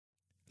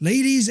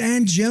Ladies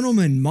and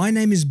gentlemen, my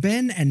name is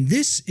Ben, and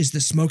this is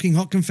the Smoking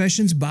Hot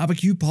Confessions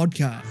Barbecue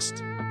Podcast.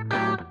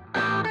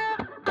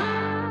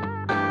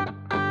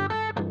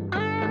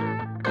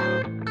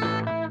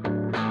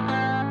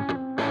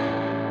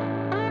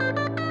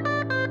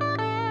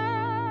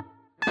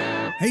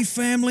 Hey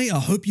family, I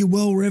hope you're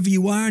well wherever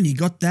you are and you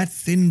got that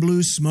thin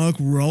blue smoke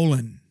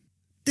rolling.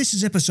 This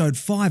is episode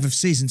 5 of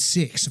season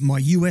 6, my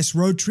US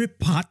road trip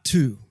part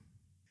 2.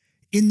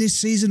 In this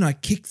season, I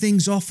kick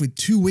things off with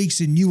 2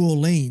 weeks in New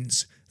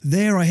Orleans.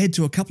 There, I head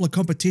to a couple of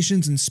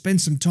competitions and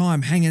spend some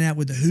time hanging out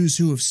with the who's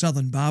who of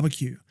Southern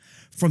barbecue.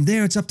 From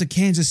there, it's up to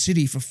Kansas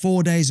City for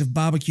 4 days of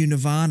barbecue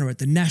nirvana at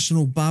the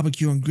National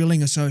Barbecue and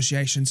Grilling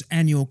Association's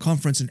annual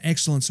Conference and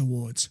Excellence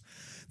Awards.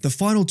 The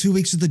final 2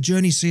 weeks of the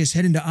journey see us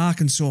head into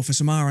Arkansas for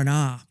some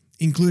R&R,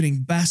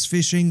 including bass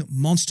fishing,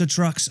 monster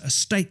trucks, a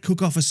state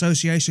cook-off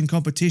association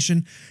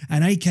competition,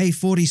 an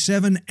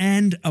AK-47,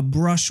 and a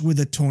brush with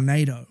a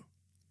tornado.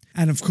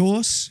 And of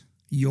course,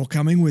 you're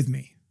coming with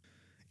me.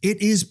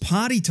 It is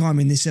party time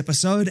in this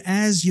episode,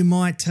 as you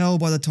might tell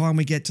by the time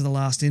we get to the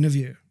last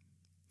interview.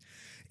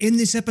 In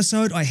this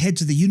episode, I head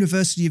to the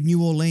University of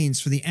New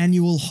Orleans for the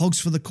annual Hogs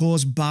for the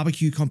Cause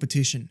barbecue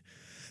competition.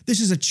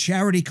 This is a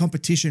charity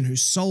competition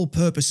whose sole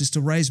purpose is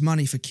to raise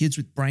money for kids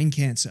with brain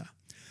cancer.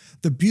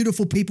 The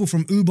beautiful people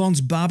from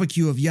Ubon's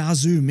Barbecue of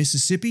Yazoo,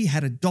 Mississippi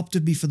had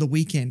adopted me for the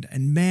weekend,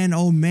 and man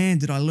oh man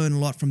did I learn a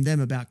lot from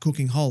them about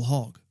cooking whole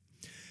hog.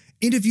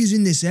 Interviews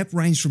in this ep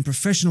range from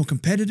professional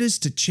competitors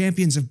to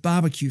champions of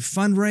barbecue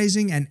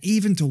fundraising and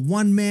even to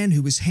one man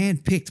who was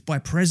handpicked by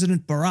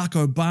President Barack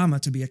Obama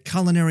to be a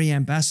culinary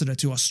ambassador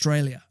to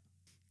Australia.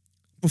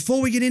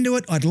 Before we get into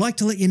it, I'd like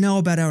to let you know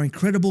about our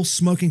incredible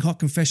Smoking Hot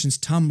Confessions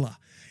tumbler.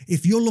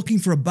 If you're looking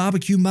for a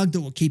barbecue mug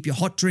that will keep your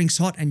hot drinks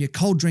hot and your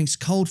cold drinks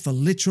cold for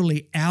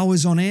literally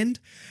hours on end,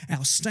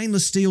 our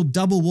stainless steel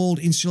double-walled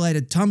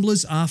insulated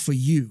tumblers are for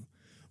you.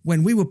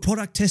 When we were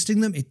product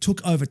testing them, it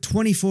took over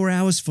 24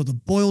 hours for the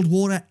boiled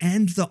water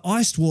and the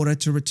iced water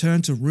to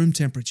return to room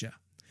temperature.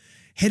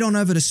 Head on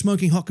over to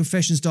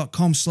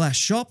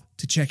smokinghotconfessions.com/shop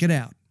to check it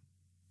out.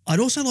 I'd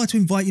also like to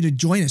invite you to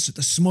join us at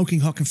the Smoking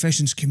Hot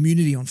Confessions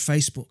community on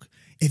Facebook.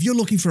 If you're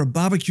looking for a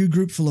barbecue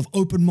group full of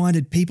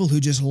open-minded people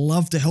who just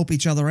love to help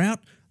each other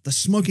out, the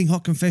Smoking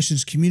Hot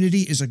Confessions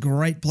community is a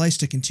great place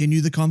to continue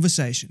the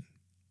conversation.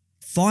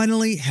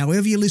 Finally,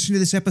 however you listen to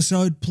this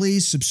episode,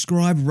 please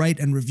subscribe, rate,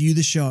 and review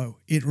the show.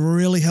 It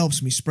really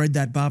helps me spread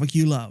that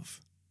barbecue love.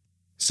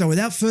 So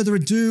without further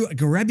ado,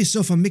 grab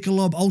yourself a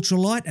Michelob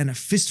Ultralight and a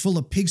fistful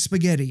of pig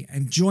spaghetti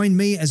and join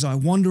me as I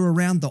wander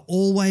around the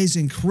always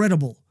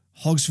incredible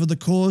Hogs for the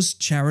Cause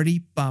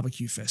Charity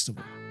Barbecue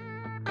Festival.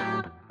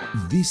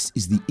 This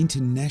is the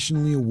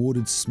internationally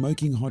awarded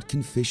Smoking Hot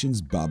Confessions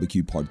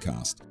Barbecue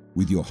Podcast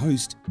with your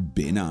host,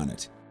 Ben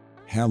Arnott.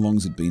 How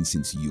long's it been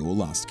since your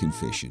last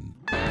confession?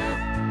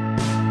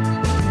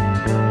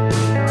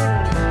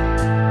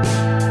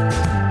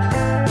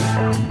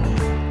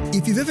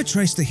 If you've ever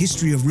traced the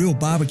history of real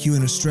barbecue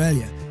in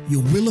Australia,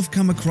 you will have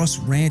come across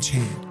Ranch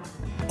Hand.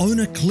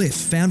 Owner Cliff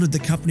founded the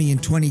company in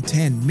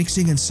 2010,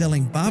 mixing and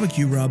selling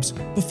barbecue rubs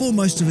before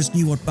most of us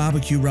knew what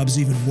barbecue rubs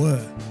even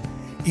were.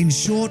 In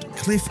short,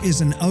 Cliff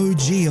is an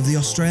OG of the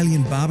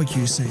Australian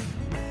barbecue scene.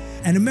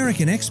 An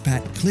American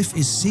expat, Cliff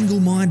is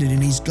single-minded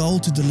in his goal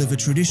to deliver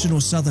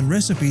traditional Southern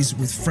recipes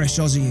with fresh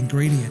Aussie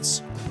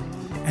ingredients.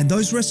 And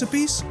those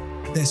recipes?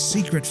 They're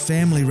secret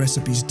family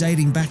recipes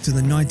dating back to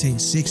the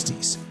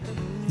 1960s.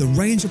 The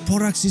range of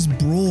products is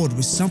broad,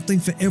 with something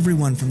for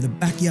everyone from the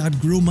backyard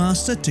grill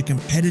master to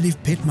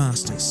competitive pit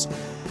masters.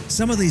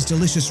 Some of these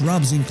delicious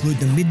rubs include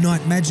the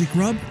Midnight Magic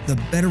Rub, the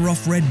Better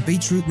Off Red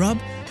Beetroot Rub,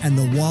 and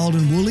the Wild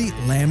and Woolly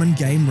Lamb and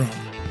Game Rub.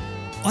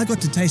 I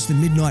got to taste the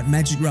Midnight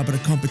Magic Rub at a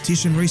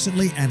competition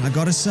recently, and I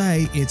gotta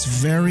say, it's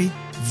very,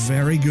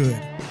 very good.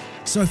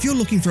 So if you're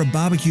looking for a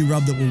barbecue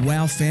rub that will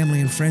wow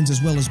family and friends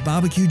as well as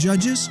barbecue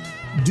judges,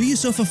 do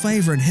yourself a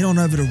favour and head on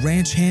over to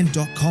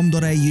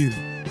ranchhand.com.au.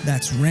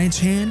 That's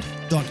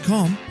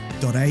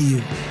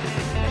ranchhand.com.au.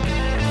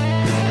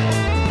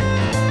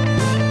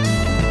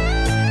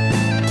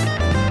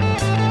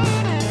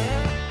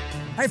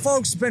 Hey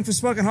folks, Ben from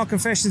Smoking Hot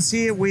Confessions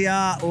here. We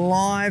are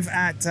live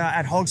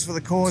at Hogs for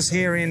the Cause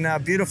here in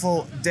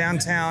beautiful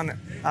downtown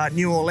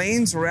New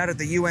Orleans. We're out at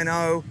the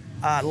UNO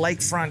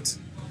lakefront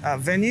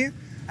venue.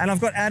 And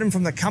I've got Adam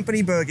from the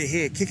Company Burger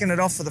here, kicking it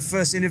off for the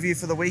first interview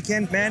for the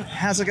weekend. Man,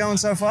 how's it going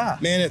so far?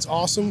 Man, it's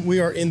awesome. We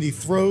are in the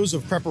throes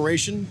of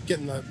preparation,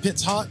 getting the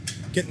pits hot,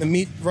 getting the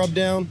meat rubbed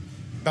down,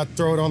 about to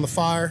throw it on the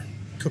fire,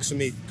 cook some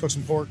meat, cook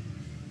some pork,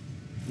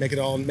 make it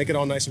all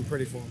nice and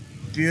pretty for them.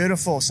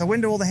 Beautiful. So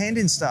when do all the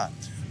hand-ins start?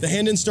 The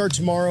hand-ins start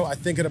tomorrow. I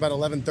think at about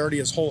 11:30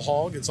 is whole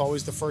hog. It's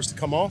always the first to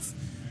come off,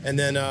 and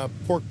then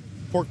pork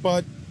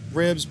butt,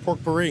 ribs,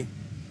 pork puree,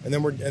 and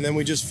then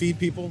we just feed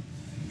people.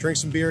 Drink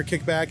some beer,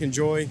 kick back,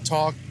 enjoy,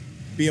 talk,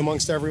 be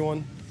amongst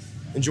everyone,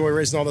 enjoy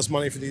raising all this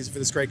money for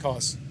this great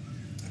cause.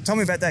 Tell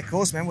me about that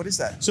course, man. What is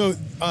that? So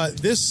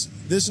this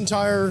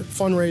entire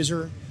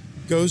fundraiser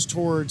goes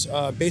towards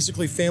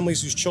basically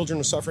families whose children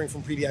are suffering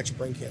from pediatric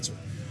brain cancer.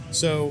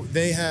 So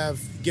they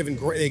have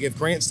they give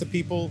grants to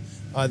people.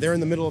 They're in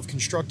the middle of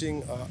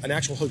constructing an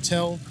actual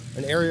hotel,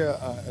 an area,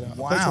 a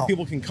place where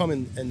people can come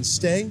and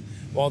stay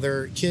while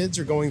their kids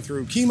are going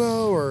through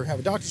chemo or have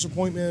a doctor's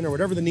appointment or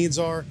whatever the needs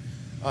are.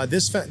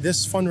 This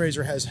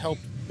fundraiser has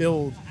helped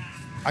build,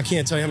 I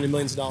can't tell you how many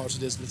millions of dollars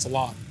it is, but it's a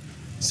lot.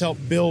 It's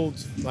helped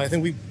build, I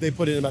think they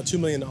put in about $2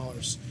 million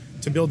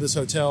to build this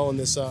hotel and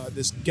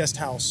this guest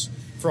house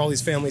for all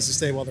these families to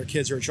stay while their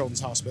kids are at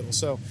Children's Hospital.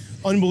 So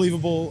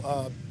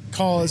unbelievable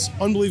cause,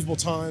 unbelievable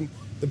time.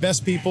 The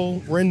best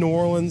people. We're in New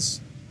Orleans.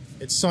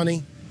 It's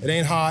sunny. It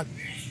ain't hot.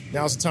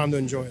 Now's the time to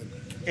enjoy it.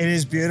 It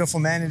is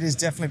beautiful, man. It is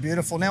definitely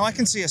beautiful. Now, I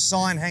can see a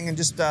sign hanging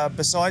just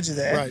beside you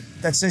there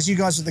that says you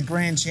guys are the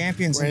grand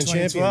champions in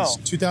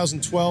 2012.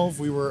 2012,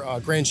 we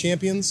were grand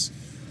champions.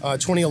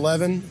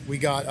 2011, we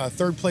got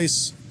third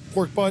place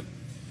pork butt.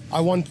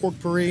 We won pork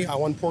pourri in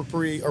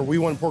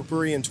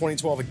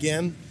 2012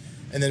 again.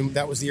 And then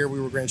that was the year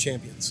we were grand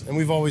champions. And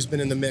we've always been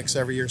in the mix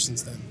every year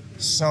since then.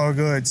 So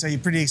good. So you're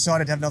pretty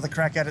excited to have another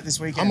crack at it this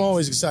weekend? I'm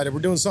always excited. We're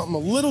doing something a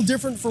little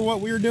different for what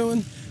we were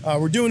doing.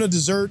 We're doing a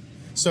dessert.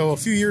 So a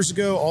few years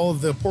ago, all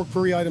of the pork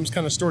pourri items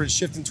kind of started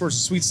shifting towards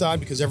the sweet side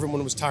because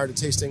everyone was tired of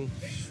tasting,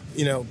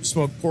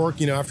 smoked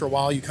pork. After a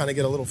while, you kind of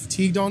get a little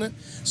fatigued on it.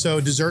 So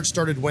dessert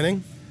started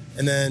winning.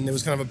 And then it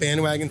was kind of a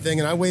bandwagon thing.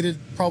 And I waited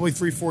probably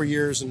 3-4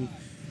 years. And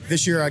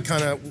this year,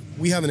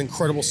 we have an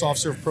incredible soft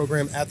serve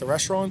program at the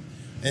restaurant.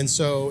 And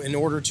so in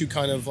order to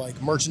kind of like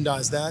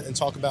merchandise that and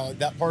talk about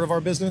that part of our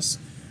business,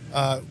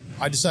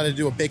 I decided to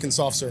do a bacon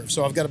soft serve.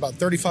 So I've got about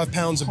 35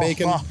 pounds of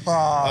bacon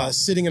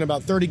sitting in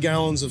about 30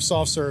 gallons of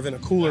soft serve in a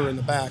cooler in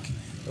the back.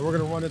 And we're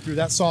going to run it through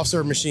that soft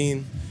serve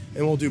machine.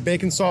 And we'll do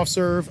bacon soft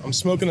serve. I'm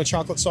smoking a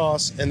chocolate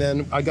sauce. And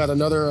then I got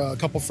another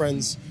couple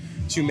friends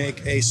to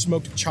make a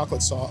smoked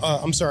chocolate sauce.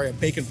 A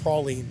bacon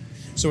praline.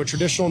 So a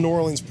traditional New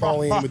Orleans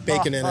praline with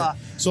bacon in it.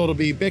 So it'll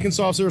be bacon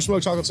soft serve,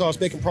 smoked chocolate sauce,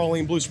 bacon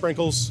praline, blue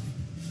sprinkles.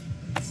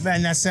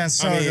 Man, that sounds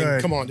so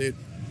good. Come on, dude.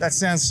 That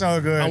sounds so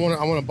good. I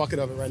want a bucket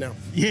of it right now.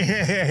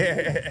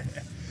 Yeah.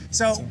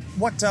 So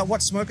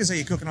what smokers are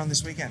you cooking on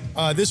this weekend?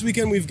 This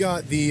weekend we've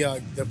got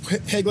the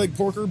peg leg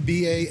porker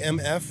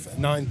BAMF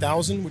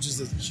 9000, which is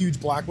the huge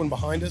black one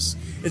behind us.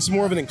 It's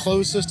more of an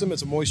enclosed system.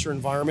 It's a moisture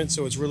environment,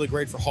 so it's really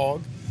great for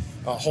whole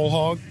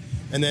hog.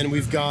 And then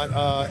we've got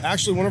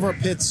actually one of our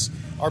pits,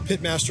 our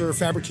pit master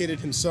fabricated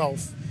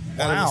himself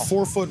out of a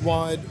 4-foot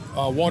wide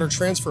water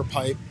transfer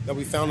pipe that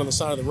we found on the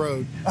side of the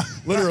road.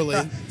 Literally.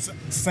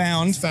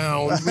 Found.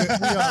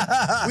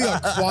 We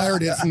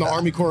acquired it from the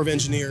Army Corps of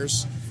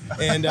Engineers.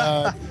 And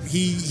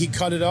he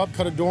cut it up,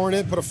 cut a door in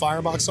it, put a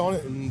firebox on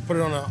it, and put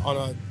it on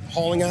a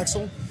hauling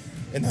axle.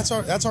 And that's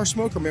our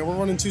smoker, man. We're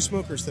running 2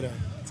 smokers today.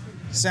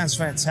 Sounds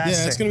fantastic.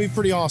 Yeah, it's going to be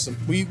pretty awesome.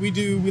 We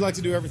like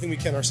to do everything we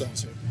can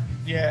ourselves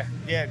here.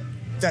 Yeah.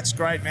 That's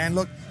great, man.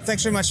 Look,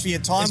 thanks very much for your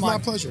time. It's my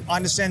pleasure. I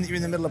understand that you're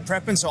in the middle of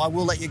prepping, so I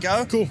will let you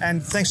go. Cool.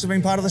 And thanks for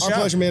being part of the show. Our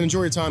pleasure, man.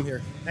 Enjoy your time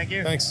here. Thank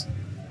you. Thanks.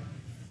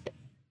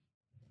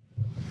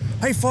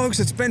 Hey folks,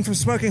 it's Ben from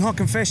Smoking Hot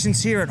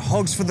Confessions here at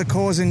Hogs for the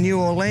Cause in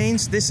New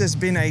Orleans. This has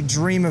been a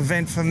dream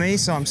event for me,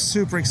 so I'm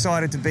super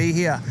excited to be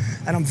here.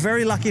 And I'm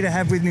very lucky to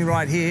have with me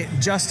right here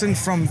Justin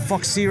from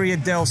Foxeria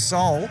del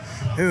Sol,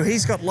 who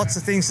he's got lots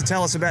of things to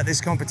tell us about this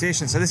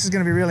competition. So this is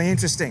going to be really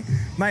interesting.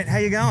 Mate, how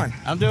you going?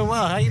 I'm doing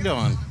well. How you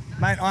doing?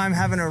 Mate, I'm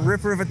having a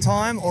ripper of a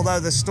time, although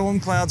the storm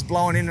clouds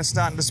blowing in are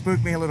starting to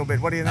spook me a little bit.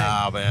 What do you think?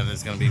 Oh, man,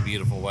 it's going to be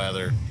beautiful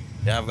weather.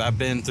 Yeah, I've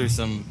been through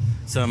some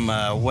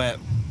wet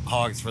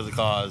Hogs for the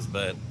Cause,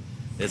 but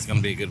it's going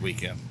to be a good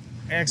weekend.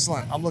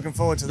 Excellent. I'm looking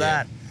forward to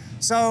that.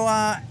 So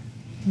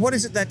what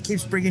is it that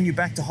keeps bringing you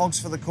back to Hogs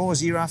for the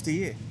Cause year after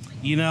year?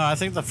 I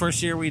think the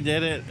first year we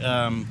did it,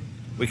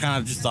 we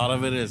kind of just thought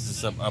of it as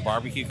just a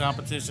barbecue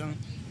competition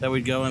that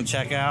we'd go and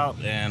check out.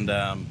 And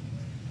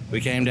we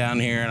came down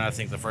here, and I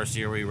think the first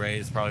year we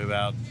raised probably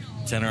about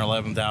 $10,000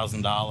 or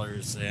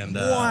 $11,000. And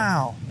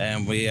wow!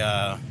 And we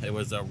it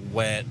was a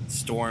wet,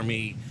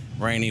 stormy,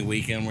 rainy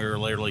weekend. We were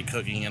literally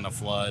cooking in a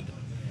flood,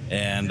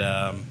 and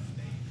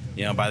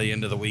by the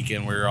end of the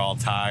weekend, we were all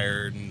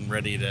tired and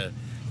ready to,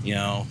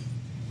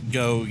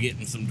 go get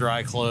in some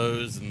dry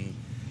clothes and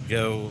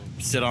go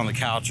sit on the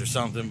couch or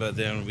something. But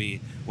then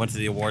we went to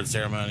the award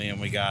ceremony, and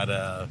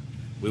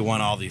we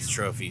won all these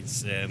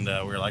trophies, and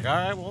we were like, all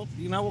right, well,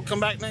 we'll come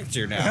back next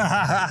year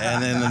now.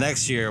 And then the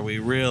next year, we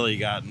really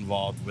got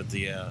involved with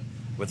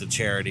the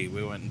charity.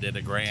 We went and did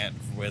a grant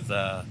with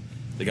the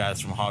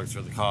guys from Hogs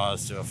for the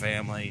Cause to a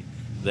family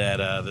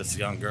that this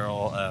young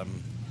girl,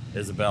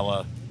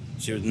 Isabella,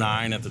 she was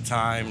 9 at the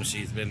time.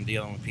 She's been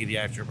dealing with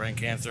pediatric brain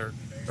cancer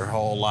her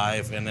whole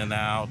life, in and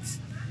out,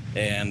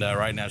 and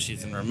right now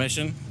she's in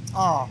remission.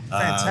 Oh,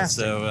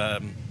 fantastic.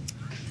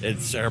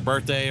 It's her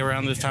birthday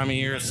around this time of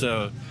year,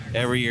 so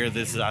every year,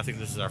 I think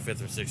this is our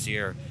 5th or 6th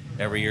year.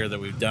 Every year that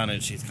we've done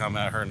it, she's come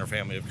out. Her and her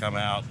family have come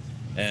out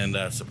and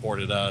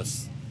supported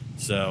us.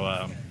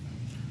 So,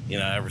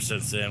 ever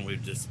since then,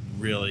 we've just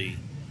really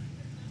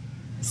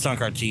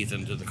sunk our teeth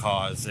into the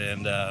cause.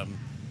 And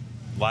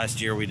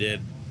last year we did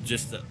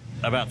just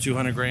about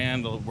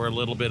 $200,000. We're a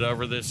little bit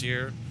over this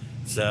year.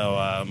 So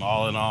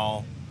all in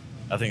all,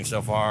 I think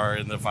so far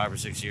in the 5 or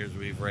 6 years,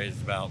 we've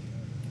raised about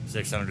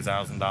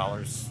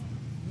 $600,000.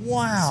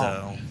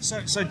 Wow.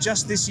 So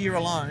just this year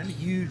alone,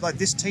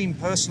 this team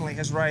personally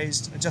has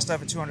raised just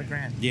over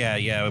 $200,000.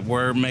 Yeah.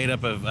 We're made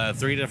up of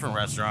 3 different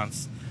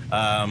restaurants.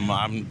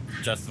 I'm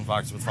Justin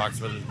Fox with Fox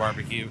Brothers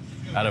Barbecue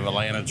out of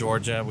Atlanta,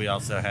 Georgia. We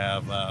also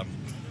have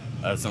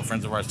some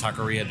friends of ours,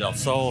 Taqueria del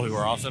Sol, who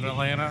are also in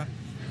Atlanta,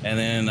 and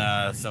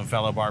then some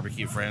fellow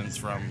barbecue friends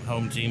from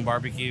Home Team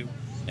Barbecue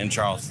in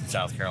Charleston,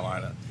 South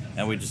Carolina.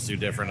 And we just do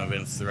different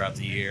events throughout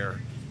the year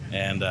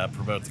and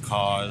promote the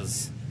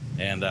cause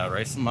and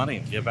raise some money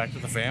and give back to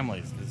the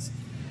families,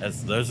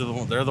 because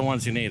they're the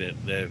ones who need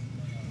it. They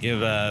give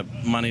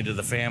money to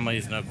the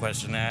families, no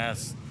question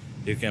asked,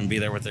 who can be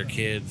there with their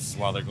kids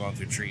while they're going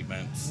through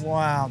treatments.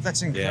 Wow,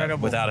 that's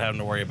incredible. Yeah, without having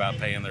to worry about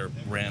paying their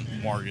rent,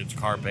 mortgage,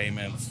 car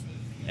payments,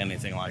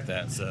 anything like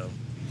that. So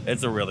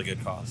it's a really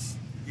good cause.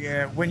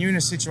 Yeah, when you're in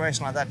a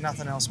situation like that,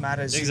 nothing else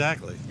matters.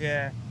 Exactly.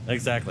 Yeah.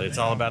 Exactly. It's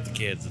all about the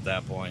kids at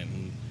that point,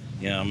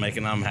 and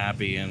making them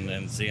happy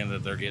and seeing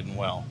that they're getting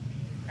well.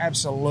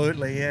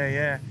 Absolutely,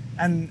 yeah.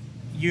 And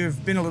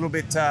you've been a little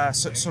bit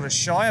sort of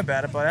shy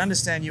about it, but I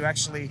understand you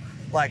actually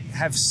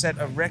have set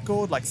a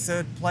record, like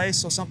 3rd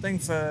place or something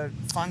for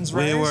funds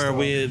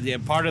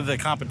raised. Part of the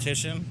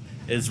competition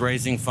is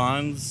raising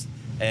funds,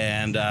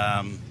 and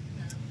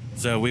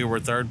so we were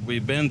third.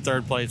 We've been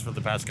 3rd place for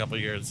the past couple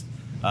of years.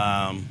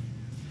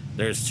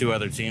 There's 2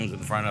 other teams in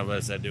front of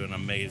us that do an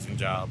amazing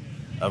job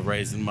of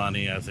raising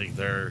money. I think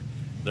they're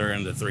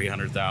in the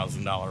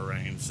 $300,000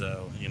 range.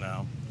 So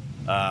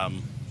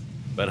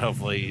but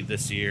hopefully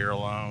this year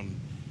alone,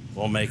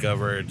 we'll make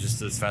over, just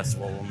this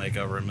festival, we'll make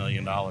over $1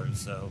 million.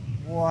 So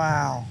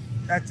wow,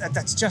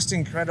 that's just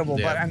incredible.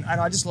 Yeah. But and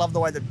I just love the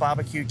way that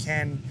barbecue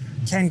can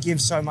give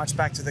so much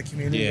back to the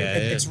community. Yeah,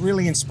 it's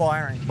really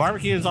inspiring.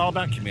 Barbecue is all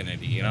about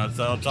community. It's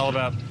all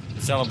about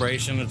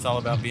celebration. It's all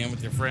about being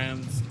with your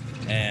friends,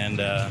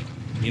 and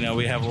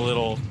we have a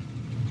little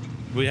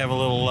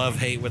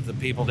love-hate with the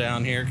people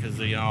down here because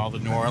all the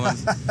New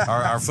Orleans,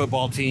 our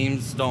football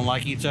teams don't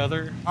like each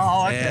other.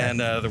 Oh, okay. And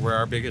we're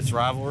our biggest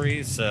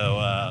rivalries.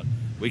 So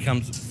we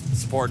come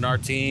supporting our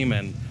team,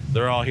 and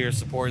they're all here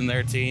supporting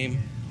their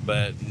team.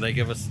 But they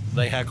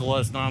heckle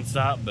us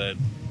nonstop. But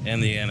in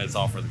the end, it's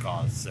all for the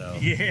cause. So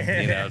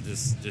yeah,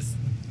 just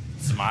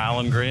smile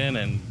and grin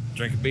and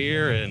drink a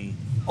beer, and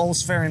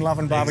all's fair in love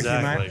and barbecue,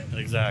 mate.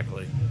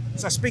 Exactly.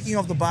 So speaking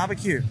of the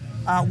barbecue.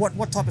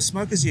 What type of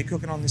smokers are you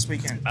cooking on this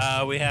weekend?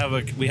 We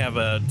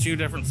have 2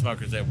 different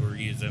smokers that we're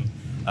using.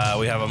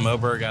 We have a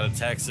Moberg out of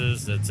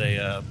Texas. It's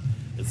an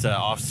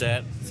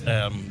offset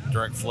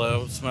direct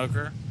flow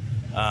smoker,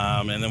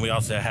 and then we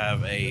also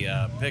have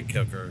a pig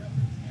cooker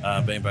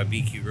made by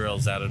BQ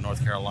Grills out of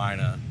North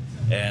Carolina,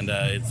 and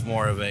it's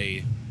more of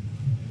a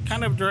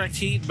kind of direct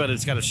heat, but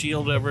it's got a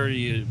shield over.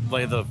 You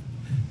lay the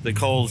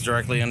coals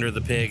directly under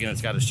the pig, and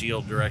it's got a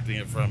shield protecting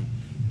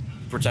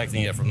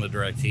it from the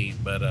direct heat,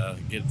 but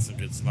getting some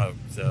good smoke.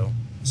 So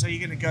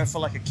you're going to go for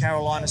like a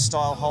Carolina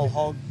style whole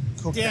hog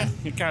cook? Yeah,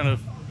 you kind of.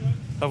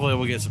 Hopefully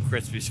we'll get some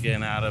crispy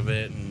skin out of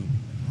it, and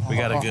we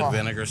got a good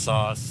vinegar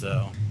sauce.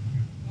 So.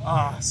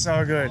 Oh,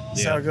 so good,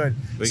 so good.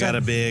 We got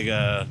a big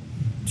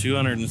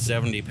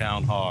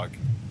 270-pound hog,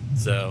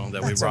 so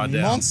that we brought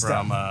down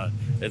from.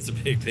 It's a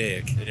big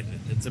pig.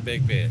 It's a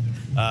big pig.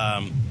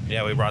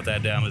 We brought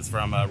that down. It's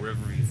from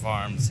Riverview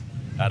Farms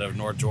out of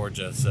North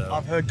Georgia. So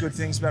I've heard good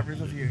things about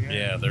Riverview.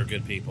 Yeah, they're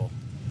good people.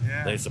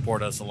 Yeah, they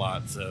support us a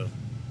lot. So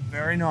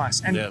very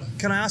nice. And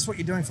can I ask what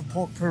you're doing for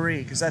pork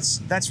puree? Because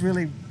that's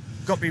really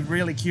got me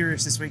really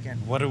curious this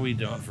weekend. What are we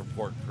doing for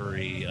pork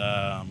puree?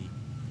 I'm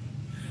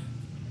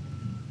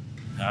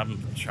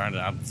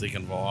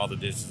thinking of all the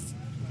dishes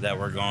that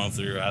we're going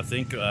through. I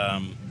think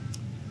I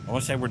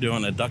want to say we're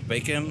doing a duck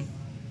bacon,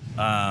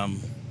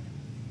 kind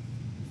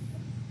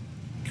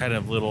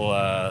of little.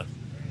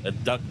 A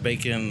duck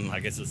bacon, I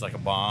guess it's like a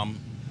bomb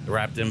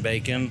wrapped in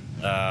bacon.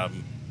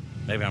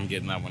 Maybe I'm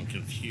getting that one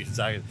confused.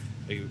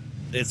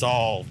 It's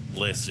all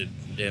listed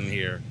in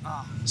here.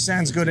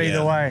 Sounds good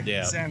either way.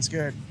 Yeah. Sounds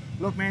good.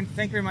 Look, man,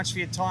 thank you very much for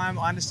your time.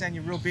 I understand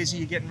you're real busy.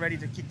 You're getting ready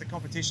to kick the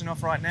competition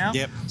off right now.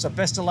 Yep. So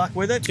best of luck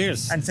with it.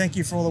 Cheers. And thank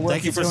you for all the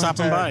work you're doing. Thank you for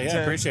stopping by.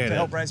 Yeah, appreciate it. To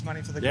help raise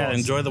money for the cause. Yeah,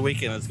 enjoy the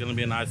weekend. It's going to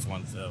be a nice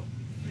one. So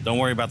don't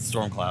worry about the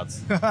storm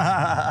clouds.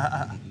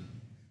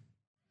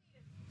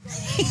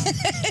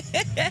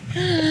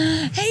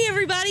 Hey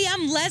everybody,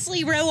 I'm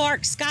Leslie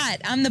Roark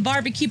Scott. I'm the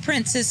barbecue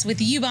princess with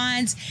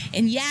Ubines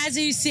in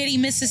Yazoo City,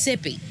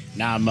 Mississippi.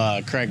 Now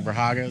I'm Craig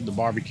Verhaga, the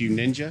barbecue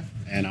ninja,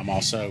 and I'm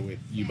also with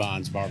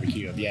Ubines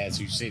Barbecue of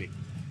Yazoo City.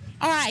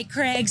 All right,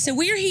 Craig. So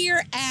we're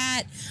here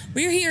at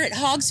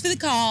Hogs for the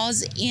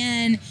Cause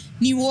in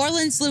New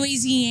Orleans,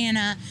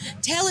 Louisiana.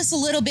 Tell us a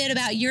little bit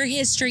about your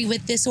history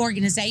with this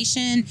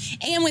organization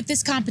and with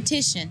this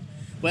competition.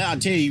 Well, I'll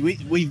tell you,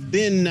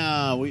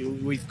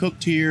 we've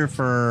cooked here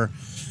for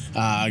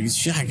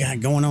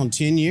going on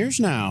 10 years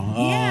now.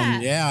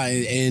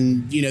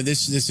 And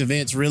this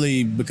event's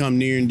really become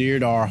near and dear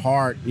to our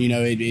heart.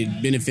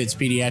 It benefits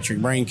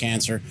pediatric brain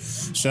cancer.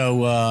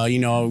 So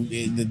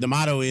the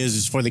motto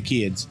is for the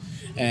kids.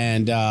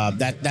 and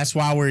that's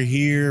why we're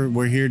here.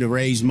 We're here to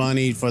raise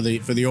money for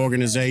the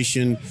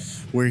organization.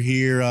 We're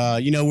here,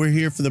 we're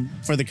here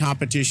for the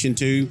competition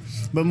too,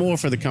 but more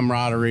for the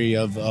camaraderie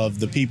of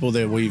the people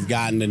that we've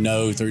gotten to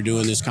know through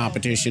doing this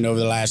competition over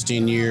the last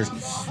 10 years.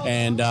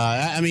 And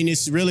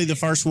it's really the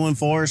first one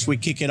for us. We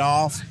kick it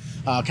off.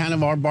 Kind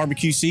of our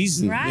barbecue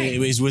season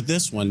is with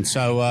this one.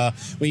 So,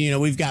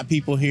 we've got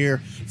people here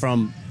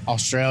from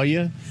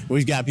Australia.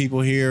 We've got people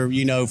here,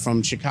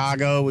 from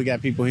Chicago. We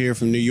got people here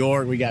from New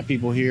York. We got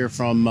people here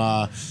from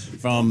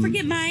Don't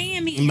forget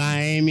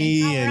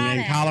Miami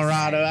and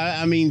Colorado.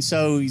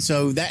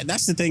 So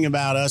that's the thing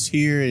about us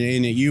here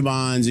and at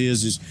Ubon's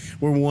is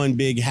we're one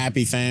big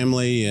happy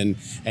family, and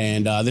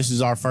this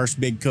is our first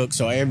big cook,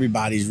 so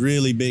everybody's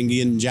really been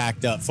getting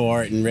jacked up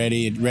for it and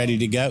ready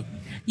to go.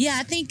 Yeah,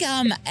 I think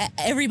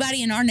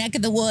everybody in our neck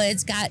of the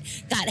woods got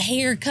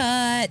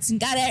haircuts and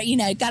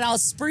got all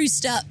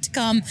spruced up to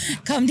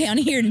come down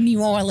here to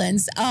New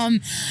Orleans.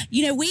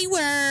 We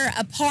were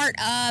a part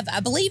of, I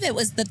believe it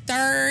was the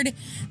third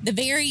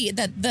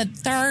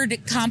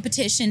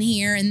competition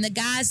here, and the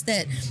guys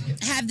that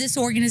have this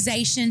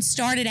organization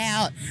started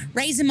out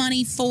raising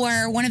money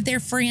for one of their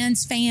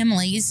friends'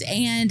 families,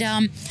 and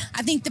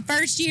I think the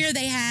first year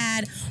they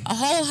had a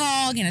whole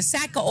hog and a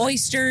sack of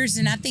oysters,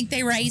 and I think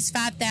they raised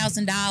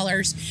 $5,000.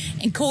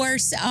 And of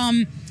course,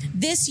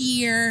 this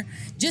year,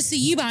 just the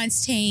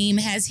Ubon's team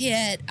has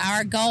hit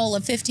our goal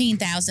of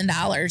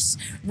 $15,000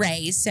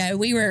 raised. So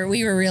we were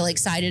really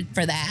excited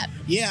for that.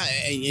 Yeah,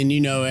 and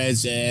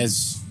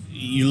as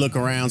you look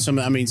around, some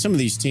of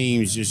these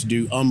teams just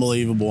do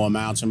unbelievable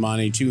amounts of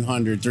money,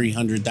 $200,000,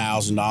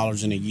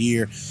 $300,000 in a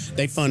year.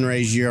 They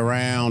fundraise year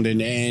round,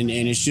 and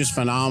it's just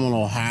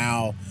phenomenal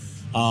how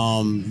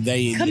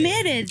they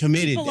committed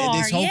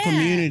this whole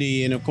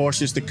community. And of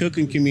course it's the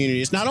cooking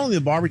community. It's not only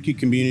the barbecue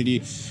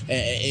community.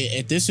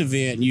 At this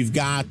event you've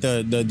got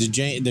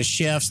the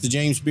chefs, the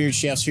James Beard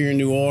chefs here in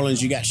New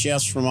Orleans. You got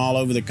chefs from all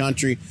over the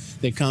country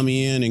that come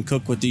in and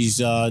cook with these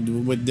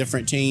with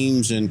different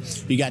teams, and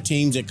you got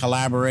teams that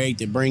collaborate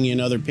that bring in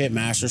other pit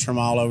masters from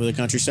all over the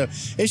country. So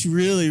it's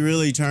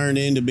really turned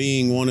into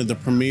being one of the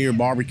premier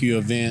barbecue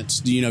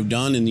events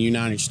done in the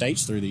United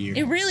States through the year.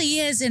 It really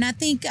is. And I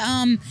think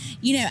I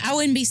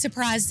wouldn't be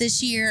surprised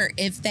this year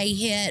if they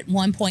hit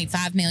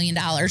 $1.5 million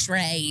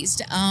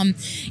raised.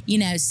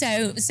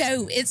 So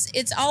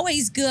it's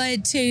always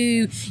good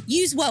to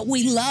use what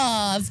we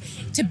love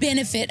to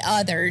benefit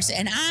others.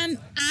 And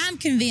I'm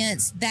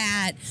convinced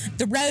that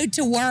the road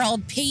to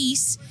world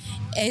peace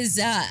is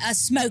a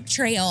smoke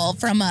trail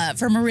from a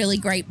really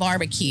great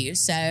barbecue.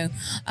 So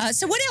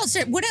what else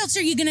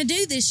are you going to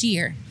do this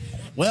year?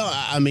 Well,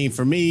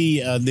 for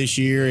me, this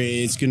year,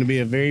 it's going to be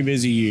a very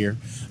busy year.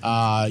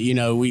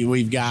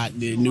 We've got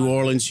New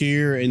Orleans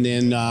here, and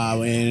then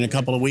in a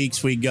couple of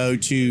weeks, we go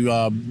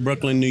to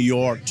Brooklyn, New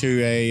York,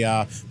 to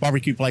a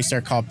barbecue place there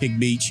called Pig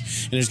Beach.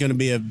 And there's going to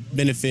be a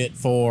benefit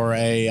for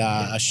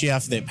a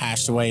chef that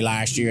passed away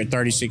last year at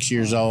 36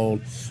 years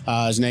old.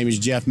 His name is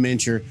Jeff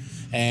Mincher.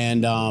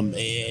 And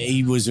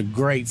he was a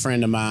great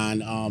friend of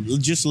mine.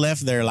 Just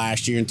left there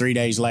last year, and 3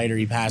 days later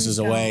he passes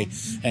away.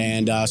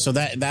 And so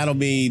that'll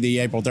be the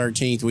April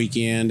 13th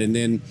weekend, and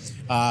then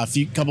a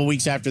couple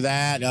weeks after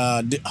that,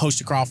 host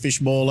a crawfish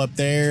bowl up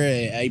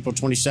there, April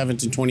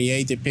 27th and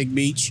 28th at Pig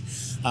Beach.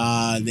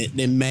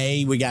 Then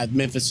May, we got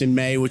Memphis in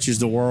May, which is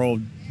the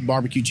World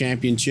Barbecue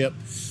Championship.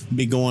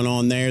 Be going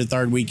on there the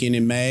third weekend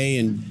in May,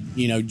 and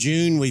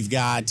June we've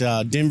got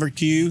Denver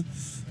Q.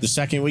 The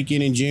second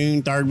weekend in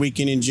June, third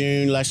weekend in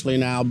June, Leslie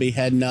and I will be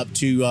heading up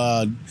to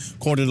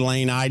Coeur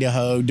d'Alene,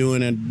 Idaho,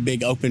 doing a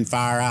big open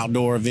fire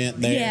outdoor event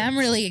there. Yeah, I'm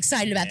really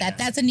excited about that.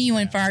 That's a new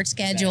one for our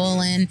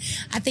schedule, and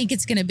I think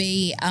it's going to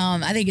be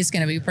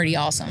pretty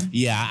awesome.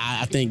 Yeah,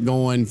 I think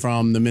going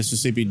from the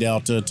Mississippi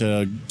Delta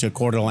to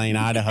Coeur d'Alene,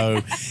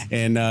 Idaho,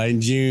 and in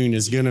June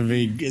is going to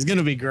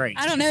be great.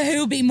 I don't know who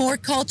will be more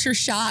culture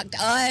shocked,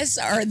 us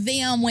or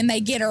them, when they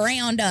get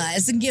around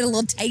us and get a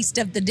little taste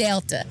of the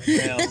Delta.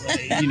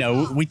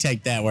 Well, we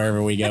take that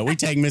wherever we go. We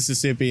take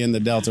Mississippi and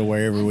the Delta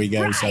wherever we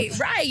go. Right.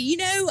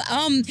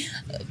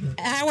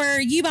 Our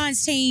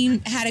Ubon's team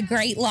had a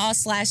great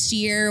loss last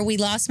year. We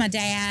lost my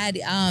dad,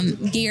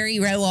 Gary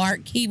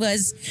Roark. He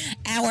was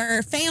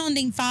our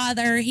founding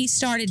father. He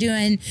started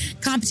doing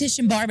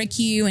competition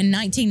barbecue in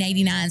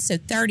 1989, so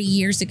 30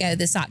 years ago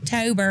this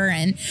October.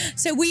 And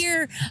so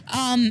we're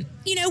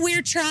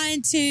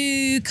trying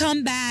to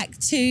come back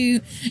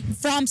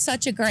from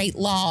such a great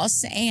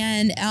loss.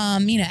 And,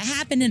 it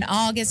happened in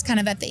August, kind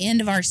of at the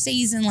end of our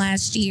season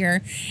last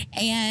year.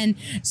 And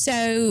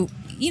so,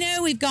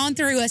 we've gone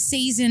through a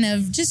season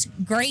of just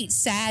great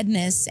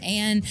sadness,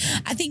 and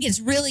I think it's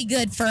really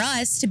good for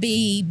us to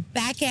be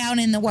back out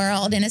in the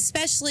world, and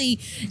especially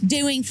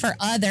doing for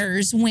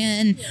others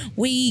when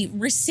we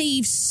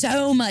receive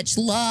so much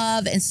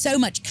love and so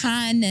much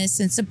kindness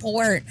and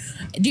support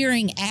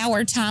during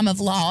our time of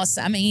loss.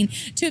 I mean,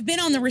 to have been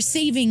on the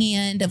receiving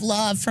end of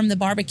love from the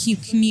barbecue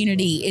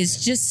community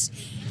is just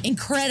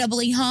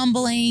incredibly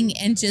humbling,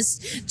 and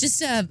just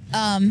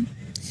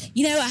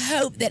I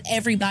hope that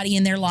everybody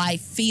in their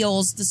life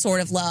feels the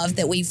sort of love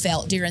that we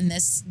felt during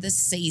this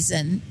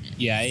season.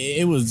 Yeah,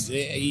 it was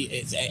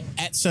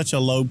at such a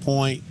low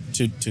point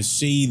to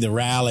see the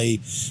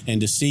rally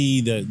and to see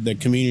the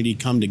community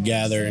come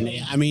together. And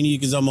I mean,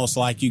 it's almost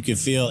like you could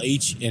feel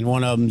each and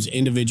one of them's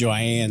individual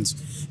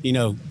hands,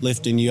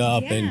 lifting you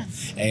up. Yeah.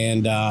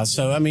 And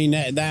so, I mean,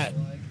 that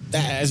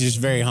is just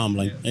very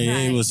humbling.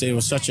 It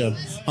was such a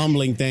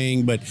humbling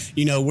thing, but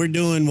we're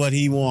doing what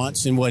he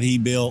wants and what he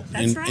built.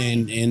 That's right.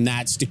 And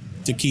that's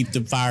to keep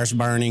the fires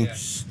burning.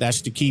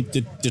 That's to keep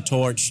the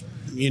torch.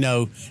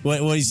 What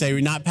do you say?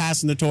 We're not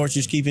passing the torch,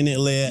 just keeping it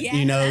lit.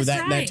 Yeah,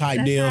 that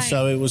type deal. Right.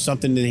 So it was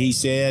something that he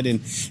said,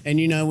 and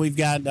we've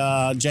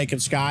got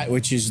Jacob Scott,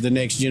 which is the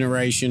next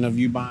generation of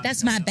U-Bahn.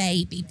 That's my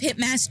baby,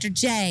 Pitmaster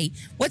J.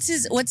 What's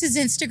his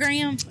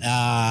Instagram?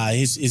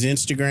 His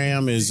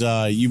Instagram is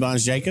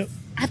U-Bahn's Jacob.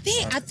 I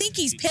think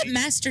he's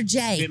Pitmaster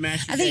J.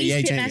 Pitmaster I think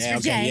J. he's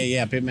Pitmaster J.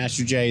 Yeah,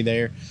 Pitmaster J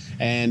there.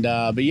 And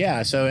but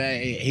yeah, so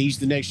he's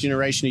the next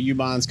generation of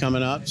U-Bahns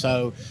coming up.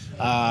 So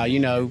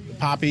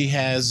Poppy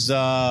has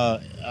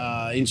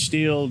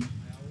instilled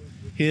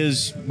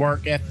his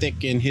work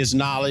ethic and his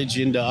knowledge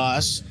into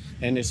us,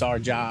 and it's our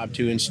job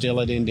to instill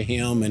it into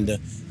him and to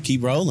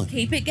keep rolling.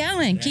 Keep it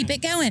going. Yeah. Keep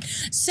it going.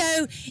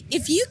 So,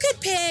 if you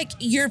could pick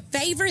your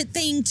favorite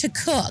thing to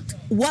cook,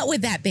 what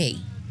would that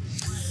be?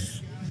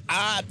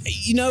 I'm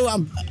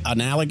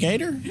an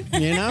alligator.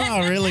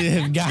 I really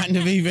have gotten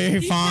to be very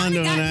fond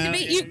of an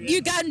alligator.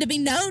 You've gotten to be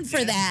known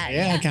for that.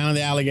 Yeah, kind of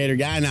the alligator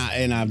guy.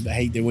 And I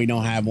hate that we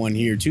don't have one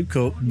here to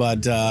cook.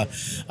 But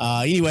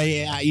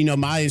anyway,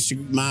 my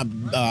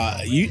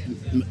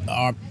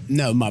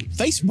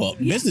Facebook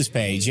business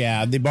page.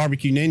 Yeah, the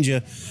Barbecue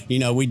Ninja.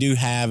 We do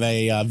have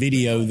a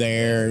video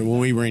there when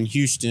we were in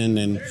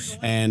Houston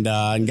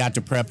and got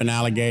to prep an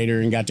alligator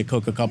and got to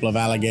cook a couple of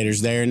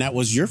alligators there. And that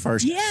was your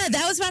first. Yeah,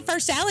 that was my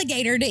first alligator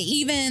to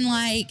even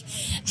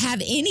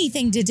have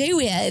anything to do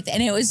with,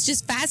 and it was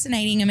just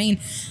fascinating. I mean,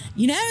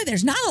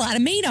 there's not a lot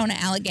of meat on an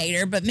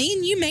alligator, but me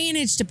and you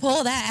managed to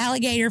pull that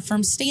alligator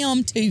from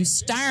stem to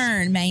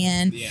stern,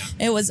 man. Yeah.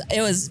 It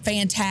was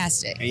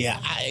fantastic.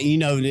 Yeah,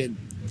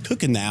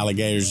 cooking the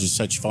alligators is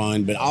such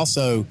fun, but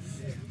also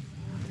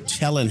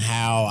telling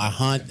how I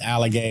hunt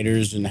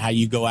alligators and how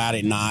you go out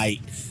at night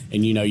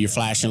and you're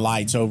flashing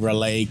lights over a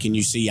lake and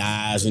you see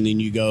eyes, and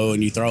then you go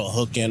and you throw a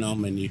hook in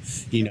them, and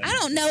I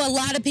don't know a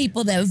lot of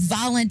people that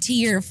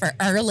volunteer for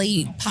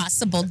early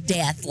possible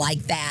death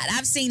like that.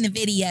 I've seen the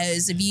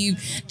videos of you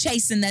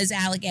chasing those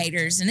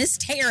alligators, and it's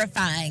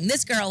terrifying.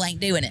 This girl ain't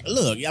doing it.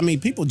 Look, I mean,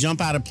 people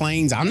jump out of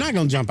planes. I'm not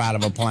going to jump out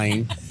of a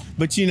plane.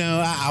 But,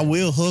 I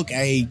will hook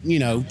a,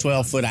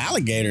 12-foot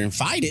alligator and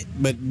fight it.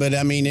 But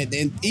I mean,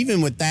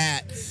 even with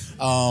that,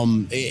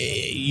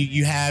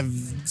 you have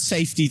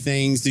safety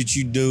things that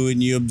you do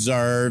and you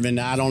observe. And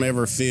I don't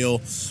ever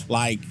feel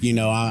like,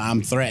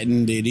 I'm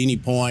threatened at any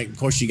point. Of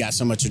course, you got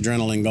so much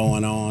adrenaline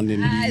going on.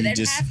 And there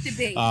has to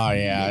be. Oh,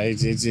 yeah.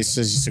 It's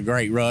just a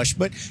great rush.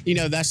 But,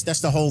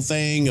 that's the whole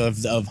thing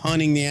of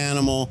hunting the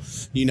animal,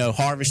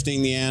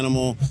 harvesting the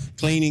animal,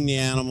 cleaning the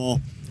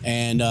animal.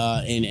 And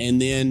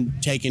then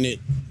taking it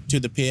to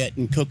the pit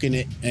and cooking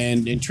it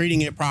and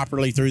treating it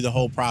properly through the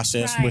whole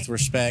process with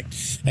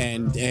respect.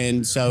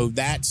 And so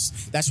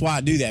that's why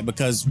I do that,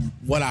 because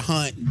what I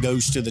hunt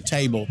goes to the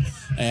table,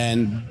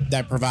 and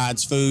that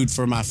provides food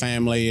for my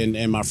family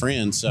and my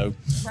friends. So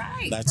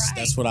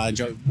that's what I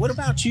enjoy. What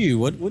about you?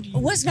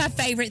 What's my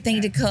favorite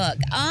thing to cook?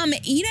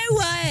 You know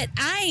what?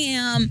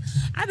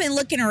 I've been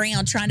looking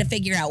around trying to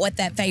figure out what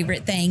that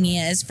favorite thing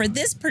is. For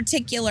this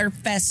particular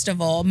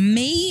festival,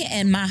 me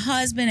and my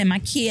husband and my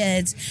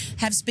kids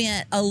have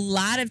spent a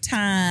lot of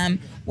time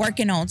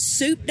working on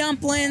soup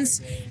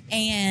dumplings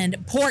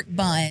and pork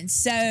buns.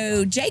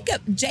 So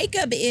Jacob's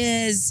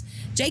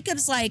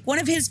like, one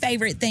of his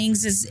favorite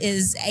things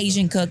is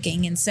Asian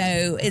cooking, and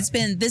so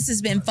this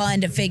has been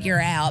fun to figure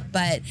out.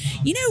 But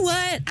you know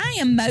what? I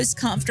am most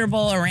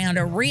comfortable around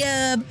a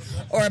rib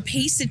or a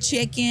piece of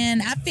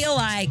chicken. I feel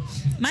like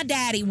my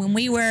daddy, when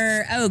we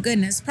were,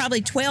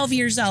 probably 12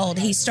 years old,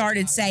 he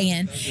started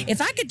saying,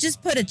 if I could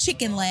just put a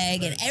chicken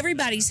leg in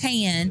everybody's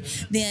hand,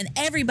 then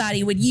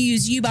everybody would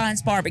use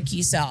U-Bahn's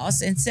barbecue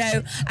sauce. And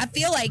so I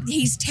feel like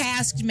he's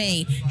tasked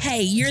me,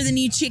 hey, you're the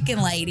new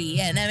chicken lady.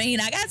 And I mean,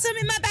 I got some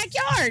in my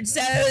backyard,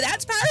 so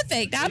that's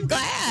perfect. I'm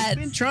glad. I've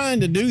been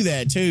trying to do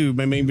that too.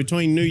 I mean,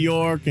 between New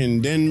York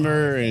and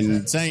Denver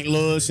and St.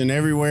 Louis and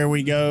everywhere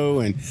we go,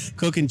 and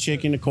cooking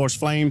chicken, of course,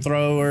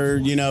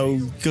 flamethrower,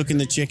 cooking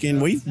the chicken.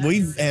 We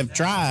have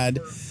tried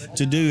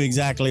to do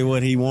exactly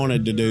what he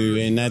wanted to do,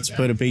 and that's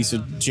put a piece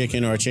of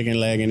chicken or a chicken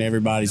leg in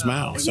everybody's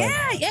mouth. So.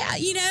 Yeah.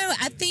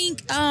 I think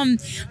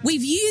think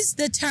we've used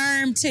the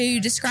term to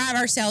describe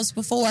ourselves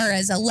before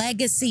as a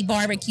legacy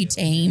barbecue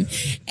team,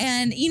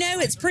 and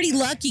it's pretty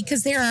lucky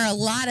because there are a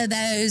lot of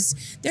those.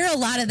 There are a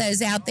lot of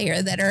those out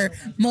there that are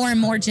more and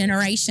more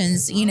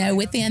generations,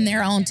 within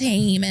their own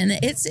team, and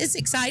it's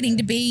exciting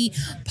to be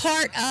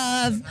part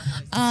of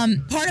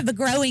a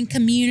growing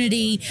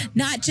community,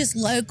 not just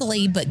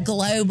locally but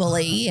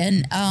globally.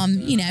 And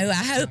I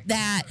hope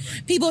that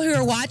people who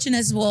are watching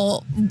us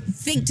will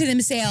think to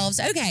themselves,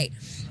 okay,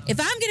 if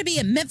I'm going to be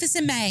at Memphis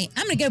in May,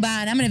 I'm going to go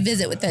by and I'm going to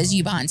visit with those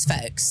U-Bonds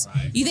folks.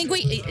 You think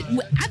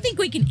I think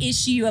we can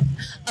issue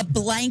a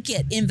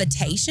blanket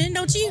invitation,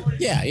 don't you?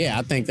 Yeah,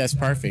 I think that's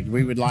perfect.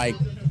 We would like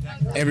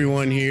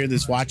everyone here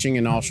that's watching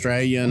in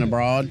Australia and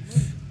abroad,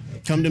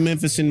 come to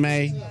Memphis in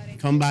May.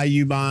 Come by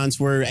U-Bonds.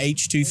 We're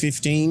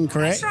H215,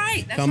 correct? That's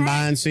right. Come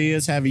by and see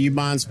us. Have a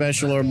U-Bond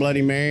special or a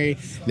Bloody Mary.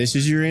 This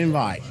is your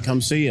invite.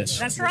 Come see us.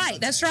 That's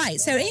right.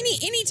 So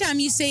anytime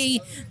you see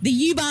the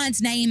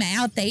U-Bonds name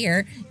out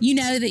there, you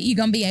know that you're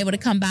going to be able to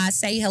come by,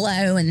 say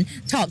hello, and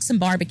talk some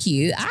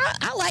barbecue.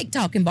 I like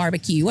talking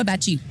barbecue. What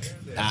about you?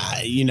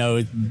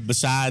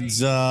 Besides,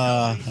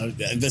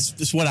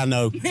 that's what I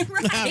know.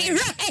 right.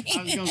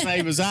 I was going to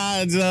say,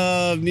 besides,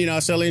 I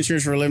sell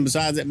insurance for a living.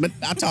 Besides that, but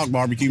I talk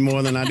barbecue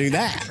more than I do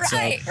that.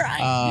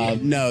 Right.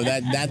 No,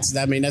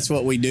 that's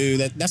what we do.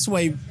 That's the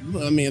way.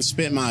 I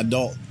spent my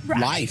adult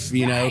life. That's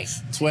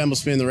the way I'm gonna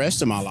spend the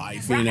rest of my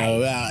life.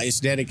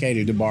 It's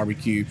dedicated to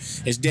barbecue.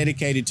 It's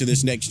dedicated to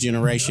this next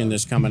generation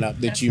that's coming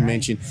up that you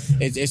mentioned.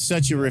 It's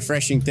such a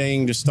refreshing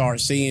thing to start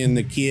seeing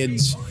the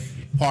kids.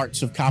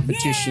 Parts of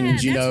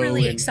competitions, that's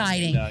really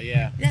exciting.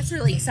 That's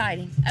really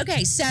exciting.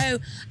 Okay, so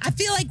I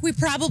feel like we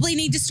probably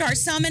need to start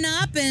summing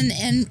up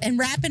and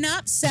wrapping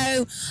up.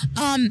 So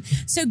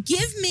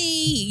give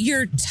me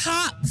your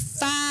top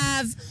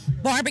 5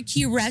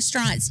 barbecue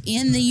restaurants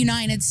in the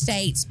United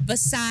States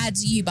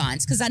besides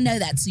U-Bonds, because I know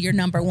that's your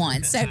number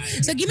one. So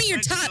give me your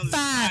top 5.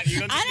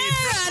 I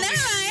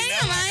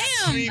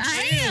am.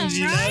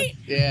 Right?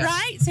 Yeah.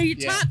 Right? So your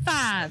top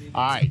 5.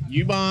 All right,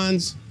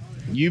 U-Bonds,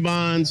 and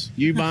U-Bonds.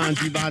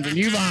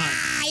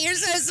 You're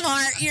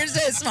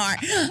so smart.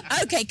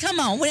 Okay, come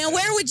on. Well,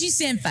 where would you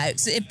send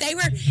folks if they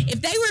were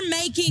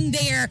making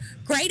their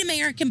Great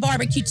American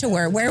Barbecue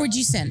Tour? Where would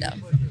you send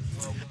them?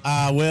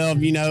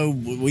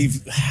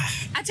 We've.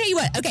 I tell you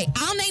what. Okay,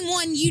 I'll name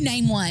one. You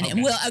name one,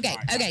 and we'll. Okay.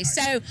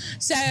 So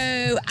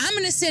I'm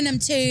going to send them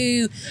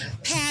to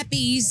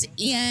Pappy's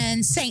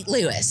in St.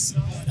 Louis.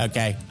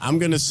 Okay, I'm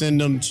going to send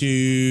them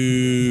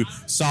to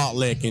Salt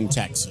Lick in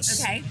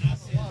Texas. Okay.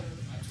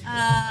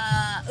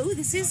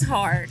 This is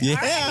hard. Yeah,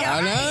 right,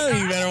 I know.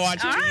 You better watch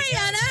it. All right,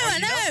 I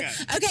know.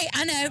 Okay,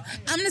 I know.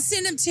 I'm going to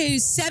send them to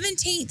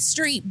 17th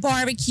Street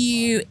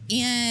Barbecue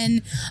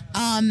in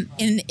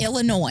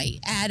Illinois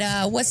at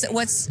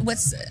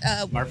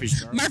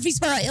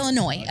Murfreesboro,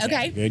 Illinois.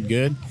 Okay.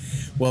 Good.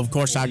 Well, of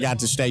course, I got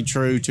to stay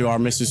true to our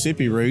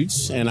Mississippi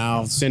roots, and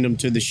I'll send them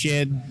to the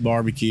Shed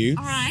Barbecue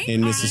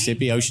in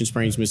Mississippi, Ocean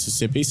Springs,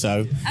 Mississippi.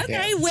 So,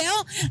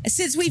 well,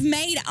 since we've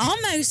made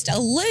almost a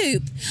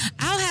loop,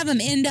 I'll have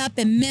them end up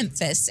in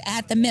Memphis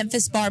at the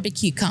Memphis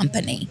Barbecue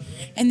Company,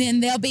 and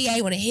then they'll be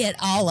able to hit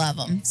all of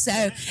them. So,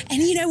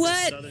 and you know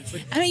what?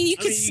 You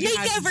could sneak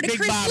over to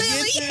Chris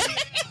Lilly.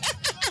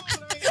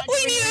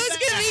 We knew it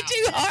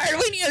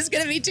was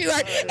going to be too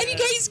hard. And you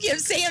can't skip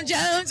Sam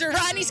Jones or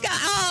Rodney Scott.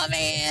 Oh,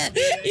 man.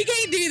 You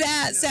can't do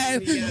that. So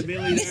you got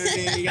Billy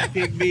Durden, you got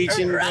Pig Beach,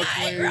 and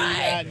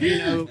right. You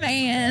got,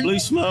 man. Blue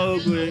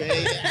Smoke.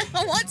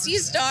 Once you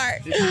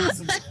start,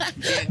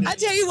 I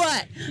tell you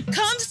what,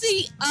 come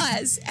see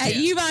us at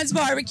U-Bonds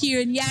Barbecue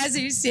in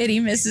Yazoo City,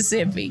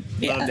 Mississippi.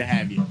 Love to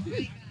have you.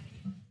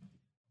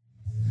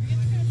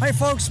 Hey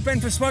folks,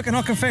 Ben from Smoking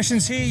Hot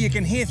Confessions here. You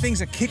can hear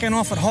things are kicking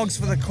off at Hogs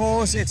for the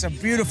Cause. It's a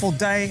beautiful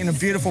day in a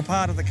beautiful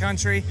part of the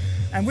country.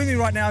 And with me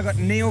right now, I've got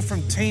Neil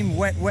from Team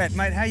Wet Wet.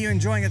 Mate, how are you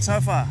enjoying it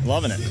so far?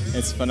 Loving it.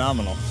 It's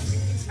phenomenal.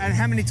 And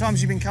how many times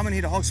have you been coming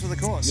here to Hogs for the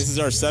Cause? This is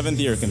our 7th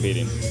year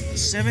competing.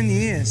 7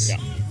 years? Yeah.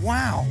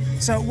 Wow.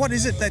 So what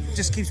is it that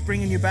just keeps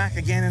bringing you back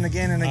again and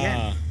again and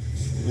again?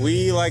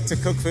 We like to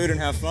cook food and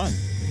have fun.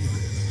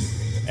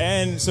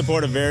 And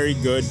support a very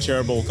good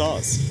charitable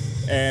cause.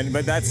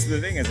 But that's the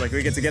thing, is like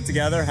we get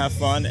together, have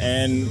fun,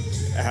 and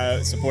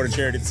support a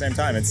charity at the same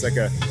time.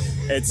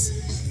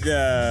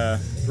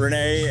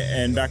 Renee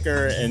and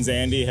Becker and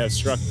Zandy have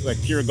struck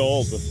like pure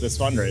gold with this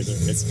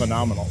fundraiser. It's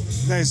phenomenal.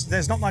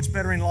 There's not much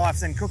better in life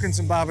than cooking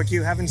some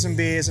barbecue, having some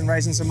beers, and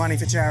raising some money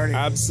for charity.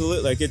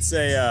 Absolutely, like it's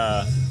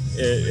a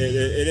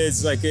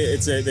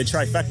the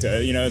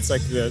trifecta. It's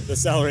like the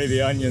celery,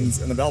 the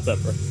onions, and the bell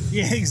pepper.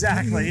 Yeah,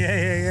 exactly.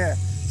 Yeah.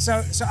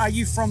 So are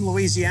you from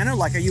Louisiana?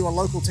 Like, are you a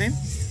local team?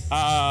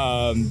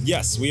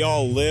 Yes, we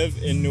all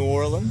live in New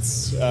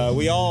Orleans.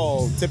 We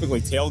all typically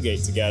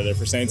tailgate together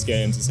for Saints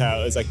games.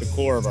 It's like the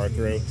core of our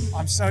crew.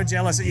 I'm so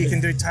jealous that you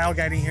can do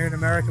tailgating here in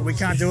America. We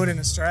can't do it in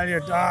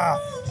Australia.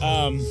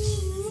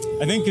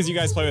 I think because you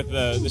guys play with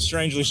the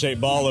strangely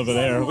shaped ball over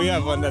there. We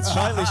have one that's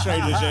slightly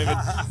strangely shaped.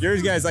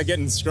 Yours guys like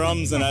getting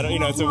scrums, and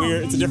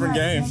it's a different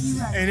game.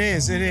 It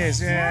is,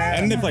 yeah.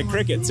 And they play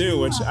cricket too,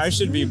 which I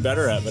should be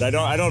better at, but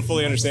I don't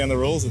fully understand the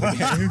rules of the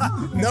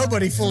game.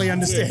 Nobody fully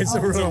understands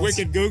the rules. It's a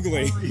wicked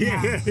googly.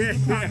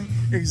 Yeah.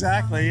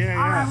 Exactly,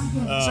 yeah.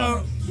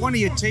 So one of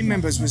your team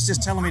members was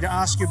just telling me to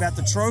ask you about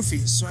the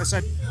trophies. So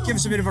give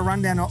us a bit of a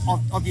rundown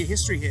of your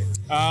history here.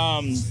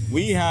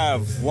 We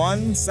have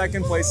one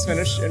second place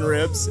finish in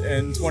ribs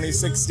in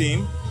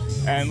 2016,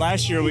 and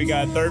last year we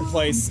got third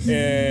place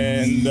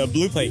in the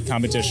blue plate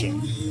competition.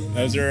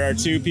 Those are our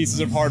two pieces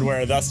of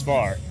hardware thus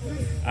far.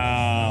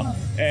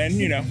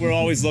 And we're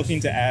always looking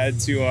to add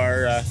to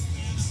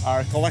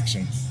our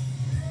collection.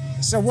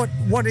 So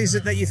what is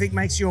it that you think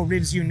makes your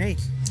ribs unique?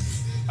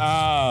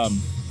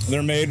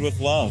 They're made with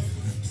love.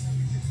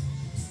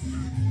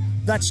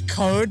 That's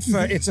code for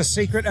it's a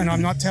secret and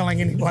I'm not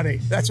telling anybody.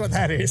 That's what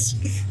that is.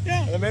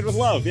 Yeah, they're made with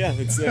love. Yeah,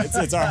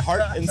 it's our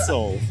heart and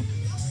soul.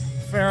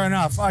 Fair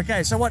enough.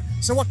 Okay, so what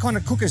kind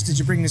of cookers did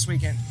you bring this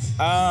weekend?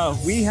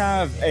 We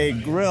have a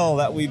grill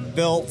that we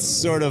built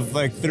sort of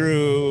like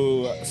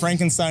through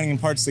Frankensteining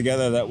parts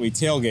together that we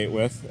tailgate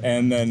with,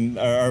 and then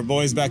our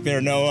boys back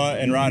there, Noah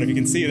and Ron, if you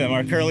can see them,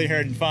 are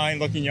curly-haired and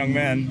fine-looking young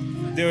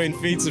men doing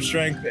feats of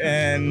strength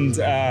and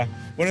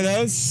one of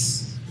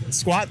those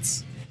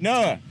squats.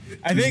 Noah,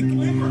 I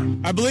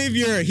believe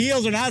your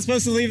heels are not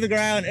supposed to leave the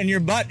ground and your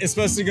butt is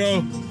supposed to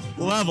go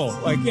level.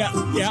 Like,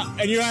 yeah,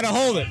 and you gotta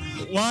hold it.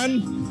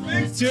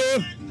 1, 2,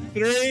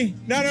 3.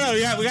 No,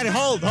 yeah, we gotta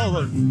hold.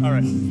 All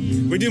right.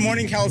 We do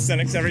morning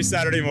calisthenics every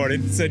Saturday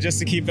morning, so just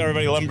to keep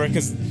everybody limber,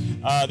 because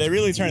they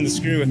really turn the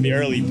screw with the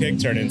early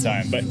pig turn-in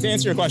time. But to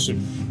answer your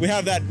question, we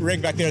have that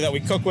rig back there that we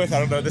cook with. I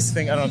don't know if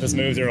this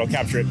moves or it'll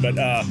capture it, but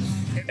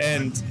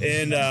and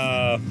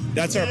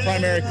that's our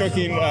primary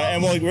cooking.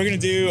 And we're going to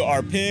do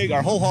our pig,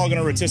 our whole hog, in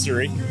a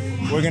rotisserie.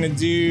 We're going to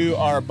do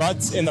our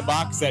butts in the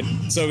box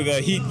so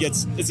the heat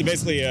it's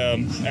basically a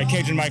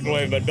Cajun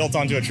microwave, but built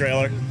onto a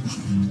trailer.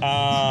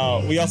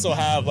 We also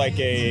have like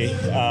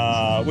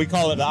we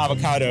call it the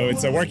avocado.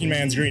 It's a working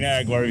man's green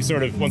egg, where we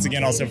sort of, once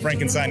again, also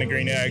Frankenstein a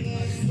green egg.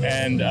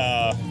 And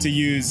we're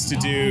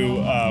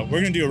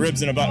going to do a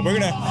ribs in a butt. We're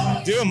going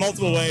to do them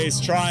multiple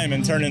ways, try them,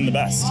 and turn in the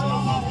best.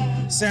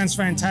 Sounds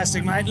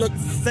fantastic, mate. Look,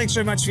 thanks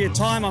very much for your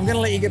time. I'm going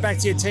to let you get back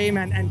to your team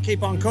and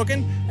keep on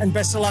cooking, and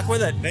best of luck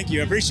with it. Thank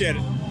you. I appreciate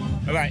it.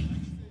 Bye-bye.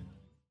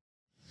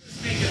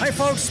 Hey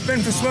folks,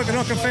 Ben from Smoking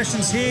Hot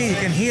Confessions here. You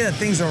can hear that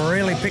things are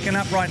really picking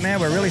up right now.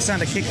 We're really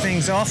starting to kick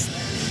things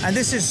off. And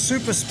this is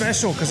super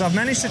special because I've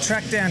managed to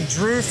track down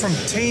Drew from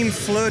Team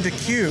Fleur de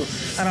Q,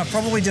 and I've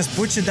probably just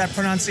butchered that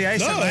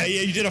pronunciation. No,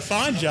 you did a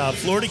fine job.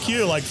 Fleur de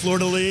Q, like Fleur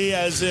de lis,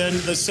 as in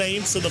the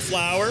saints of the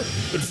flower,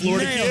 but Fleur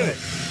de Q.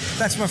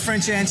 That's my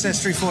French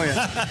ancestry for you.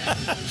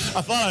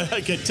 I thought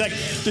I could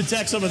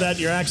detect some of that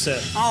in your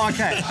accent. Oh,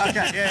 okay,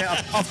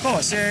 yeah, of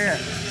course, yeah.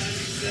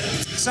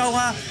 So,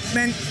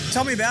 man,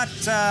 tell me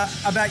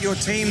about your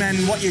team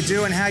and what you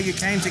do and how you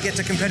came to get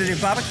to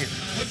competitive barbecue.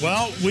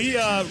 Well, we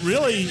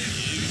really,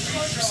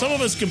 some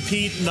of us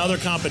compete in other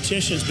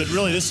competitions, but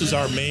really this is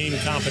our main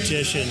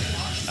competition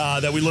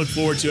that we look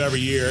forward to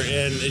every year.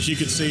 And as you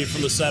can see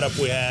from the setup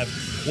we have,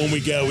 when we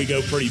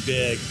go pretty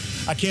big.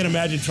 I can't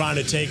imagine trying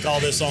to take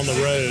all this on the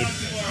road.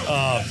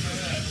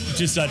 It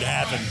just doesn't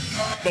happen.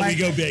 But we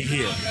go big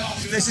here.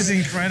 This is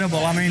incredible.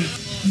 I mean,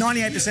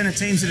 98% of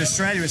teams in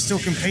Australia are still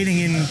competing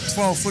in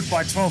 12-foot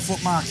by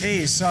 12-foot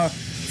marquees. So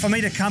for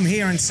me to come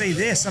here and see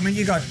this, I mean,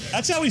 you got...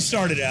 That's how we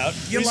started out.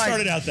 We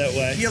started out that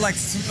way. You're like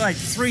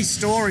 3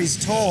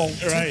 stories tall,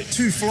 right.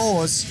 2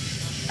 floors,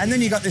 and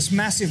then you got this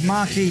massive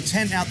marquee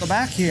tent out the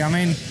back here. I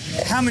mean,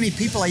 how many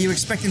people are you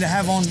expecting to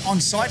have on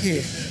site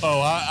here?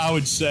 Oh, I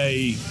would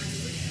say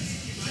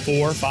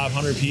 400 or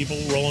 500 people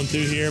rolling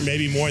through here,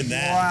 maybe more than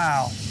that.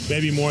 Wow.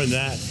 Maybe more than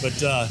that.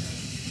 But,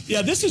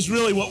 yeah, this is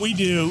really what we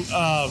do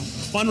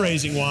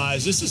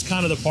fundraising-wise. This is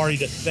kind of the party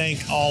to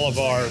thank all of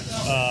our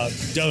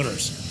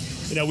donors.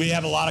 You know, we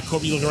have a lot of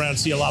corporate, you look around and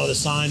see a lot of the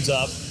signs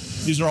up.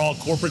 These are all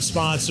corporate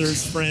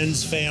sponsors,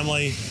 friends,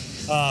 family,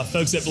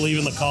 folks that believe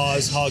in the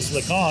cause, Hogs for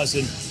the Cause.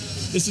 And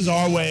this is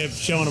our way of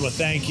showing them a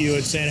thank you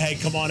and saying, hey,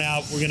 come on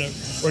out. We're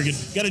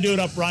gonna do it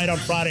up right on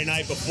Friday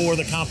night before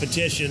the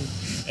competition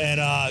and,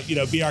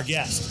 be our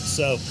guest.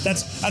 So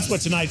that's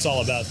what tonight's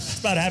all about. It's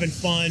about having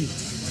fun,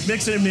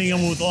 mixing and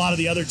mingling with a lot of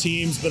the other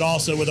teams, but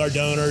also with our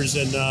donors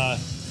and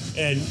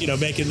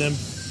making them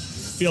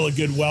feel a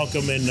good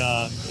welcome and,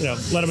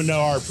 let them know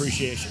our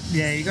appreciation.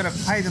 Yeah, you got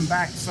to pay them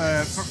back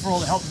for all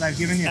the help that they've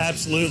given you.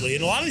 Absolutely.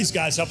 And a lot of these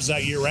guys help us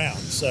out year round.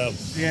 So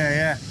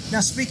Yeah.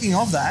 Now, speaking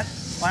of that,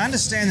 I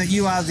understand that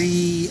you are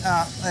the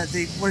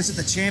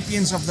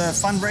champions of the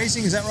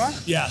fundraising. Is that right?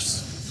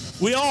 Yes.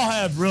 We all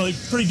have really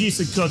pretty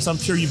decent cooks. I'm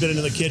sure you've been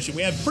into the kitchen.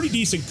 We have pretty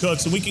decent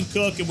cooks, and we can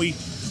cook, and Sir,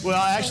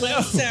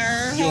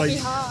 happy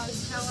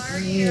Hogs. How are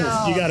you?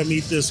 You got to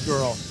meet this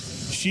girl.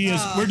 She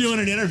is. We're doing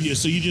an interview,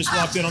 so you just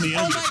walked in on the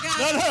interview. Oh my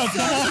God! No,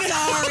 come on.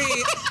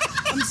 Sorry.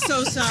 I'm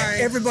so sorry.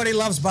 Everybody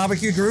loves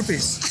barbecue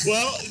groupies.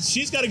 Well,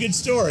 she's got a good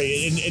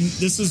story, and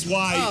this is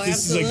why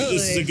this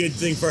is a good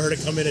thing for her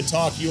to come in and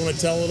talk. You want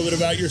to tell a little bit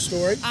about your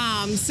story?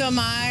 So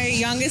my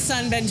youngest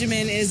son,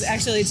 Benjamin, is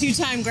actually a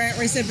 2-time grant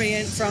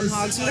recipient from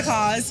Hogs for the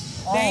Cause.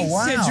 Thanks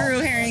to Drew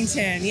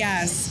Harrington,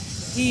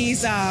 yes. He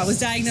was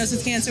diagnosed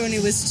with cancer when he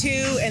was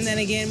 2, and then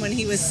again when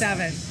he was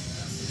 7.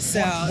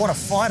 So what a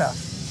fighter.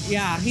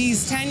 Yeah,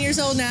 he's 10 years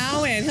old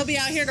now, and he'll be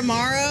out here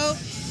tomorrow.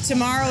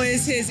 Tomorrow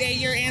is his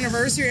 8-year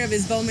anniversary of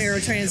his bone marrow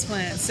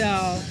transplant.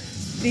 So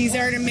these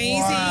are an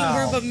amazing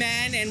group of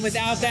men, and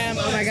without them,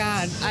 oh my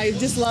God, I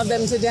just love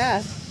them to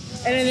death.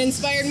 And it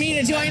inspired me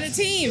to join a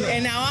team,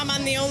 and now I'm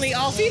on the only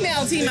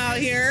all-female team out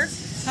here,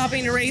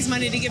 helping to raise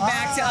money to give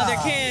back to other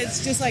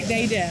kids, just like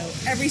they do,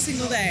 every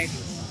single day.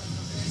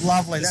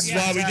 Lovely. That's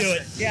why we do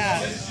it.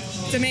 Yeah.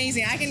 It's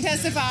amazing. I can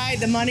testify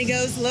the money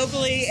goes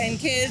locally, and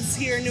kids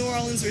here in New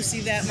Orleans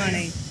receive that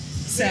money.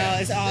 So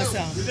it's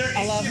awesome.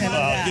 I love him.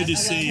 Good to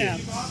see you.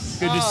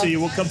 Good to see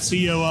you. We'll come see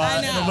you in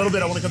a little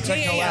bit. I want to come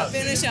check you out.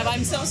 Finish up.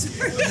 I'm so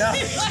sorry. No,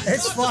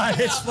 it's fine.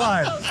 It's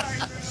fine.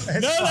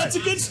 That's a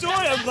good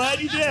story. I'm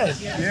glad you did.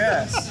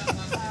 Yes.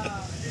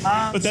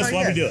 But that's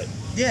why we do it.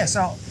 Yeah,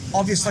 so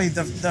obviously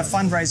the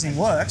fundraising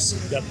works.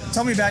 Yep.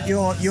 Tell me about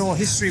your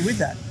history with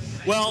that.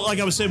 Well, like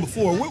I was saying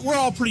before, we're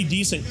all pretty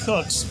decent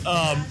cooks,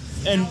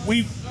 and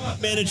we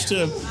managed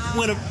to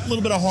win a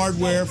little bit of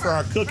hardware for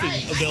our cooking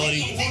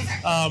ability.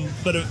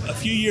 But a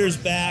few years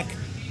back,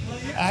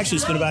 actually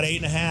it's been about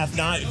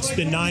 8.5, it's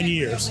been 9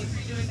 years.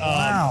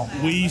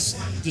 We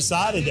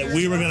decided that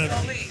we were going to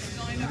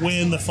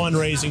win the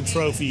fundraising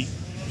trophy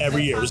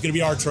every year. It was going to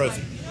be our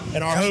trophy.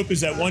 And our hope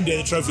is that one day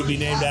the trophy will be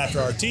named after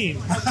our team.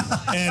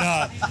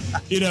 And,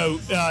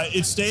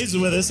 it stays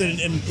with us,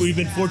 and we've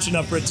been fortunate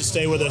enough for it to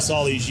stay with us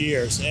all these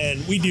years.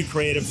 And we do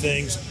creative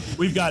things.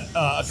 We've got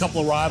a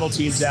couple of rival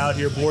teams out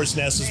here. Boar's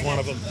Nest is one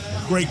of them.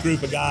 Great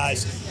group of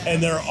guys.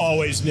 And they're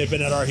always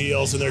nipping at our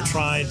heels, and they're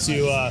trying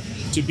to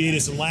beat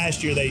us. And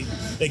last year they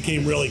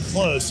came really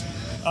close.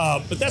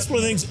 But that's one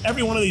of the things,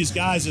 every one of these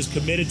guys is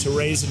committed to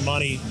raising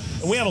money.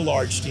 And we have a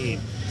large team.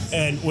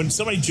 And when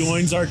somebody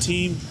joins our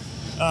team,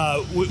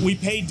 we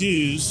pay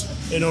dues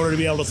in order to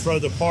be able to throw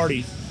the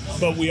party,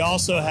 but we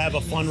also have a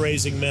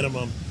fundraising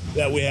minimum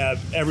that we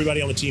have.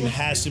 Everybody on the team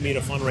has to meet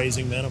a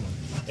fundraising minimum.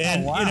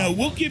 And,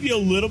 we'll give you a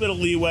little bit of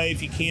leeway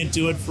if you can't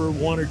do it for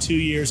 1 or 2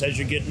 years as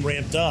you're getting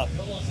ramped up,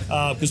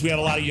 because we have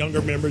a lot of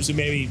younger members who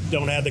maybe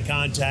don't have the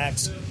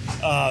contacts.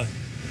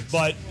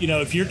 But,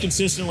 if you're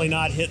consistently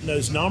not hitting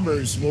those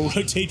numbers, we'll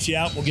rotate you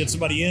out and we'll get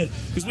somebody in,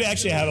 because we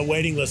actually have a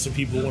waiting list of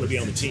people who want to be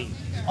on the team.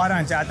 I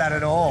don't doubt that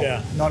at all.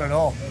 Yeah. Not at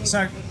all.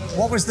 So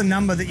what was the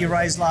number that you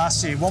raised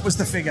last year? What was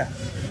the figure?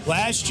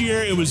 Last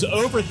year, it was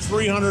over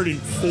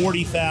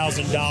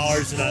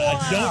 $340,000, and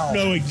I don't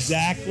know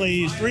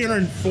exactly,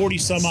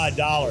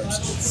 $340-some-odd.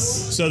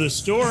 So the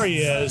story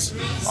is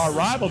our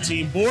rival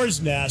team,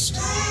 Boar's Nest,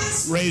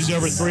 raised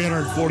over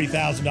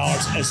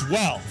 $340,000 as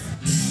well.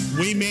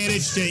 We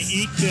managed to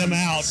eke them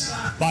out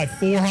by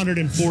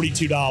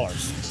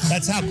 $442.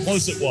 That's how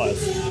close it was.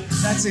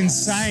 That's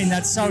insane.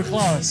 That's so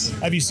close.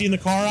 Have you seen the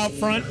car out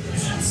front?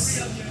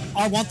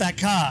 I want that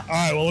car. All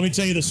right, well, let me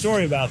tell you the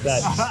story about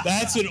that.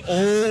 That's an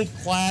old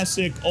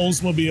classic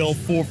Oldsmobile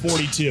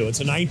 442. It's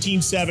a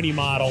 1970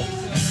 model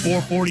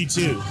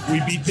 442.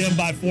 We beat them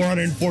by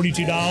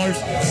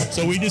 $442.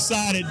 So we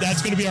decided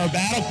that's going to be our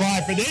battle cry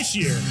for this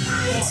year.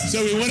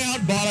 So we went out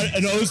and bought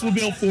an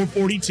Oldsmobile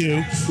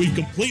 442. We've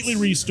completely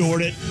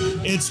restored it.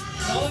 It's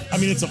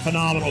a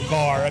phenomenal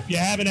car. If you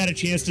haven't had a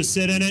chance to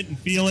sit in it and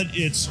feel it,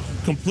 it's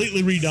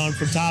completely redone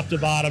from top to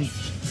bottom.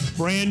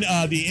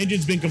 The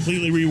engine's been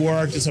completely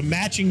reworked. It's a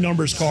matching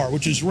numbers car,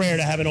 which is rare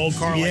to have an old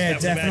car like that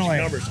with matching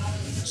numbers.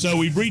 So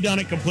we've redone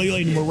it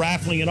completely, and we're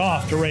raffling it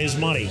off to raise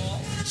money.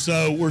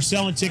 So we're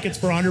selling tickets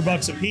for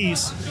 $100 a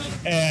piece,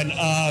 and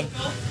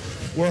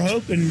we're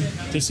hoping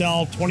to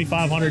sell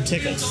 2,500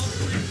 tickets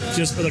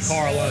just for the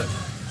car alone.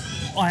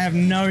 I have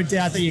no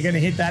doubt that you're going to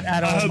hit that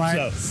add-on,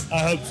 mate. I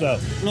hope so.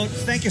 Look,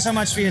 thank you so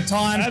much for your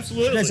time.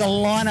 Absolutely. There's a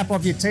lineup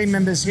of your team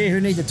members here who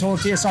need to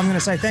talk to you, so I'm going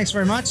to say thanks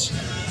very much.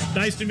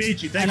 Nice to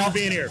meet you. Thanks for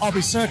being here. I'll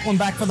be circling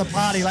back for the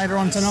party later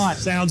on tonight.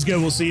 Sounds good.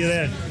 We'll see you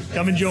then.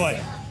 Come enjoy.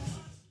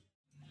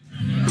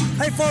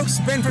 Hey folks,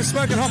 Ben from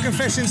Smoking Hot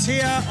Confessions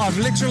here. I've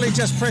literally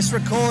just pressed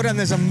record and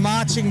there's a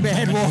marching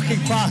band walking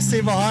past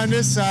here behind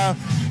us, so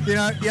you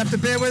have to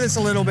bear with us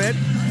a little bit.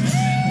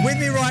 With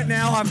me right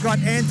now, I've got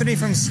Anthony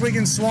from Swig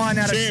and Swine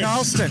out of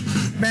Charleston.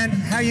 Man,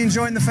 how are you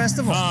enjoying the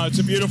festival? Oh, it's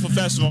a beautiful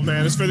festival,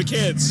 man. It's for the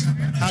kids.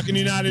 How can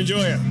you not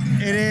enjoy it?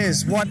 It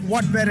is.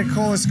 What better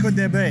cause could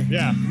there be?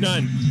 Yeah,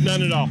 none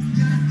at all.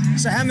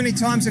 So how many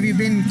times have you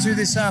been to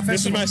this festival?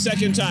 This is my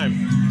second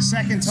time.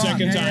 Second time?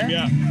 Second time,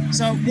 yeah.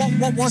 So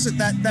what was it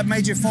that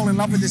made you fall in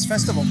love with this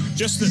festival?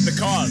 Just the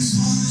cause.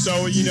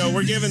 So,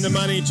 we're giving the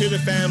money to the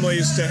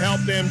families to help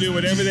them do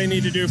whatever they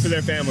need to do for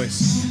their families.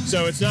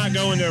 So it's not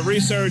going to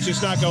research,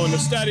 it's not going to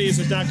studies,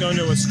 it's not going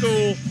to a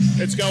school,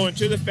 it's going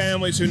to the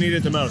families who need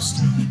it the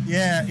most.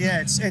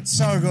 Yeah, it's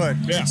so good.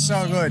 Yeah. It's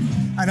so good.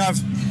 And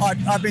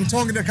I've been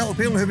talking to a couple of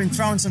people who've been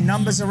throwing some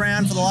numbers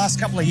around for the last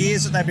couple of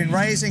years that they've been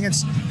raising.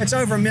 It's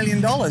over $1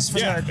 million for It's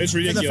for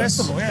ridiculous. the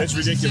festival. Yeah. It's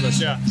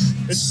ridiculous. Yeah,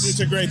 it's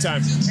a great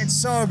time. It's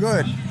so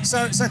good.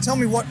 So tell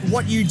me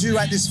what you do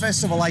at this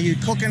festival. Are you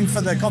cooking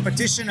for the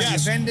competition? Are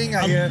Yes. you vending?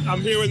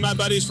 I'm here with my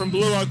buddies from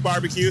Blue Oak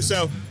Barbecue.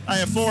 So I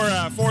have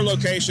four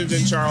locations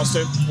in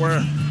Charleston.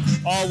 We're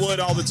all wood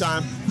all the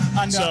time.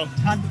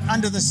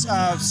 Under the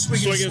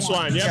Swig and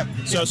Swine. Yep.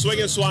 So Swig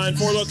and Swine,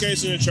 4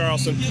 locations in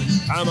Charleston.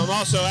 I'm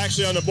also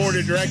actually on the board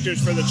of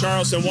directors for the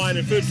Charleston Wine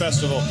and Food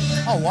Festival.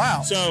 Oh,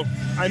 wow. So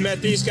I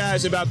met these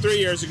guys about 3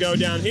 years ago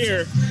down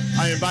here.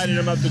 I invited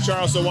them up to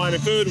Charleston Wine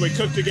and Food. We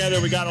cooked together.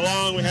 We got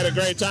along. We had a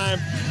great time.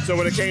 So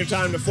when it came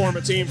time to form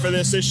a team for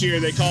this year,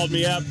 they called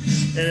me up.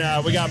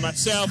 And we got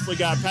myself. We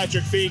got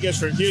Patrick Fegas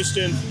from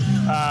Houston.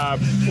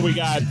 We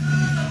got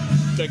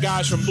the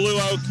guys from Blue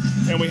Oak.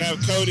 And we have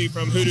Cody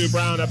from Hoodoo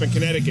Brown up in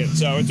Connecticut.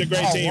 So it's a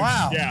great team.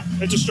 Wow. Yeah,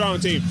 it's a strong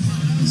team.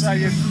 So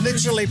you're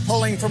literally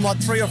pulling from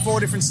 3 or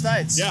 4 different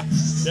states. Yeah.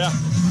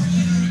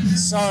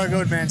 So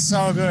good, man.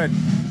 So good.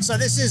 So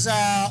this is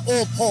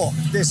all pork.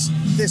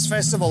 This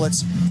festival.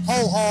 It's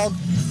whole hog,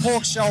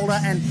 pork shoulder,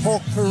 and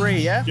pork puree.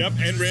 Yeah. Yep,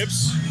 and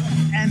ribs.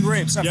 And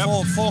ribs. So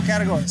Yep. four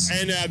categories.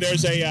 And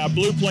there's a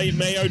blue plate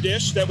mayo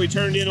dish that we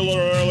turned in a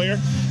little earlier,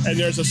 and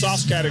there's a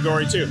sauce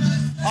category too.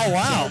 Oh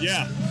wow. So,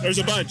 yeah, there's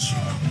a bunch.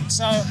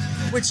 So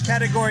which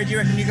category do you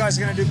reckon you guys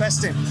are going to do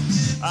best in?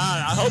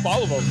 I hope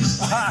all of them.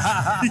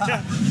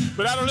 Yeah.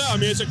 But I don't know. I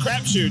mean, it's a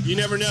crapshoot. You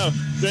never know.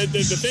 The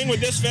thing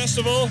with this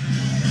festival,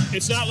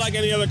 it's not like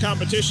any other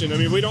competition. I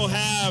mean, we don't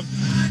have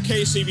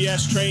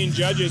KCBS trained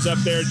judges up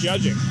there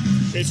judging.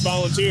 It's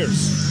volunteers.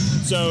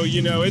 So,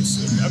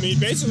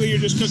 basically you're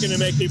just cooking to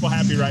make people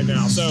happy right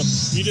now. So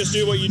you just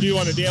do what you do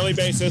on a daily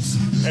basis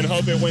and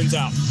hope it wins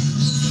out.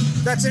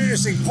 That's an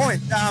interesting point.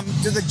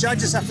 Do the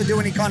judges have to do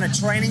any kind of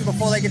training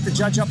before they get the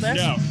judge up there?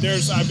 No,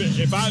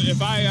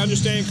 if I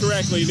understand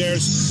correctly,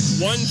 there's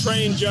 1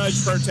 trained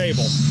judge per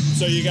table.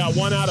 So you got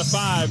 1 out of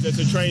 5 that's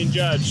a trained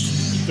judge.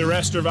 The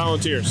rest are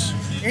volunteers.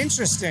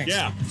 Interesting.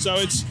 Yeah, so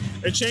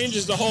it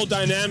changes the whole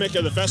dynamic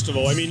of the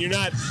festival. I mean, you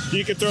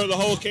could throw the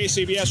whole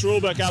KCBS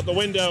rulebook out the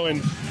window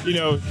and,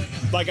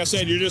 like I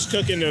said, you're just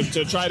cooking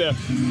to try to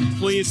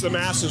please the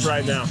masses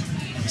right now.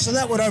 So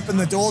that would open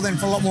the door then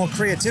for a lot more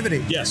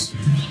creativity. Yes.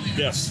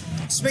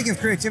 Speaking of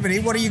creativity,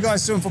 what are you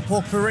guys doing for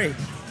pork puree?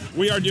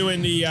 We are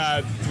doing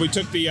we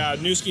took the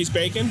Newski's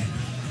bacon,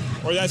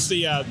 or that's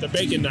the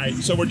bacon night.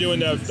 So we're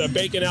doing the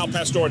bacon al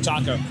pastor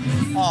taco.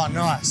 Oh,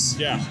 nice.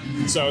 Yeah,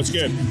 so it's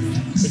good.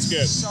 It's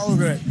good. So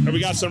good. And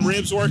we got some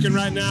ribs working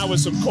right now with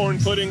some corn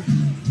pudding.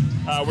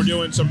 We're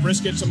doing some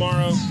brisket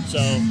tomorrow, so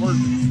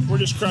we're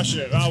just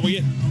crushing it.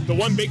 The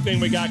one big thing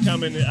we got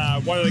coming.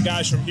 One of the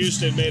guys from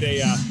Houston made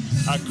a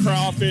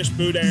crawfish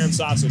boudin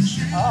sausage.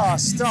 Oh,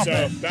 stop so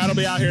it. that'll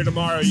be out here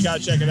tomorrow. You got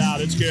to check it out.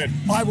 It's good.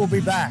 I will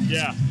be back.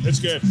 Yeah, it's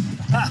good.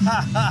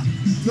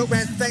 Look,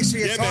 man, thanks for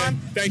your time.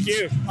 Man. Thank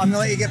you. I'm going to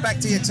let you get back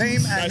to your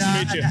team and, Nice to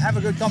meet you. and have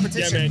a good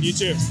competition. Yeah, man, you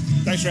too.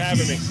 Thanks for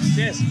having me.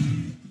 Cheers.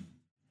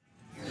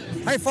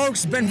 Hey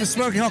folks, Ben for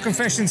Smoking Hot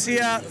Confessions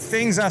here.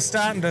 Things are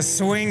starting to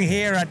swing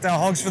here at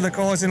Hogs for the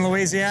Cause in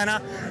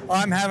Louisiana.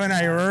 I'm having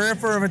a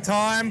ripper of a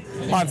time.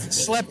 I've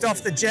slept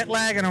off the jet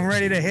lag and I'm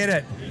ready to hit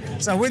it.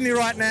 So with me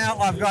right now,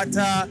 I've got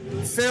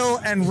Phil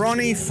and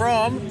Ronnie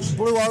from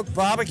Blue Oak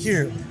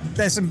Barbecue.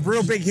 There's some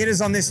real big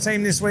hitters on this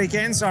team this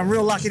weekend, so I'm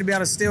real lucky to be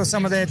able to steal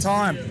some of their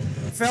time.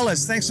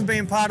 Fellas, thanks for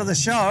being part of the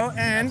show,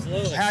 and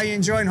Absolutely. How are you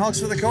enjoying Hogs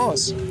for the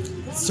Cause?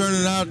 It's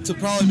turning out to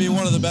probably be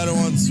one of the better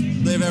ones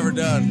they've ever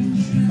done.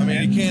 I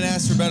mean, you can't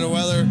ask for better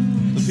weather.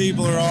 The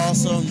people are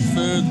awesome, the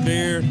food, the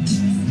beer.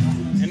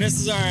 And this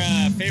is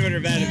our favorite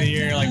event of the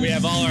year. Like, we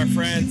have all our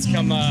friends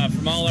come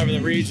from all over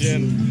the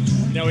region.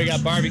 We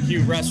got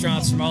barbecue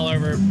restaurants from all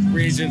over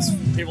regions,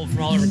 people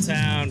from all over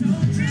town.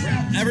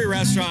 Every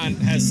restaurant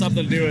has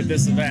something to do with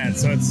this event,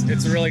 so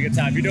it's a really good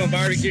time. If you're doing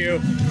barbecue,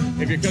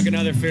 if you're cooking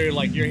other food,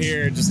 like, you're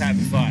here just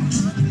having fun.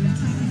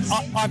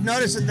 I've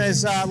noticed that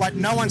there's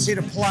no one's here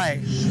to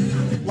play.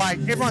 Like,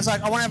 everyone's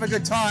like, I want to have a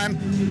good time,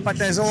 but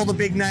there's all the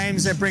big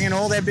names. They're bringing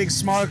all their big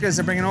smokers.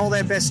 They're bringing all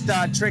their best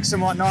tricks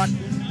and whatnot.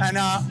 And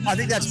I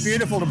think that's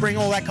beautiful to bring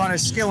all that kind of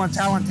skill and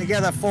talent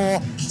together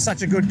for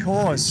such a good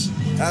cause.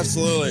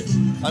 Absolutely.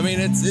 I mean,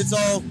 it's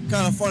all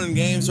kind of fun and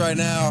games right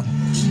now,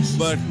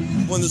 but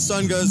when the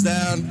sun goes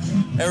down,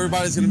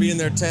 everybody's going to be in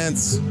their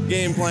tents,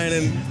 game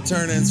planning,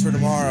 turn-ins for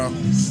tomorrow.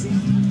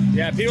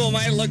 Yeah, people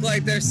might look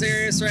like they're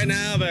serious right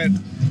now, but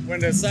when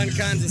the sun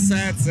kind of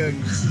sets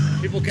and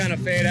people kind of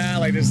fade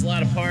out, like there's a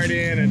lot of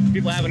partying and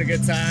people having a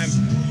good time.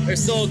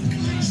 There's still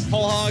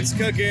whole hogs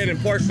cooking and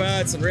pork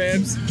butts and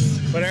ribs,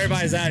 but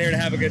everybody's out here to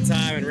have a good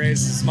time and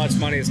raise as much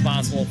money as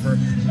possible for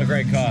a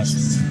great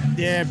cause.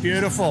 Yeah,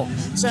 beautiful.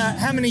 So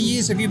how many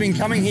years have you been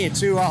coming here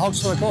to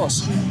Hogs for the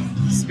Cause?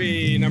 This will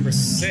be number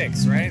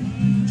 6, right?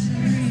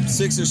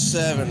 6 or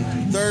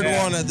 7. Third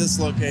one at this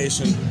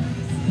location.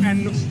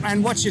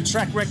 And what's your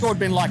track record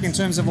been like in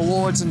terms of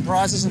awards and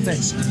prizes and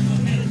things?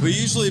 We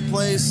usually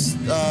place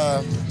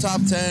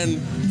top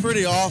 10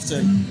 pretty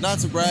often, not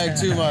to brag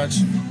too much,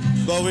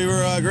 but we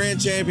were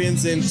grand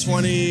champions in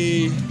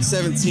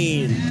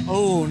 2017.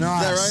 Oh,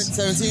 nice. Is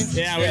that right?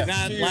 17? Yeah,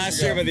 not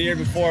last year, but the year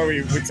before,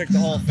 we took the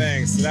whole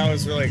thing, so that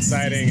was really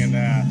exciting. And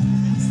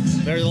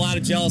there's a lot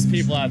of jealous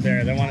people out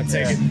there that want to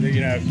take it,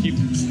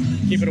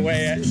 keep it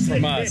away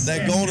from us.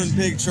 That Golden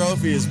Pig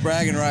trophy is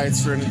bragging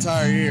rights for an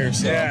entire year,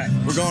 so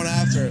we're going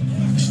after it.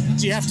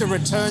 Do you have to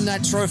return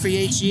that trophy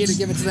each year to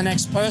give it to the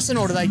next person,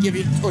 or do they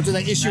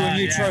issue a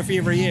new trophy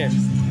every year?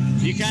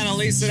 You kind of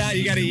lease it out.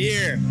 You got a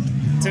year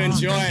to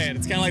enjoy it.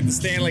 It's kind of like the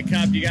Stanley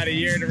Cup. You got a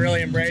year to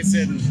really embrace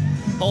it and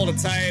hold it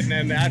tight, and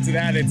then after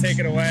that, they take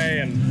it away,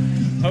 and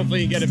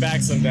hopefully you get it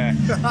back someday.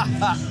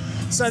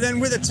 So then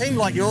with a team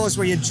like yours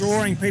where you're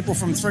drawing people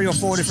from 3 or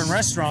 4 different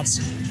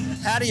restaurants,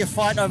 how do you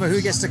fight over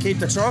who gets to keep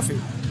the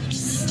trophy?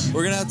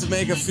 We're going to have to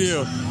make a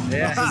few.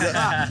 Yeah.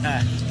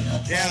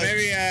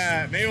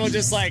 Maybe we'll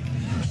just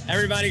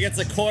everybody gets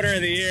a quarter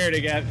of the year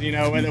to get,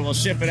 whether we'll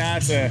ship it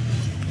out to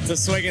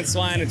Swig and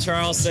Swine in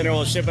Charleston, or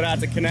we'll ship it out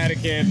to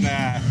Connecticut, and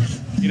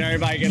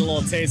everybody get a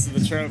little taste of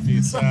the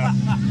trophy. So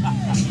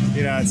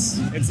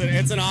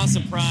it's an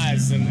awesome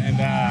prize, and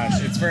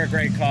it's for a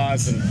great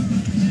cause, and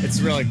it's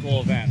a really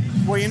cool event.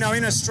 Well,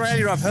 in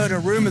Australia, I've heard a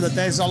rumor that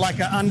there's an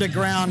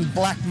underground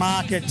black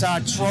market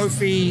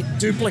trophy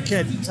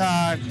duplicate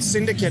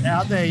syndicate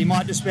out there. You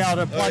might just be able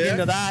to plug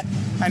into that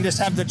and just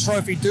have the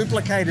trophy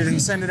duplicated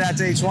and send it out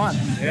to each one.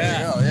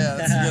 Yeah,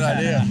 that's a good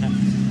idea.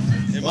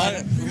 We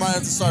might have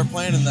to start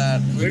planning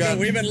that.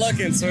 We've been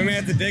looking, so we may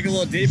have to dig a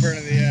little deeper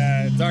into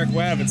the dark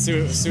web and see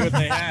what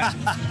they have.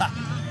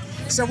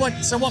 So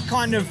what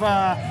kind of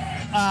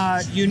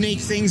unique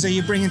things are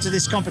you bringing to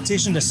this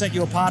competition to set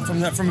you apart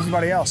from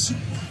everybody else?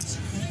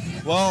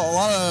 Well,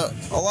 a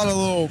lot of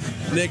little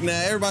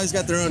knick-knack. Everybody's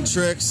got their own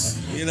tricks.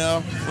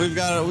 We've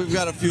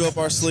got a few up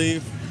our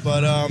sleeve,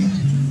 but I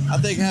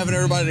think having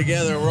everybody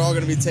together, we're all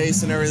going to be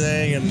tasting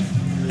everything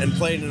and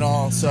plating it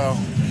all. So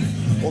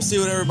we'll see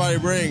what everybody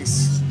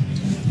brings.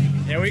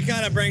 Yeah, we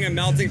kind of bring a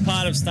melting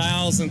pot of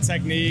styles and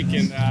technique,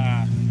 and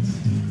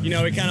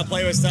we kind of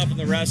play with stuff in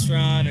the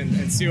restaurant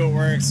and see what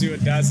works, see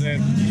what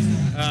doesn't.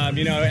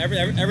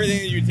 Everything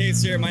that you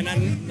taste here might not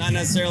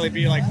necessarily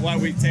be like what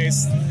we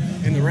taste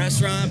in the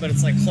restaurant, but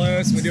it's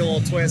close. We do a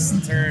little twists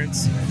and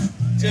turns.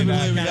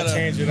 Typically, we gotta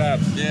change it up.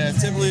 Yeah,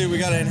 typically we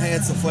gotta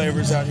enhance the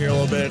flavors out here a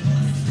little bit,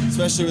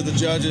 especially with the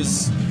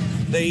judges.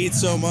 They eat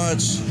so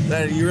much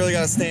that you really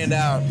gotta stand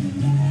out.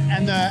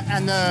 And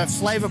the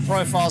flavor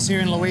profiles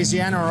here in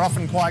Louisiana are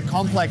often quite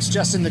complex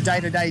just in the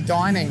day-to-day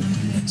dining.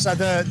 So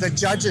the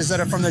judges that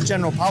are from the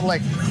general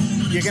public,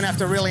 you're going to have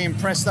to really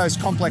impress those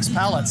complex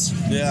palates.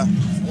 Yeah.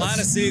 A lot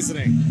of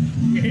seasoning.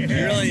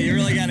 You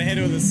really got to hit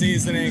it with the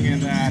seasoning,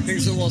 and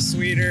things are a little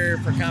sweeter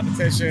for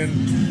competition.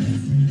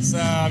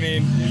 So,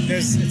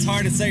 it's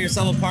hard to set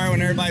yourself apart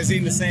when everybody's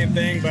eating the same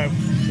thing, but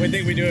we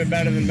think we do it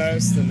better than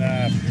most, and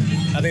I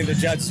think the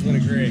judges would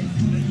agree.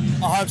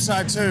 I hope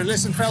so too.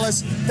 Listen,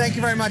 fellas, thank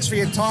you very much for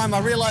your time.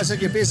 I realise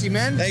that you're busy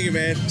men. Thank you,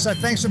 man. So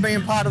thanks for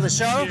being part of the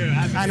show,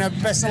 and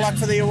best of luck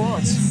for the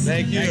awards.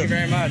 Thank you. Thank you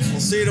very much.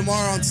 We'll see you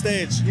tomorrow on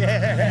stage.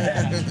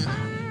 Yeah.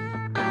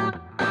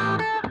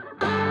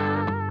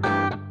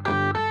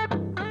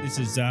 This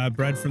is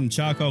Brad from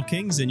Charcoal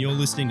Kings, and you're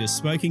listening to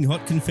Smoking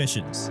Hot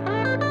Confessions.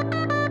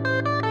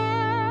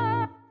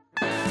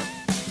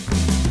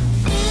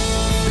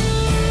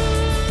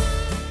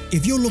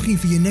 If you're looking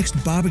for your next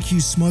barbecue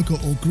smoker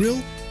or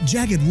grill,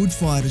 Jagged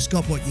Woodfired has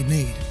got what you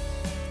need.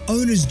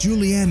 Owners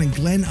Julianne and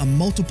Glenn are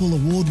multiple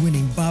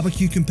award-winning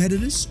barbecue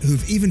competitors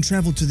who've even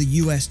travelled to the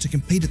US to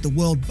compete at the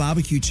World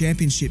Barbecue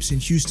Championships in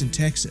Houston,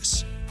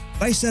 Texas.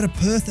 Based out of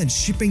Perth and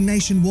shipping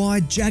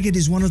nationwide, Jagged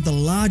is one of the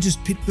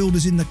largest pit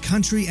builders in the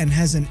country and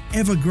has an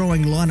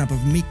ever-growing lineup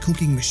of meat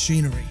cooking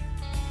machinery.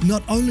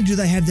 Not only do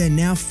they have their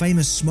now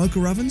famous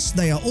smoker ovens,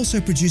 they are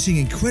also producing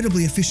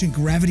incredibly efficient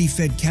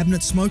gravity-fed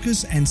cabinet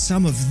smokers and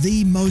some of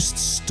the most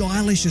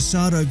stylish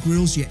asado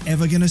grills you're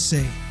ever going to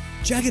see.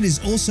 Jagged is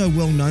also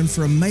well known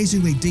for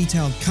amazingly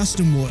detailed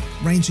custom work,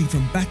 ranging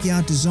from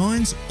backyard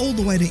designs all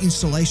the way to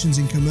installations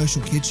in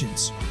commercial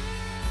kitchens.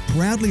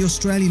 Proudly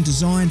Australian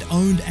designed,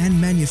 owned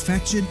and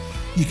manufactured,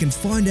 you can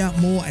find out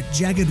more at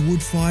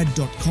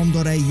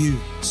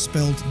jaggedwoodfired.com.au,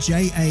 spelled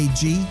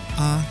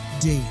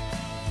J-A-G-R-D.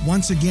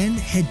 Once again,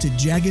 head to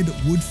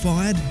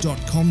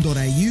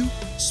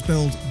jaggedwoodfired.com.au,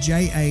 spelled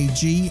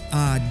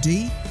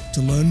J-A-G-R-D,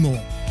 to learn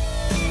more.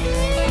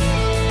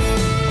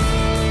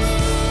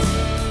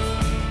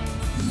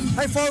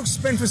 Hey folks,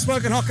 Ben from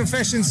Smoking Hot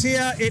Confessions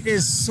here. It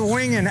is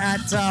swinging at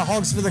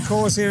Hogs for the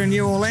Cause here in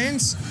New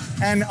Orleans.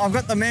 And I've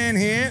got the man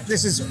here.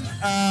 This is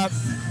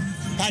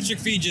Patrick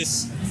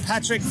Fegis.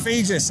 Patrick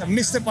Fegis. I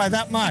missed it by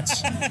that much.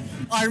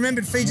 I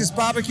remembered Fegis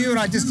Barbecue and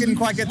I just didn't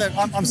quite get that.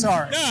 I'm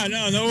sorry.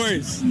 No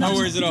worries. No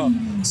worries at all.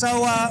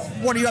 So,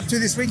 what are you up to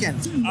this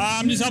weekend?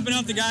 I'm just helping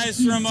out the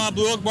guys from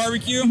Blue Oak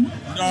Barbecue.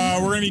 We're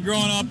going to be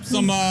grilling up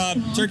some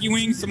turkey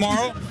wings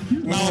tomorrow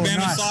from Alabama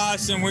nice.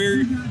 sauce, and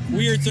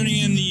we are turning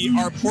in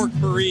our pork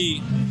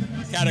brie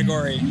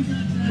category,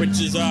 which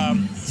is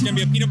it's going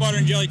to be a peanut butter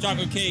and jelly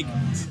chocolate cake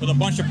with a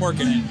bunch of pork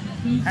in it.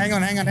 Hang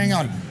on.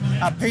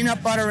 A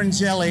peanut butter and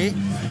jelly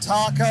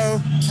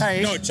taco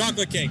cake. No,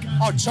 chocolate cake.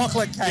 Oh,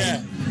 chocolate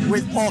cake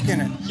with pork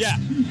in it. Yeah.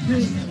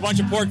 A bunch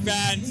of pork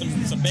fat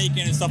and some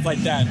bacon and stuff like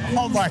that.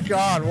 Oh my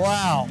God!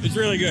 Wow. It's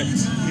really good.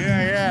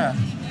 Yeah.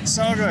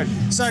 So good.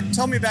 So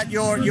tell me about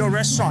your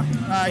restaurant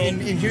in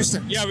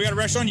Houston. Yeah, we got a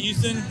restaurant in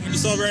Houston. We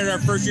just celebrated our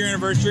first year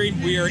anniversary.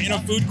 We are in a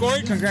food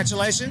court.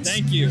 Congratulations.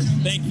 Thank you.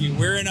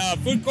 We're in a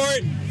food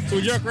court, so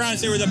we joke around and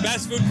say we're the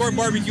best food court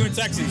barbecue in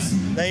Texas.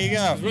 There you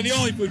go. We're the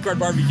only food court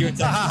barbecue in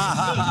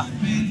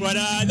Texas. But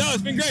no,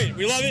 it's been great.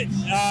 We love it.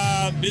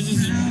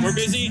 We're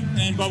busy,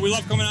 but we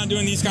love coming out and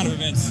doing these kind of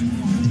events.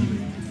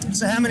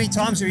 So how many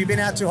times have you been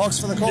out to Hogs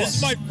for the Cause? This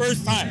is my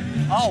first time.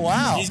 Oh,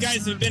 wow. These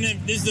guys have been in,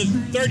 this is the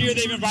third year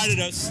they've invited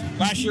us.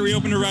 Last year we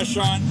opened a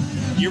restaurant.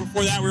 The year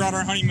before that we were on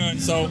our honeymoon,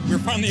 so we were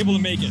finally able to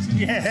make it.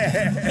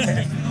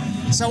 Yeah.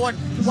 So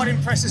what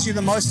impresses you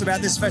the most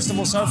about this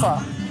festival so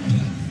far?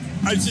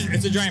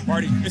 It's a giant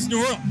party. It's New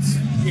Orleans.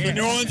 Yeah. But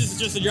New Orleans is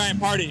just a giant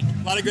party.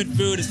 A lot of good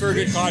food. It's for a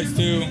good cause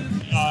too.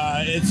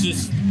 It's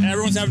just,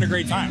 everyone's having a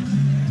great time.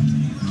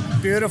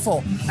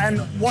 Beautiful.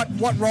 And what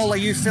role are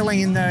you filling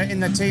in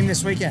the team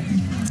this weekend?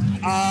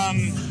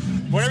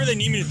 Whatever they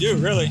need me to do,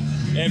 really.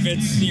 If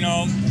it's,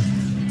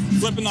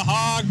 flipping the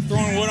hog,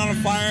 throwing wood on a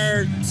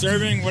fire,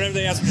 serving, whatever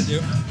they ask me to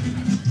do.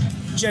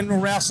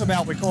 General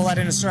rouseabout, we call that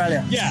in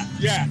Australia. Yeah.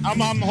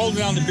 I'm holding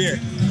down the beer.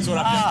 That's what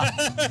I'm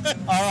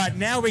doing. All right,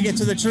 now we get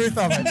to the truth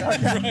of it.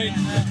 Okay. Right.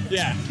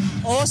 Yeah.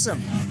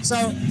 Awesome.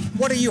 So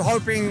what are you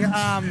hoping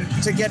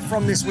to get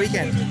from this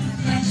weekend?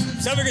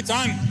 Just have a good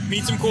time.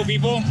 Meet some cool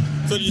people,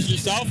 such as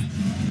yourself,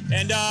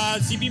 and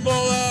see people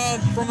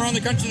from around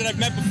the country that I've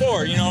met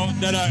before,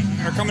 that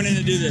are coming in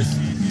to do this.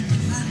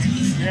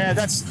 Yeah,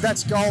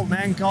 that's gold,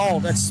 man.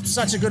 Gold. That's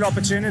such a good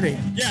opportunity.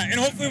 Yeah, and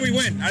hopefully we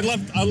win. I'd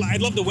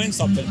love to win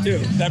something too.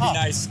 That'd be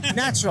nice.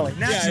 Naturally.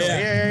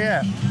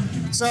 Yeah.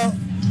 So,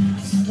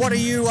 what are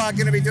you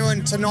going to be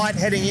doing tonight,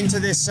 heading into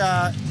this?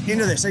 Are you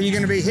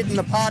going to be hitting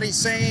the party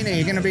scene? Are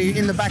you going to be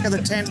in the back of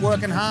the tent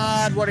working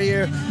hard?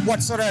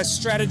 What sort of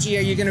strategy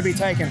are you going to be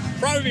taking?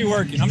 Probably be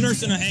working. I'm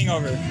nursing a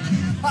hangover.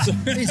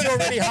 He's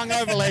already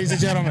hungover, ladies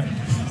and gentlemen.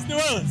 It's New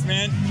Orleans,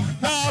 man.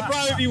 No, I'll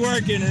probably be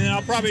working, and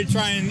I'll probably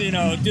try and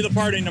do the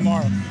partying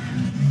tomorrow.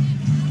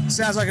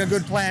 Sounds like a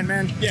good plan,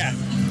 man. Yeah.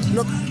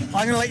 Look, I'm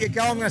going to let you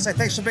go. I'm going to say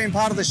thanks for being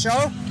part of the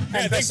show,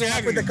 and best of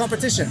luck with the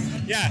competition.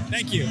 Yeah,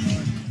 thank you.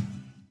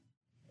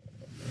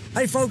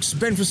 Hey folks,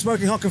 Ben from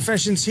Smoking Hot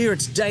Confessions here.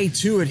 It's day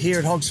 2 here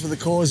at Hogs for the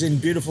Cause in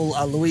beautiful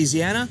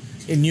Louisiana,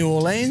 in New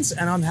Orleans,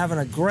 and I'm having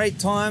a great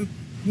time.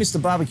 Mr.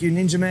 Barbecue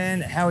Ninja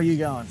Man, how are you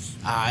going?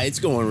 It's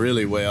going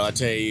really well. I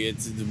tell you,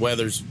 the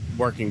weather's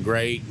working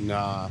great, and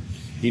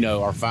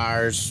our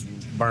fires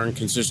burn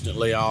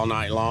consistently all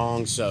night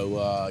long. So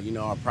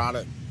our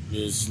product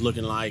is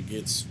looking like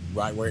it's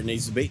right where it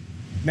needs to be.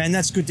 Man,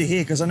 that's good to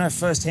hear, because I know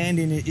first hand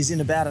is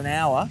in about an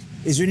hour.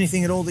 Is there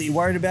anything at all that you're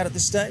worried about at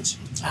this stage?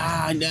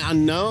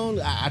 No.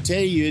 I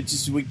tell you, it's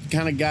just we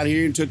kind of got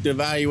here and took the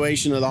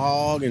evaluation of the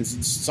hog and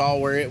saw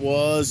where it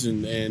was,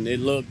 and it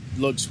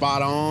looked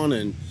spot on,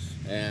 and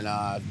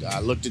I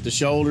looked at the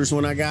shoulders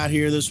when I got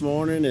here this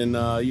morning, and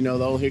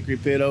the old hickory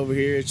pit over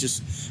here,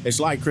 it's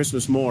like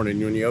Christmas morning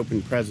when you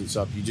open presents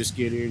up. You just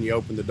get here and you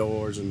open the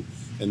doors, and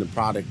the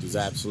product is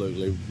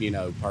absolutely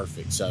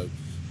perfect. So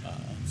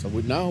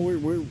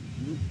we're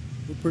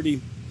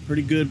pretty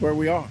good where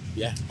we are.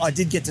 Yeah. I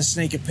did get to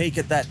sneak a peek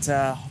at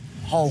that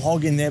whole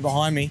hog in there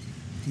behind me.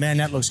 Man,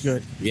 that looks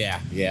good. Yeah.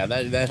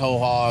 That whole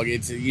hog,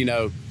 it's a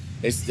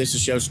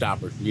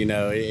showstopper.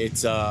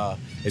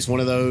 It's one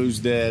of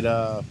those that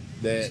I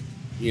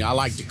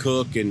like to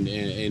cook and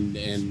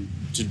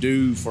to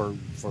do for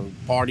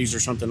parties or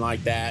something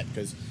like that,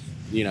 because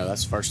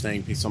that's the first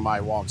thing. If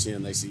somebody walks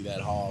in, they see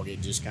that hog, it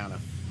just kind of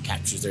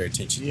captures their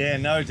attention. Yeah,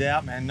 no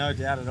doubt, man, no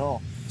doubt at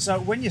all. So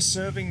when you're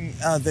serving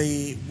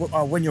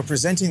when you're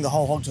presenting the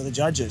whole hog to the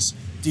judges,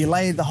 do you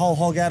lay the whole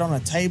hog out on a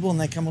table and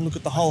they come and look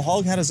at the whole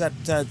hog? How does that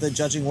the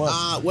judging work?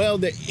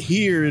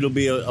 Here it'll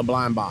be a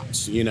blind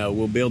box.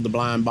 We'll build the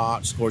blind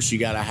box. Of course, you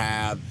got to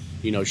have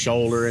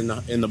shoulder in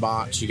the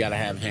box. You got to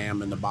have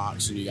ham in the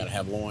box, and you got to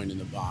have loin in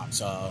the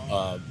box.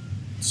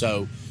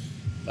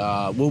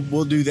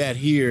 We'll do that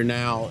here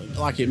now.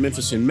 Like at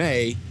Memphis in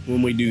May,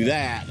 when we do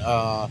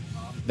that.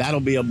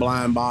 That'll be a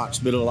blind box,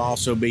 but it'll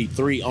also be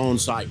 3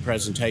 on-site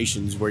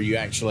presentations where you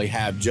actually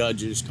have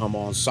judges come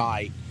on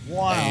site.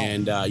 Wow.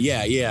 And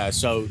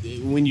so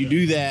when you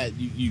do that,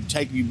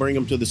 you bring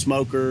them to the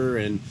smoker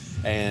and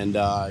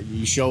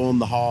you show them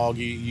the hog.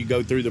 You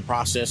go through the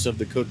process of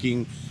the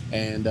cooking,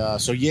 and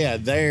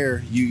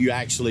there you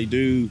actually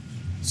do.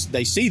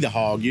 They see the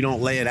hog. You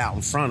don't lay it out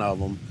in front of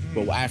them,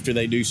 but after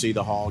they do see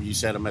the hog, you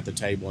set them at the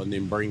table and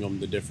then bring them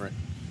the different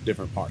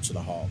different parts of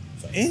the hog.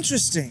 So.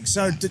 Interesting.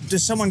 So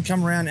does someone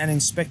come around and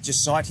inspect your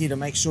site here to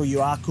make sure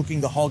you are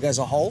cooking the hog as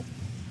a whole?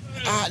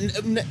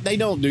 They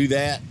don't do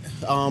that.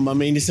 I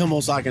mean, it's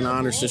almost like an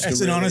honor system.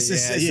 It's an honor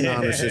system. Yeah, it's an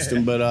honor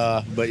system.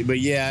 But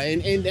yeah,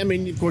 and I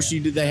mean, of course,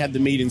 they have the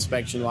meat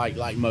inspection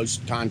like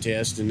most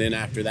contests, and then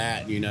after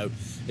that,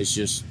 it's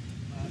just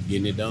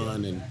getting it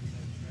done and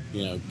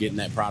getting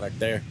that product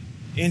there.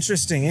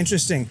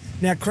 Interesting.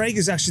 Now, Craig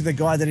is actually the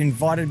guy that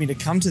invited me to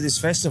come to this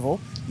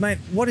festival. Mate,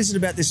 what is it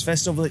about this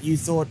festival that you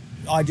thought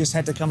I just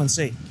had to come and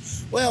see?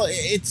 Well,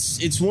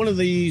 it's one of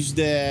these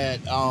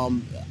that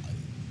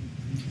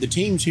the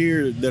teams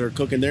here that are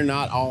cooking, they're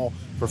not all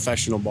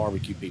professional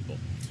barbecue people.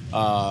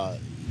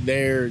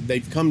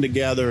 They've come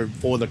together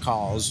for the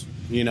cause,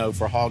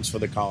 for Hogs for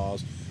the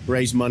Cause,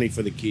 raise money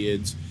for the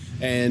kids.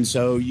 And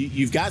so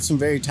you've got some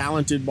very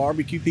talented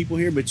barbecue people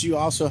here, but you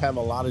also have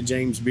a lot of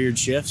James Beard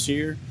chefs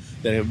here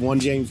that have won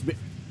James Beard.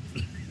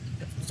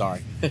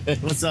 Sorry.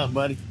 What's up,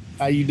 buddy?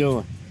 How you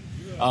doing?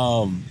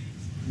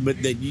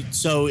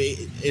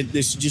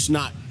 It's just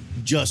not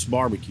just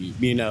barbecue.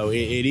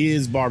 It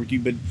is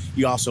barbecue, but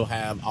you also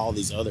have all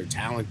these other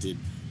talented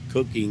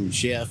cooking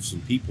chefs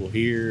and people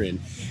here. And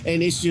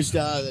it's just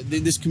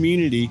this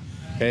community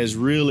has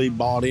really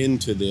bought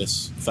into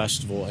this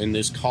festival and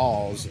this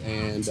cause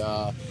and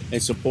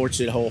supports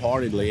it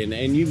wholeheartedly.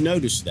 And you've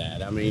noticed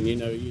that. I mean,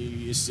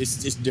 it's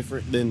just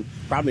different than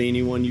probably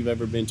anyone you've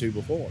ever been to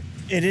before.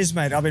 It is,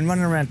 mate. I've been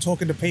running around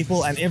talking to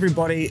people, and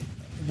everybody,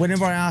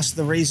 whenever I ask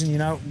the reason,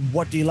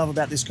 what do you love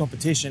about this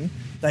competition,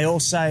 they all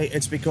say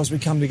it's because we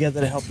come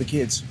together to help the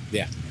kids.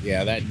 Yeah,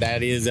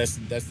 that's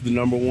the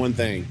number one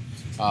thing.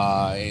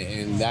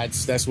 And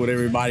that's what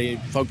everybody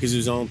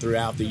focuses on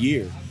throughout the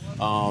year.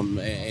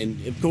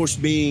 And of course,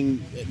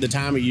 being the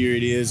time of year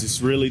it is,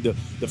 it's really the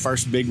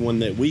first big one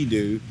that we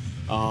do.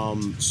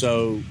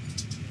 So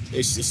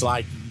it's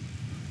like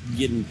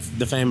getting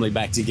the family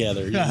back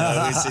together.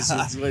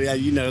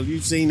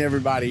 You've seen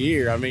everybody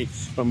here. I mean,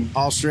 from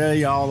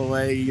Australia all the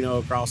way,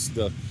 across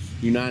the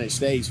United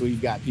States,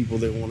 we've got people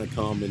that want to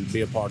come and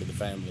be a part of the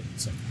family.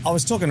 So. I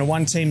was talking to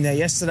one team there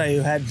yesterday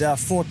who had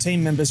 4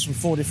 team members from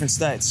 4 different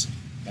states.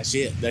 That's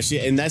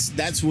it. And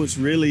that's what's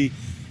really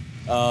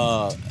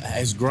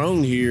has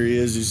grown here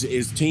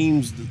is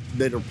teams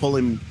that are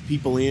pulling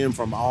people in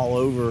from all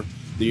over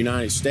the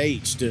United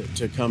States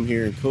to come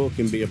here and cook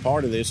and be a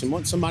part of this. And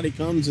once somebody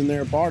comes and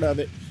they're a part of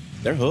it,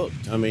 they're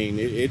hooked. I mean,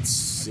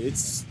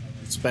 it's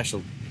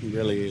special. It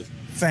really is.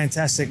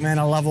 Fantastic, man.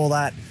 I love all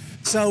that.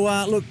 So,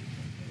 look,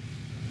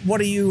 what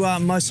are you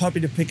most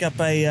hoping to pick up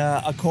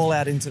a call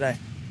out in today?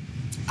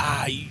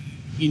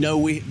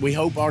 We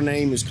hope our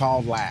name is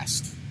called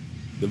last.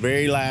 The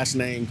very last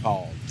name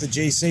called. The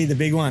GC, the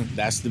big one.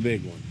 That's the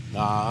big one.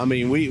 I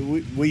mean,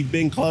 we've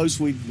been close.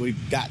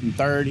 We've gotten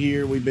third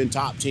here. We've been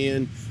top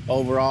 10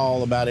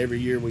 overall about every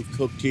year we've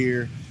cooked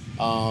here.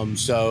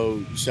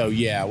 So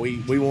yeah,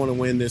 we want to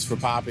win this for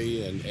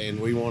Poppy, and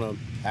we want to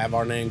have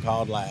our name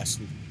called last.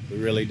 We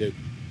really do.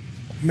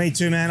 Me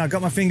too, man. I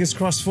got my fingers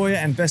crossed for you,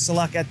 and best of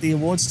luck at the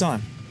awards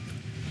time.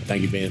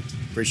 Thank you, Ben.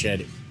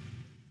 Appreciate it.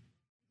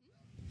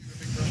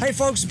 Hey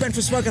folks, Ben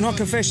from Smoking Hot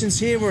Confessions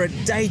here. We're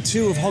at day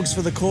 2 of Hogs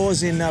for the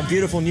Cause in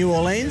beautiful New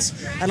Orleans.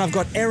 And I've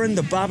got Erin,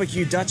 the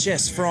barbecue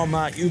duchess from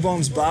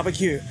U-Bomb's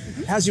Barbecue.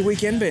 How's your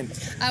weekend been?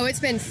 Oh,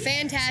 it's been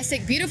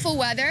fantastic. Beautiful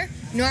weather.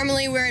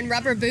 Normally we're in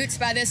rubber boots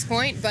by this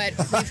point, but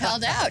we've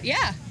held out,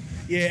 yeah.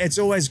 Yeah, it's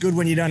always good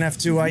when you don't have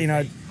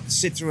to,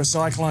 sit through a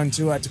cyclone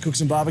to cook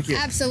some barbecue.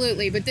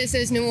 Absolutely, but this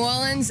is New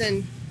Orleans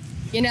and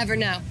you never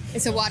know.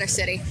 It's a water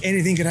city.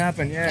 Anything could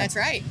happen, yeah. That's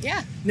right,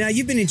 yeah. Now,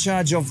 you've been in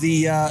charge of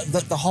the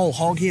whole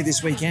hog here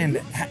this weekend.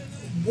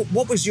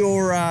 What was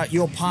your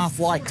path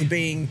like to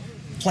being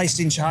placed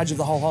in charge of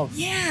the whole hog?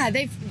 Yeah,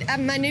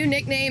 my new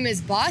nickname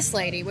is Boss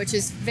Lady, which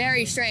is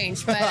very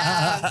strange.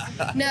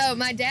 But no,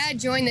 my dad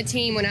joined the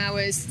team when I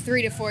was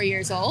 3 to 4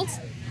 years old.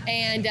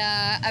 And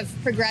I've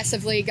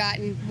progressively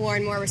gotten more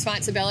and more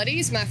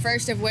responsibilities, my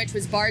first of which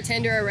was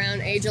bartender around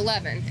age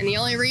 11. And the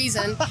only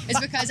reason is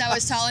because I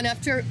was tall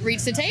enough to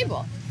reach the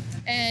table.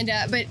 And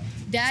but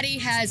Daddy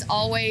has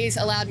always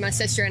allowed my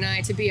sister and I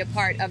to be a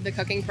part of the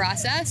cooking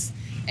process.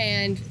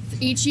 And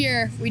each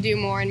year we do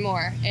more and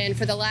more. And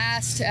for the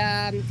last,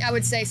 I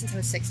would say since I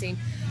was 16,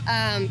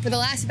 for the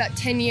last about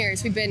 10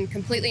 years, we've been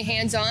completely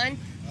hands-on.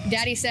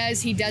 Daddy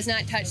says he does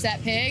not touch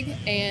that pig,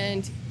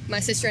 and my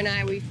sister and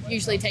I, we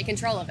usually take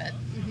control of it.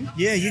 Mm-hmm.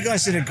 Yeah, you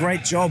guys did a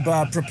great job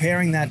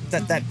preparing that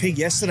pig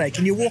yesterday.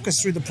 Can you walk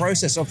us through the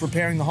process of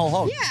preparing the whole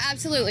hog? Yeah,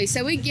 absolutely.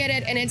 So we get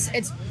it, and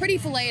it's pretty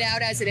filleted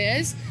out as it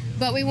is,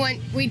 but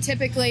we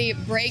typically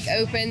break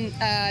open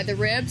the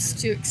ribs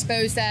to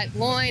expose that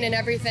loin and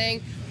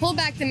everything, pull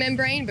back the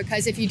membrane,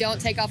 because if you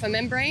don't take off a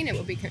membrane, it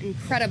will be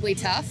incredibly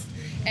tough.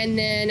 And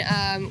then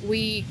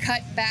we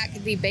cut back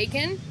the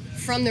bacon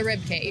from the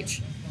rib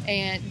cage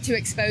and to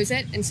expose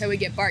it, and so we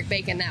get bark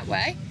bacon that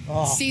way.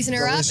 Oh, season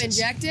her delicious. up,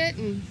 inject it,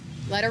 and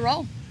let her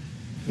roll.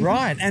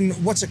 Right, and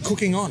what's it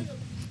cooking on?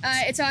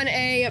 It's on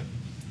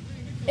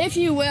if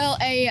you will,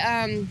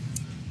 a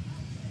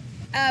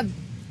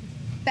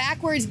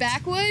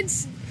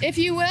backwards. if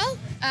you will.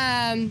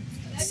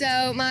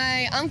 So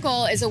my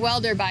uncle is a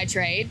welder by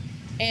trade,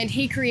 and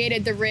he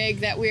created the rig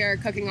that we are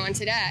cooking on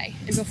today.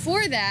 And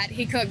before that,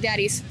 he cooked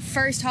Daddy's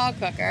first hog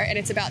cooker, and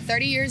it's about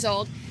 30 years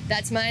old.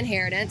 That's my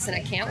inheritance, and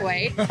I can't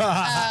wait.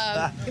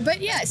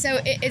 But yeah, so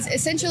it's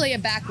essentially a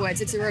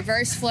backwoods. It's a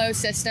reverse flow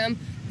system.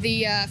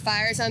 The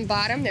fire's on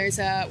bottom. There's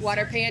a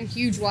water pan,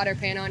 huge water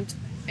pan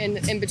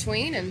in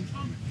between, and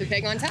the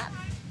pig on top.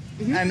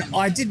 Mm-hmm. And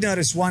I did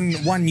notice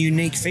one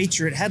unique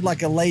feature. It had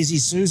like a Lazy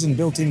Susan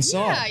built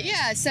inside.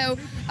 Yeah. So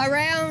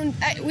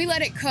we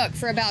let it cook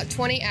for about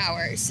 20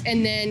 hours.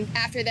 And then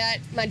after that,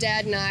 my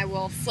dad and I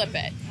will flip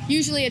it.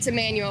 Usually it's a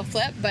manual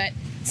flip, but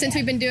since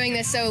we've been doing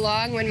this so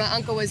long, when my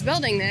uncle was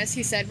building this,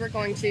 he said we're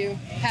going to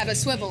have a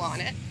swivel on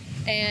it.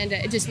 And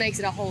it just makes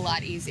it a whole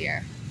lot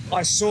easier.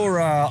 I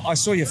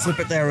saw you flip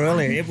it there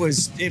earlier. It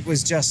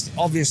was just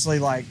obviously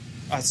like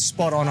a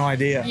spot-on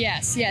idea.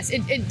 Yes.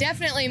 It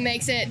definitely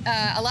makes it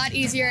a lot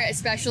easier,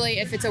 especially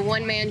if it's a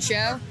one-man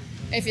show.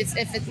 If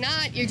it's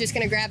not, you're just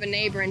going to grab a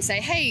neighbor and say,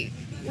 hey,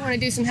 you want to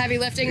do some heavy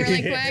lifting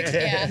really quick?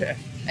 Yeah.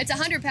 It's a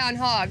 100-pound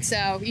hog,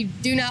 so you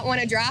do not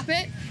want to drop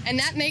it, and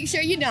that makes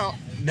sure you don't.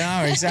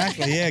 No,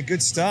 exactly. Yeah,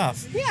 good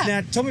stuff. Yeah.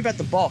 Now, tell me about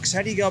the box.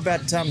 How do you go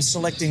about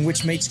selecting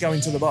which meats go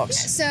into the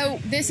box? So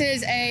this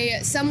is a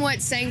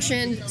somewhat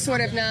sanctioned,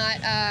 sort of not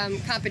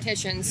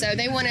competition. So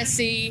they want to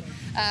see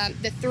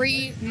the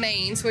three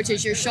mains, which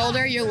is your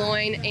shoulder, your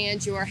loin,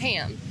 and your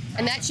ham.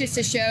 And that's just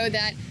to show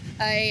that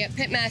a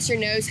pitmaster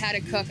knows how to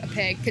cook a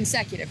pig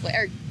consecutively,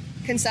 or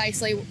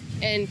concisely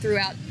and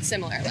throughout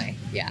similarly.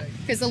 Yeah,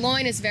 because the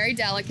loin is very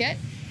delicate.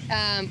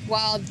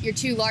 While your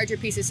two larger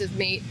pieces of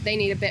meat, they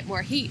need a bit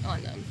more heat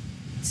on them.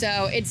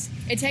 So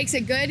it takes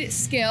a good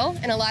skill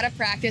and a lot of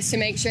practice to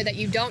make sure that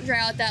you don't dry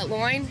out that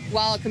loin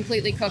while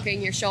completely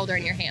cooking your shoulder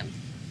and your ham.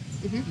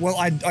 Mm-hmm. Well,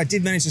 I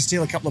did manage to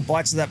steal a couple of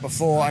bites of that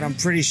before, and I'm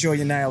pretty sure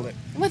you nailed it.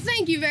 Well,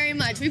 thank you very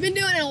much. We've been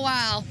doing it a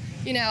while.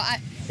 You know,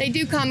 they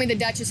do call me the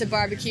Duchess of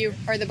Barbecue,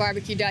 or the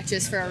Barbecue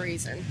Duchess, for a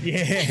reason.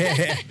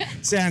 Yeah,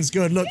 sounds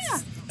good. Look,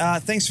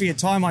 thanks for your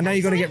time. I know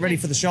you've got to get ready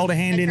for the shoulder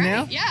hand in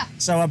now. Yeah.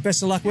 So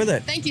best of luck with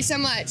it. Thank you so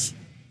much.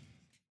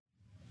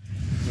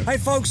 Hey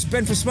folks,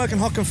 Ben from Smoking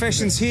Hot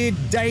Confessions here,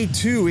 day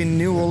 2 in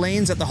New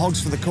Orleans at the Hogs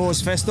for the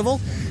Cause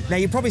Festival. Now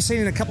you've probably seen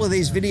in a couple of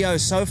these videos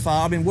so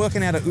far, I've been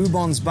working out at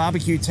Ubon's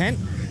barbecue tent,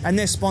 and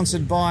they're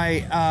sponsored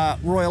by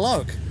Royal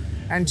Oak.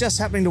 And just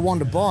happening to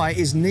wander by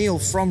is Neil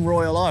from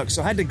Royal Oak,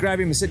 so I had to grab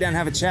him and sit down and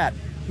have a chat.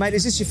 Mate,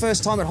 is this your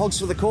first time at Hogs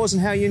for the Cause,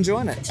 and how are you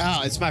enjoying it?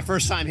 Oh, it's my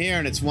first time here,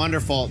 and it's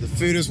wonderful. The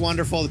food is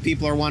wonderful, the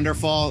people are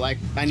wonderful. Like,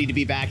 I need to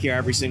be back here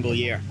every single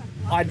year.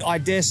 I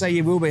dare say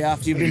you will be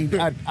after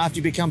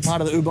you become part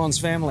of the Ubon's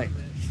family.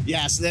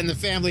 Yes, then the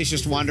family's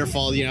just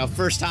wonderful. You know,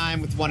 first time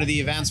with one of the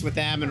events with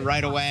them, and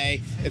right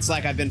away, it's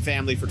like I've been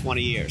family for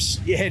 20 years.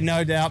 Yeah,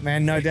 no doubt,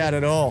 man, no doubt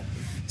at all.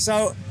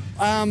 So,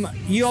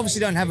 you obviously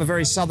don't have a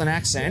very southern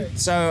accent,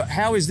 so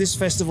how is this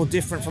festival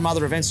different from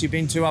other events you've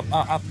been to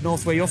up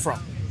north where you're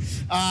from?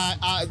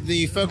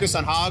 The focus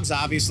on hogs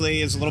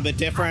obviously is a little bit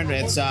different.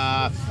 It's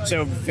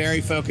so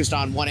very focused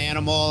on one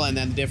animal and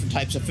then the different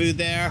types of food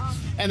there.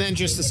 And then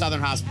just the southern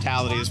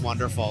hospitality is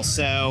wonderful.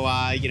 So,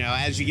 you know,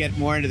 as you get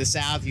more into the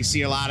south, you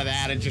see a lot of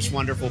that and just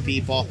wonderful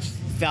people.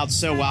 Felt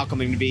so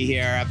welcoming to be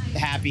here. I'm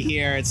happy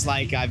here. It's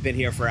like I've been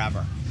here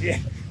forever. Yeah,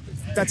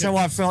 that's how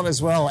I felt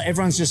as well.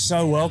 Everyone's just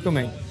so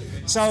welcoming.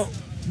 So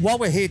while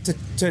we're here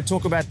to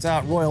talk about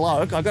Royal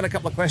Oak, I've got a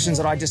couple of questions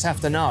that I just have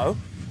to know.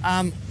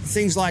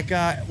 Things like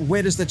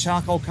where does the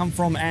charcoal come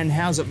from and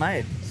how's it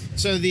made?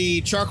 So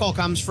the charcoal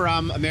comes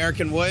from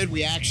American wood.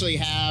 We actually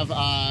have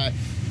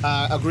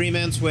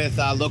agreements with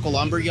local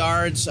lumber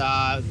yards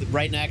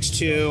right next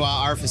to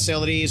our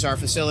facilities. Our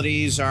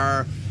facilities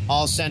are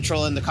all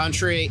central in the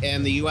country,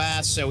 in the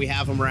U.S., so we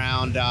have them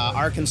around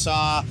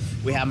Arkansas,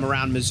 we have them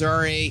around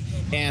Missouri,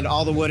 and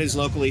all the wood is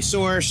locally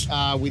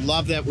sourced. We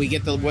love that we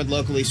get the wood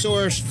locally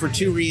sourced for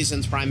 2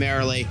 reasons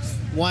primarily.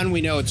 One,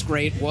 we know it's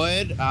great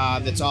wood.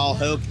 That's all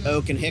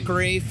oak and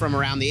hickory from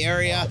around the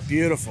area. Oh,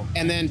 beautiful.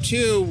 And then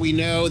 2, we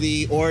know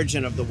the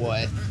origin of the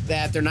wood,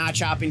 that they're not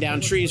chopping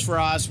down trees for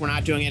us. We're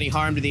not doing any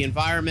harm to the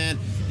environment.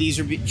 These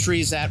are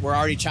trees that were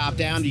already chopped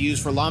down to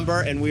use for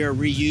lumber, and we are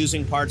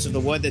reusing parts of the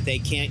wood that they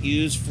can't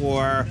use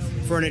for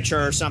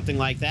furniture or something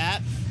like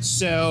that.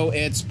 So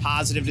it's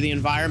positive to the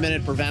environment.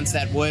 It prevents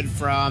that wood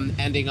from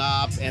ending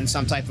up in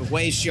some type of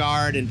waste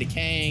yard and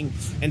decaying.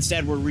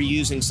 Instead, we're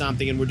reusing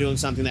something, and we're doing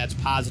something that's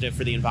positive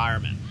for the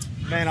environment.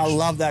 Man, I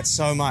love that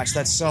so much.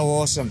 That's so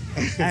awesome.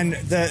 And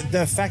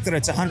the fact that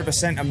it's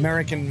 100%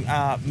 American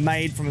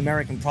made from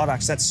American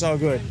products, that's so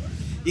good.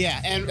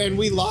 Yeah, and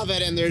we love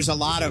it, and there's a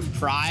lot of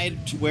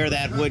pride to where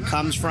that wood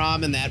comes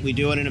from and that we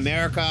do it in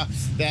America,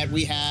 that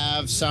we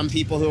have some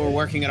people who are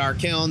working at our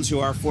kilns who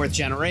are 4th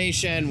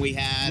generation. We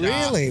had...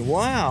 Really?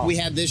 Wow. We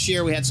had this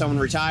year, we had someone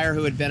retire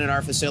who had been at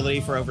our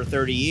facility for over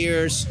 30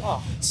 years.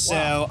 Oh,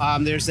 so wow.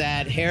 There's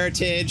that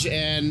heritage,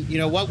 and, you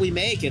know, what we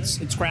make, it's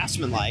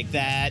craftsman-like,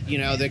 that, you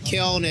know, the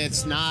kiln,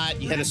 it's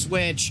not, you hit a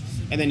switch,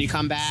 and then you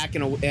come back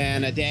in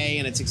a day,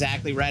 and it's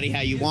exactly ready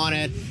how you want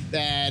it,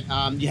 that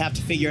you have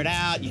to figure it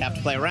out, you have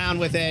to play play around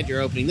with it.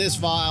 You're opening this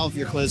valve,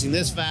 you're closing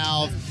this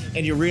valve,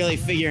 and you're really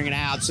figuring it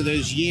out. So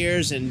those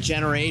years and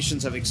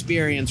generations of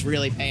experience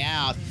really pay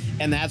out.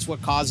 And that's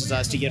what causes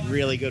us to get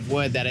really good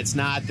wood, that it's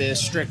not this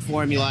strict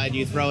formula and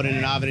you throw it in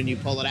an oven and you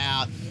pull it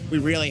out. We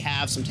really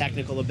have some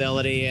technical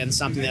ability and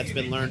something that's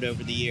been learned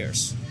over the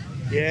years.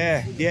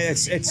 Yeah,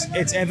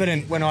 it's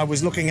evident when I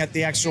was looking at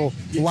the actual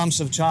lumps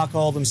of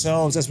charcoal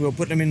themselves as we were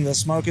putting them in the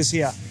smokers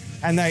here.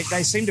 And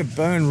they seem to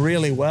burn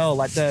really well.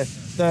 Like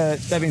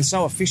they've been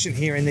so efficient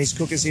here in these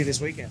cookers here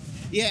this weekend.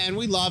 Yeah, and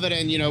we love it.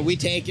 And we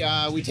take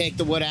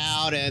the wood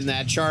out and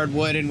that charred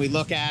wood, and we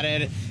look at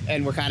it,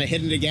 and we're kind of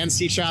hitting it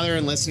against each other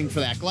and listening for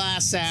that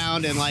glass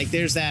sound. And like,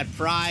 there's that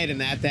pride,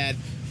 and that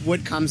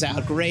wood comes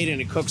out great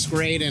and it cooks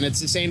great. And it's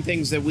the same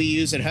things that we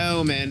use at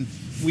home, and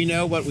we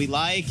know what we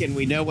like and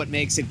we know what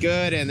makes it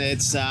good. And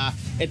it's a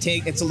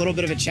little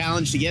bit of a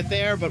challenge to get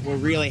there, but we're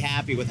really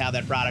happy with how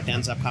that product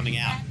ends up coming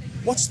out.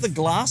 What's the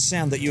glass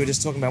sound that you were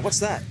just talking about? What's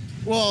that?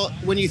 Well,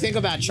 when you think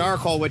about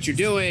charcoal, what you're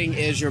doing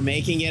is you're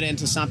making it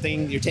into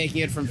something, you're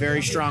taking it from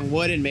very strong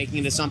wood and making it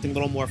into something a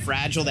little more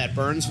fragile that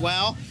burns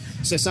well.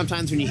 So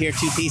sometimes when you hear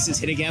two pieces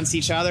hit against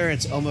each other,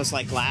 it's almost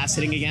like glass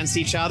hitting against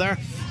each other.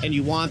 And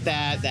you want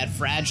that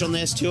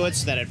fragileness to it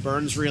so that it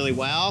burns really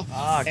well.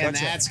 Gotcha. And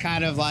that's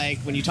kind of like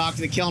when you talk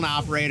to the kiln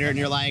operator and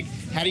you're like,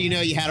 how do you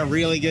know you had a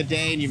really good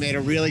day and you made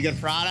a really good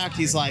product?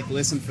 He's like,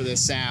 listen for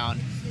this sound.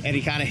 And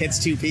he kind of hits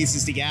two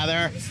pieces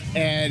together,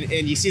 and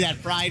you see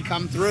that pride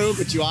come through,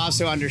 but you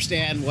also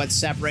understand what's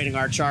separating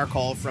our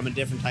charcoal from a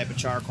different type of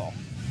charcoal.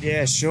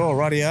 Yeah, sure,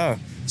 rightio.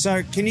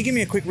 So can you give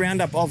me a quick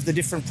roundup of the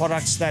different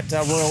products that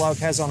Royal Oak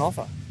has on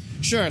offer?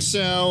 Sure.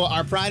 So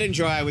our pride and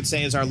joy, I would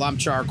say, is our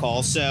lump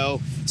charcoal. So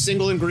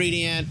single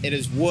ingredient, it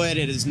is wood,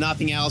 it is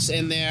nothing else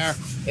in there.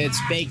 It's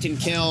baked in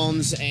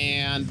kilns,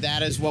 and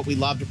that is what we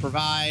love to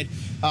provide.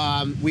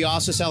 We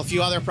also sell a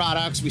few other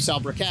products. We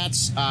sell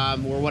briquettes.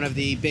 We're one of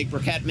the big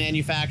briquette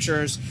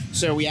manufacturers.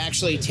 So we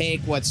actually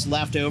take what's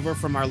left over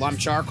from our lump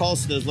charcoal,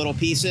 so those little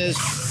pieces,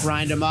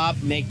 grind them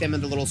up, make them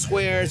into little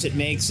squares. It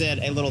makes it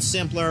a little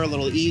simpler, a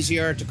little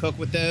easier to cook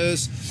with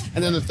those.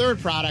 And then the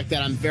third product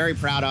that I'm very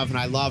proud of and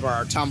I love are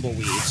our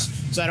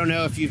tumbleweeds. So I don't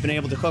know if you've been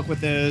able to cook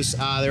with those.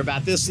 They're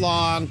about this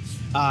long.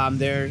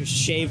 They're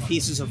shaved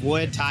pieces of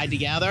wood tied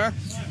together,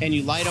 and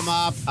you light them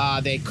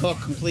up. They cook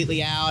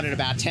completely out in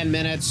about 10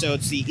 minutes, so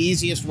it's the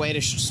easiest way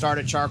to start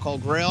a charcoal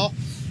grill,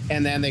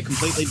 and then they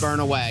completely burn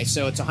away.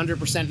 So it's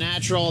 100%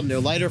 natural, no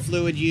lighter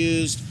fluid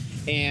used,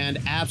 and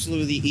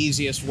absolutely the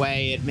easiest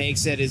way. It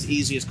makes it as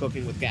easy as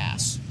cooking with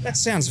gas. That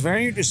sounds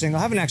very interesting. I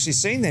haven't actually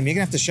seen them. You're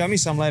going to have to show me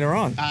some later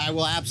on. I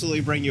will absolutely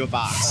bring you a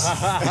box.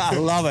 I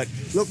love it.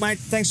 Look, mate,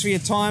 thanks for your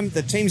time.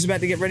 The team's about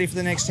to get ready for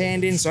the next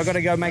hand-in, so I've got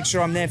to go make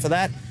sure I'm there for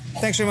that.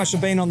 Thanks very much for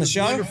being on the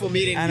show. Wonderful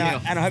meeting you. And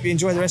I hope you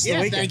enjoy the rest of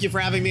the weekend. Thank you for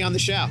having me on the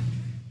show.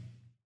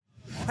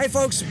 Hey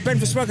folks, Ben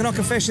for Smoking Hot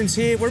Confessions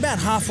here. We're about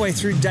halfway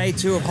through day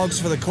 2 of Hogs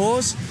for the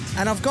Cause,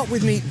 and I've got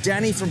with me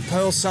Danny from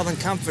Pearl Southern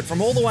Comfort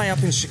from all the way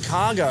up in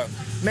Chicago.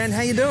 Man,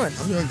 how you doing?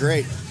 I'm doing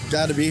great.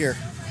 Glad to be here.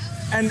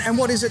 And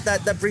what is it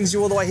that brings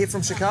you all the way here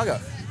from Chicago?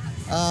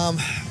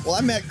 Well,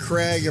 I met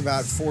Craig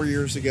about 4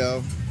 years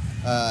ago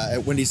at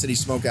Windy City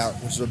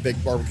Smokeout, which is a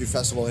big barbecue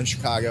festival in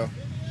Chicago.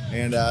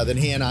 And then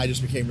he and I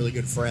just became really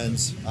good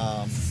friends.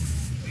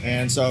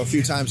 And so a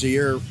few times a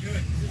year,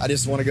 I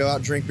just want to go out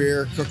and drink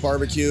beer, cook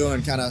barbecue,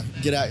 and kind of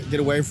get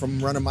away from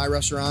running my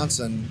restaurants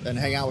and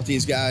hang out with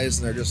these guys.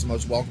 And they're just the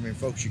most welcoming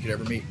folks you could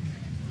ever meet.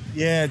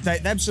 Yeah, they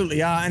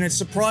absolutely are. And it's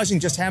surprising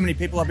just how many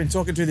people I've been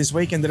talking to this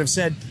weekend that have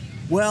said,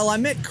 well, I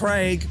met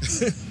Craig,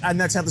 and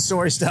that's how the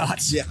story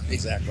starts. Yeah,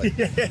 exactly.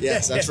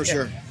 Yes, that's for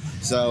sure.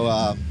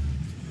 So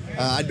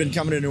I'd been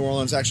coming to New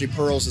Orleans. Actually,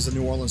 Pearl's is a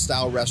New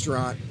Orleans-style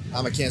restaurant.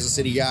 I'm a Kansas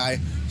City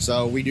guy,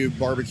 so we do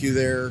barbecue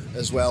there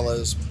as well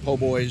as po'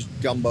 boys,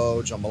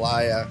 gumbo,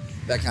 jambalaya,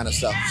 that kind of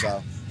stuff.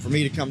 So for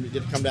me to come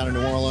down to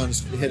New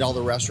Orleans, hit all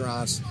the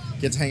restaurants,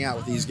 get to hang out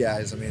with these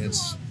guys, I mean,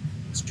 it's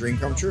a dream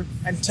come true.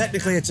 And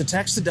technically it's a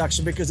tax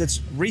deduction because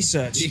it's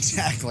research.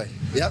 Exactly.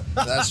 Yep,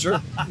 that's true.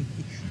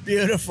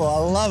 Beautiful. I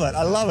love it.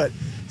 I love it.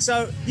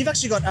 So you've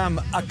actually got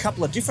a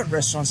couple of different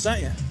restaurants,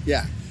 don't you?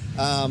 Yeah.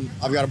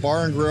 I've got a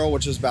bar and grill,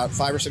 which is about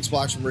 5 or 6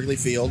 blocks from Wrigley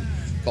Field,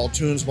 called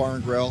Tunes Bar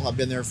and Grill. I've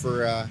been there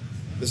for,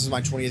 this is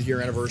my 20th year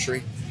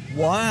anniversary.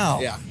 Wow.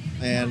 Yeah.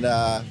 And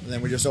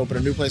then we just opened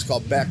a new place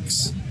called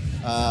Beck's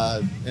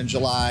in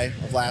July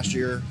of last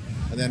year.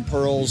 And then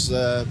Pearl's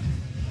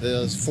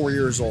is 4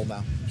 years old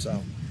now.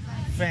 So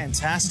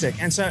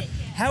fantastic. And so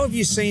how have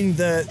you seen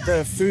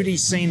the foodie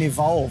scene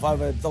evolve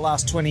over the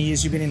last 20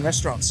 years you've been in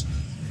restaurants?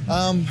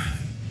 Well,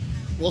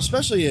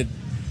 especially at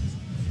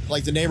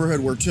like the neighborhood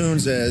where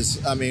Tunes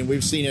is. I mean,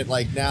 we've seen it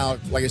like now,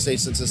 like I say,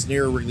 since it's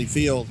near Wrigley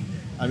Field.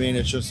 I mean,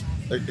 it's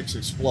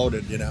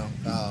exploded, you know.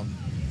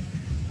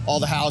 All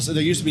the houses,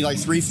 there used to be like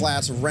 3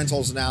 flats of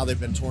rentals. Now they've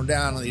been torn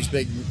down on these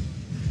big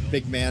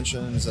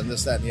mansions and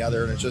this, that, and the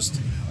other. And it's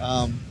just,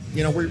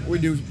 you know, we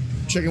do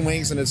chicken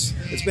wings, and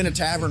it's been a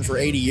tavern for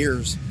 80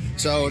 years.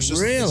 So it's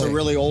just it's a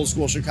really old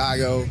school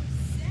Chicago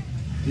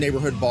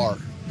neighborhood bar.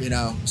 you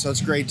know. So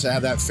it's great to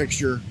have that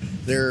fixture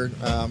there.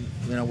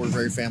 You know, we're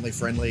very family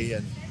friendly,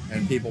 and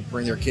people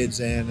bring their kids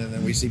in, and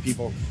then we see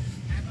people,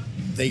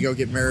 they go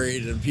get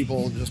married, and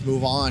people just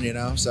move on, you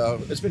know.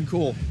 So it's been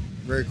cool,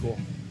 very cool.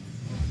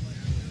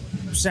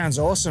 Sounds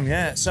awesome,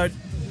 yeah. So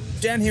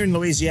down here in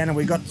Louisiana,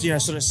 we've got, you know,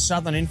 sort of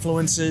southern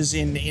influences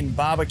in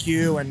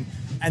barbecue, and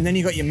then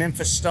you got your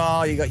Memphis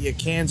style, you got your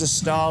Kansas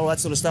style, all that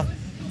sort of stuff.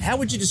 How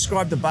would you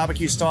describe the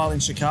barbecue style in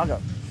Chicago?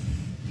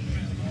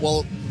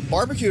 Well,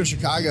 barbecue in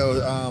Chicago,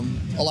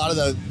 a lot of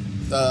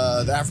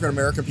the African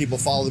American people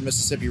follow the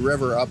Mississippi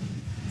River up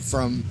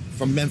from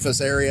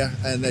Memphis area,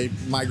 and they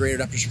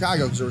migrated up to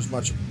Chicago because there was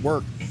much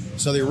work.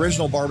 So the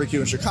original barbecue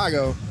in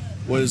Chicago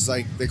was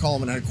like, they call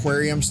them an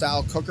aquarium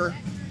style cooker,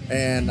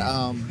 and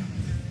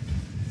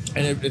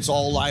it's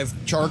all live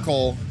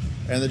charcoal,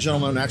 and the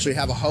gentlemen actually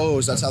have a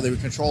hose. That's how they would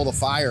control the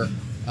fire.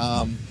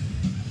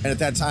 And at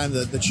that time,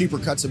 the cheaper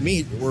cuts of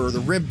meat were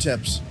the rib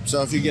tips.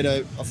 So if you get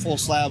a full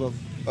slab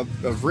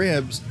of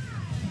ribs,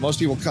 most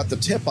people cut the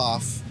tip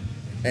off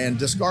and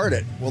discard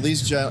it. Well,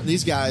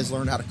 these guys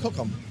learned how to cook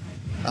them,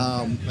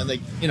 and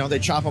they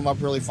chop them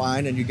up really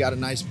fine, and you got a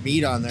nice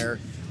meat on there,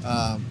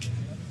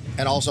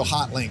 and also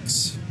hot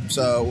links.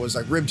 So it was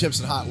like rib tips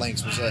and hot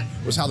links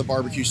was how the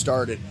barbecue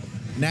started.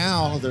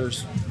 Now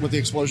with the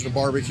explosion of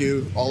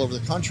barbecue all over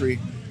the country,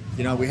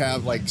 you know, we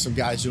have like some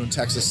guys doing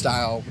Texas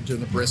style, doing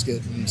the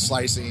brisket and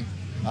slicing.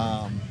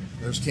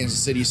 There's Kansas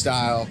City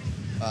style.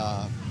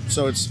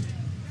 So it's,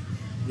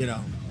 you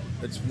know,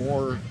 it's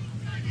more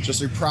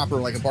just a proper,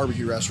 like a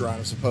barbecue restaurant,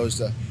 as opposed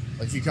to,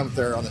 like, if you come up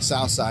there on the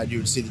south side, you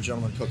would see the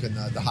gentleman cooking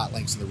the hot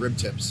links and the rib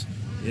tips.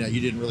 You know,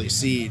 you didn't really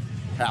see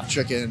half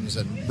chickens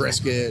and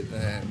brisket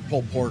and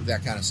pulled pork,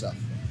 that kind of stuff.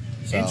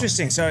 So,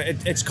 interesting. So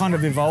it's kind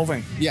of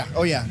evolving. Yeah.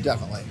 Oh yeah,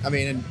 definitely. I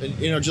mean, and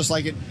you know, just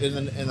like it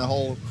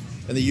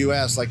in the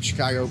U.S., like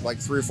Chicago, like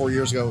 3 or 4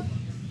 years ago,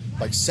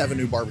 like 7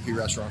 new barbecue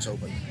restaurants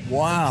opened.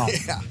 Wow.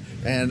 Yeah.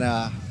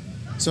 And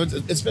so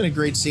it's been a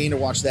great scene to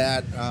watch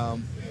that.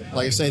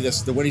 Like I say,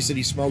 the Windy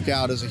City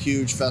Smokeout is a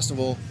huge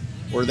festival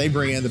where they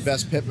bring in the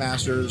best pit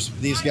masters.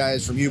 These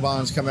guys from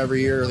U-Bonds come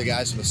every year. The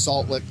guys from the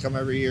Salt Lick come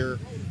every year.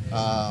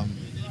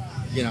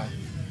 You know,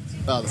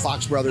 the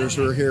Fox brothers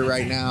who are here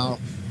right now,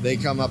 they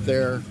come up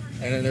there.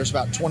 And then there's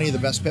about 20 of the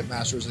best pit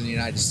masters in the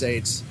United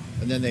States.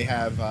 And then they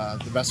have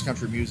the best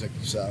country music.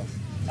 So,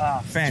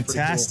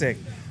 fantastic!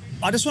 Cool.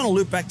 I just want to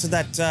loop back to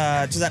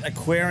that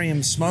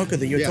aquarium smoker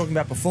that you were talking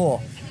about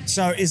before.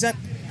 So, is that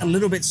a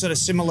little bit sort of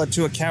similar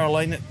to a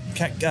Carolina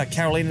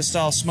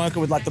style smoker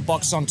with like the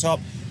box on top,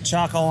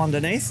 charcoal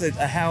underneath?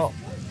 How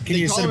can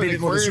you sort of be a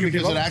bit more descriptive?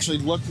 Because it actually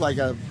looked like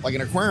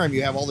an aquarium.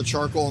 You have all the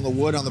charcoal and the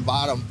wood on the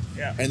bottom,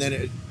 and then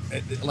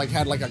it like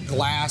had like a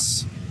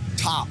glass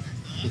top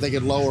that they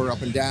could lower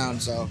up and down.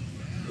 So.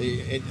 I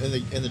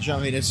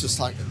mean, it's just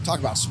like, talk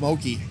about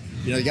smoky.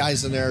 You know, the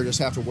guys in there just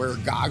have to wear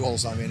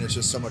goggles. I mean, it's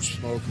just so much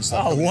smoke and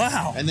stuff. Oh,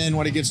 wow. And then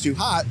when it gets too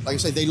hot, like I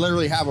say, they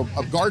literally have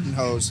a garden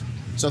hose.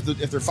 So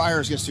if their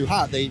fires gets too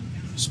hot, they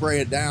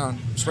spray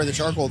the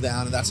charcoal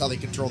down, and that's how they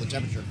control the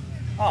temperature.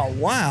 Oh,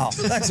 wow.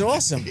 That's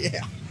awesome.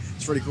 Yeah,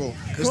 it's pretty cool.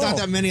 There's not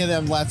that many of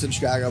them left in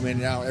Chicago. I mean,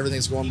 you know,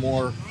 everything's going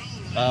more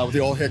with the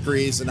old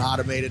hickories and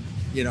automated,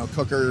 you know,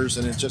 cookers,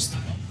 and it's just...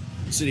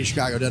 The city of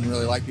Chicago doesn't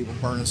really like people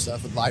burning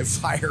stuff with live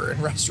fire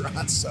in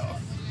restaurants, so.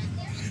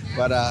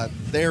 But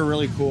they're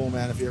really cool,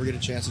 man. If you ever get a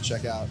chance to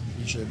check out,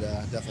 you should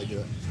definitely do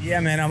it. Yeah,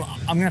 man. I'm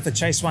gonna have to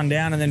chase one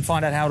down and then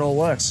find out how it all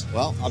works.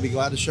 Well, I'll be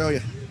glad to show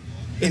you.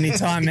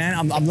 Anytime, man.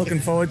 I'm looking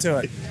forward to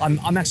it.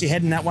 I'm actually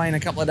heading that way in a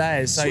couple of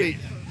days. So sweet.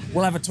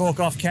 We'll have a talk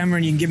off camera,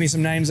 and you can give me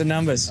some names and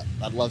numbers.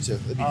 I'd love to.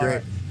 It'd be great.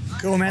 Right.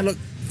 Cool, man. Look,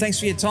 thanks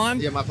for your time.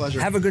 Yeah, my pleasure.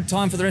 Have a good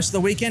time for the rest of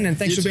the weekend, and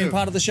thanks for being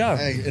part of the show.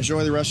 Hey,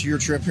 enjoy the rest of your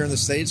trip here in the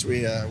States.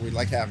 We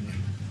like having you.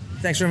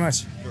 Thanks very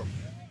much. Sure.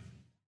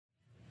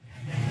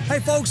 Hey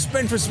folks,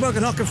 Ben from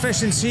Smoking Hot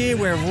Confessions here.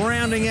 We're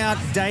rounding out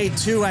day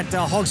 2 at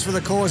Hogs for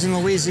the Cause in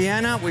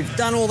Louisiana. We've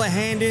done all the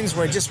hand-ins.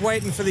 We're just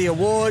waiting for the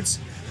awards.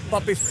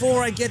 But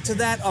before I get to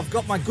that, I've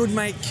got my good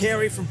mate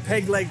Kerry from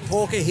Peg Leg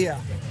Porker here.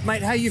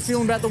 Mate, how you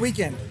feeling about the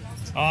weekend?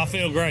 Oh, I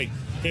feel great.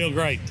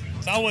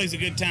 It's always a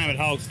good time at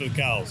Hogs for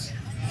the Cause.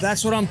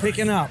 That's what I'm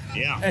picking up.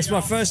 Yeah. It's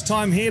my first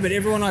time here, but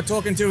everyone I'm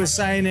talking to is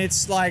saying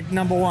it's like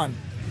number 1.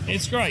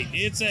 It's great.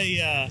 It's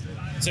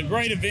a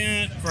great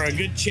event for a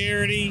good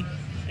charity,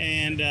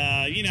 and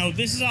you know,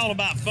 this is all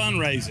about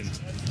fundraising.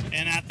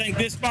 And I think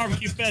this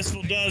barbecue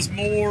festival does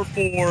more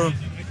for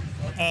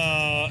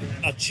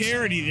a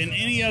charity than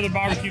any other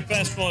barbecue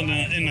festival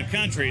in the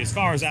country, as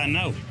far as I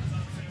know.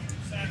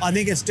 I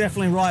think it's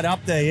definitely right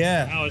up there,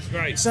 yeah. Oh, it's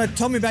great. So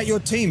tell me about your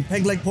team,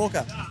 Peg Leg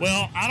Porker.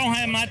 Well, I don't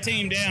have my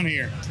team down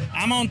here.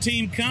 I'm on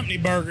Team Company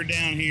Burger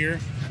down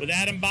here with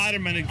Adam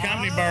Biderman and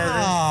Company Burger.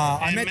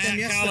 I met Matt them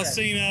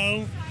yesterday.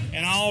 Colasino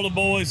and all the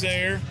boys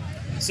there.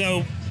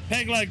 So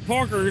Peg Leg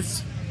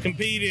Porkers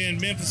compete in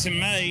Memphis in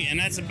May, and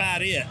that's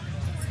about it.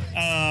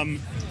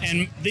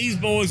 And these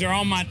boys are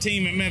on my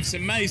team at Memphis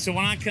in May, so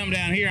when I come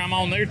down here, I'm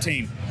on their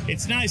team.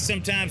 It's nice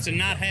sometimes to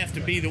not have to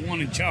be the one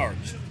in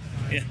charge.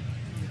 Yeah.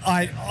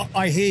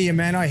 I hear you,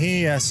 man. I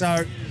hear you.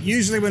 So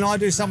usually when I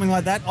do something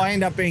like that, I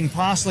end up being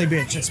parsley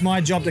bitch. It's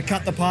my job to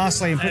cut the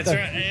parsley and put That's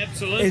right.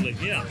 Absolutely.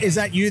 Yeah. Is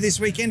that you this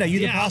weekend? Are you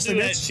the Yeah, I'll parsley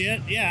do bitch? that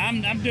shit. Yeah,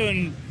 I'm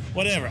doing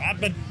whatever.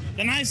 But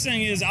the nice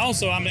thing is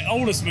also I'm the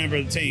oldest member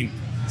of the team.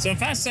 So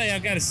if I say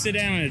I've got to sit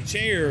down in a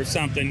chair or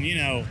something, you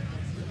know,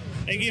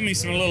 they give me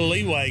some little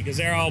leeway because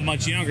they're all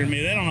much younger than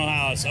me. They don't know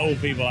how us old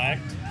people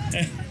act.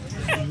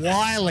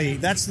 Wily.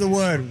 That's the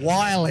word.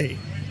 Wily.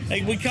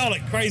 Hey, we call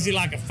it crazy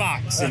like a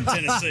fox in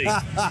Tennessee.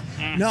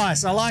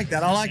 Nice. I like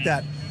that. I like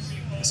that.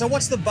 So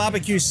what's the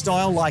barbecue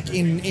style like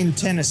in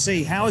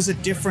Tennessee? How is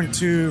it different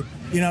to,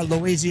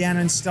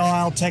 Louisianan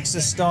style,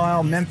 Texas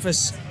style,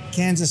 Memphis,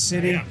 Kansas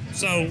City? Yeah.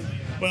 So,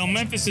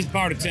 Memphis is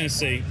part of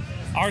Tennessee.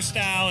 Our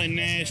style in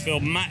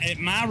Nashville, at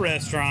my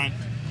restaurant,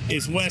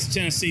 is West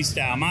Tennessee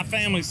style. My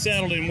family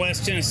settled in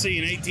West Tennessee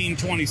in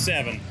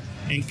 1827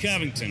 in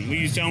Covington. We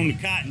used to own the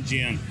cotton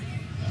gin.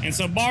 And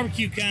so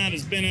barbecue kind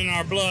has been in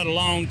our blood a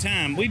long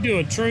time. We do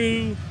a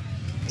true,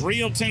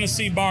 real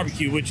Tennessee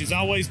barbecue, which has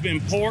always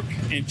been pork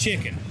and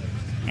chicken.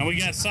 And we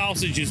got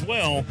sausage as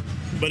well,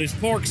 but it's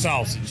pork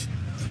sausage.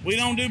 We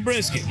don't do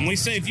brisket. And we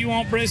say if you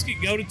want brisket,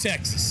 go to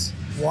Texas.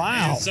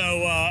 Wow. And so,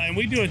 and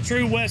we do a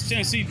true West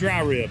Tennessee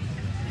dry rib.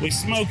 We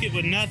smoke it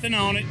with nothing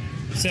on it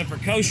except for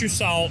kosher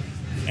salt.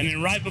 And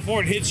then right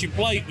before it hits your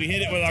plate, we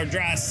hit it with our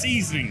dry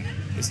seasoning.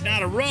 It's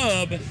not a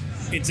rub.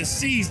 It's a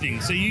seasoning,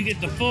 so you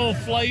get the full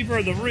flavor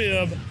of the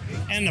rib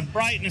and the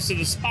brightness of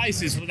the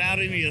spices without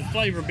any of the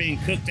flavor being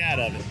cooked out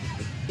of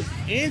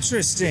it.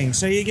 Interesting.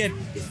 So you get,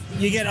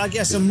 I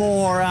guess, a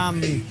more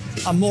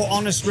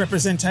honest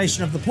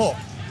representation of the pork.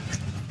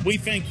 We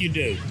think you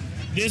do.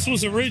 This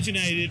was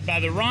originated by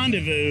the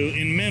Rendezvous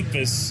in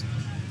Memphis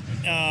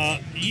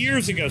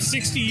years ago,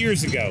 60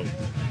 years ago,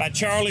 by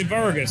Charlie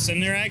Vergas,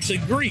 and they're actually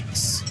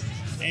Greeks.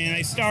 And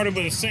they started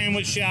with a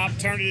sandwich shop,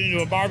 turned it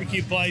into a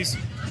barbecue place.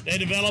 They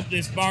developed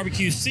this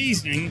barbecue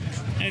seasoning,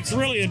 and it's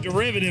really a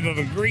derivative of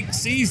a Greek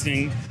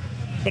seasoning,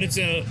 but it's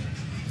a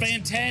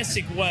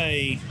fantastic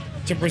way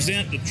to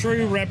present the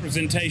true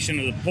representation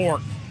of the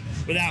pork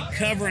without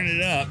covering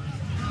it up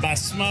by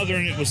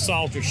smothering it with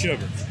salt or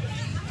sugar.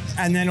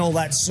 And then all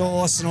that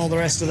sauce and all the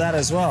rest of that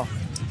as well.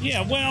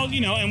 Yeah, well,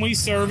 and we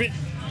serve it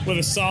with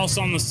a sauce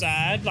on the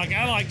side. Like,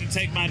 I like to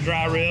take my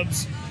dry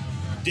ribs,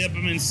 dip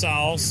them in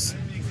sauce,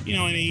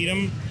 and eat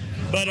them.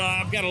 But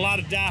I've got a lot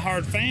of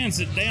diehard fans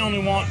that they only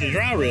want the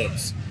dry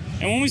ribs.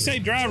 And when we say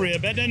dry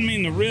rib, that doesn't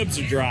mean the ribs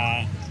are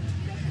dry.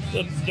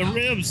 The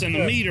ribs and the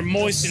meat are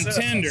moist and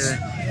tender.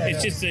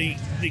 It's just the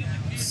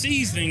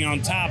seasoning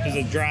on top is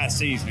a dry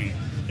seasoning.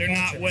 They're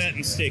not wet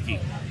and sticky.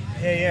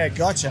 Yeah,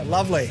 gotcha.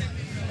 Lovely.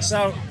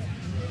 So,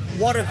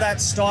 what of that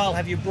style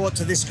have you brought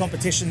to this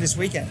competition this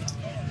weekend?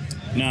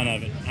 None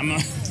of it.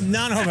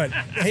 None of it.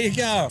 There you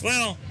go.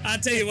 Well, I'll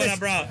tell you what I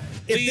brought.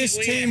 If this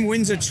team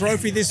wins a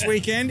trophy this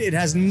weekend, it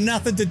has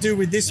nothing to do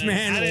with this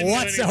man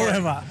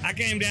whatsoever. I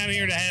came down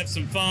here to have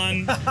some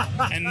fun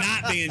and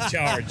not be in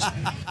charge.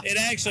 It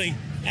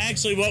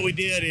actually what we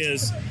did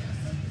is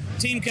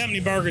Team Company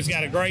Burger's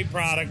got a great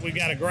product. We've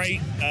got a great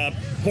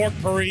pork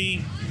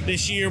puree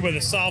this year with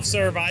a soft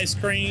serve ice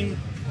cream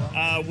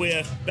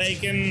with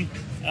bacon,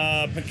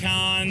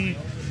 pecan,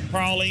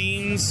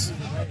 pralines,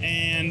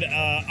 and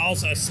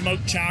also a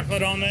smoked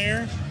chocolate on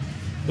there.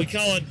 We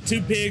call it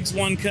 2 pigs,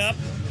 1 cup.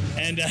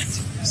 And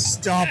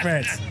stop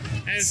it.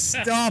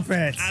 Stop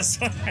it. I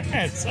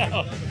swear.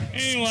 So,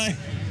 anyway,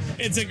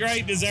 it's a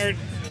great dessert.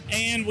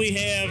 And we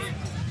have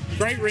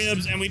great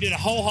ribs. And we did a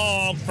whole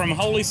hog from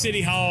Holy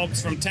City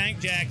Hogs from Tank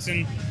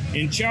Jackson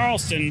in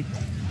Charleston.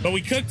 But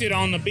we cooked it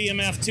on the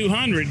BMF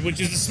 200,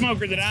 which is a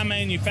smoker that I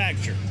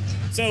manufacture.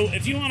 So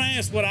if you want to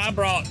ask what I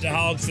brought to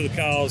Hogs for the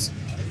Cause,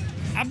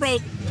 I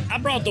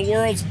brought the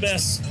world's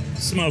best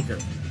smoker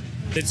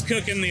that's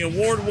cooking the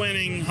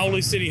award-winning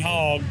Holy City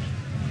Hog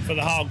for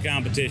the hog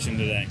competition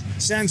today.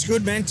 Sounds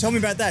good, man. Tell me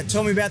about that.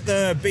 Tell me about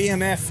the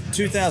BMF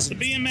 2000.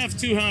 The BMF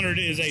 200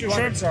 is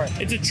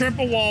it's a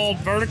triple-walled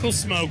vertical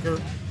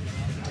smoker,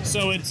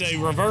 so it's a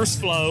reverse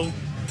flow.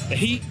 The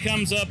heat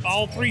comes up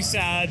all 3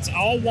 sides.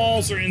 All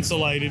walls are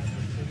insulated.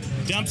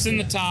 Dumps in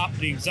the top.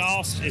 The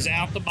exhaust is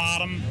out the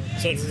bottom,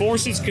 so it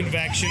forces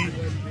convection.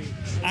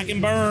 I can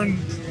burn,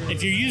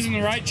 if you're using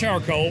the right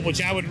charcoal, which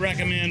I would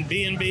recommend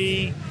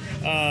B&B,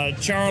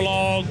 Char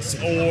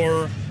Logs,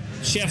 or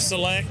Chef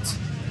Select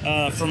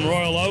from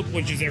Royal Oak,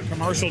 which is their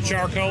commercial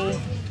charcoal.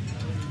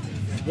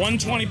 1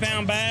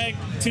 20-pound bag,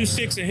 2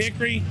 sticks of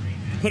hickory,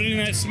 put it in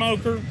that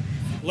smoker,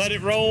 let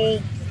it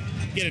roll,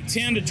 get a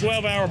 10 to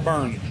 12-hour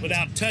burn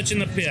without touching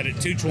the pit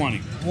at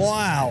 220.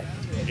 Wow.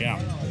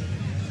 Yeah.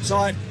 So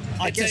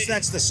I guess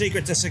that's the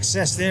secret to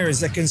success there, is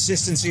the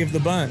consistency of the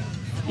burn.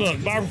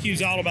 Look,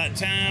 barbecue's all about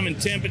time and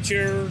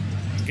temperature,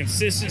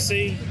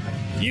 consistency.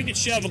 You can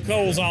shovel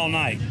coals all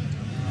night.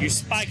 You're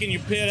spiking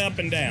your pit up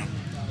and down,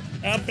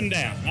 up and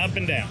down, up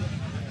and down.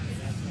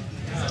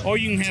 Or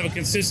you can have a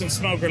consistent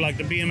smoker like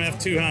the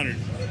BMF 200,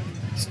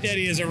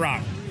 steady as a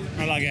rock,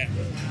 right like that.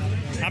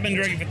 I've been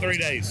drinking for 3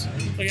 days.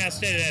 Look how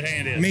steady that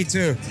hand is. Me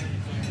too.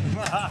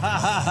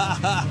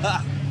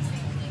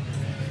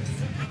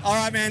 All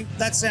right, man.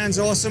 That sounds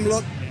awesome.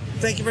 Look,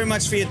 thank you very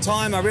much for your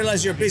time. I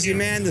realize you're a busy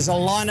man. There's a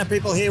line of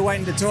people here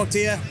waiting to talk to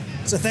you.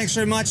 So thanks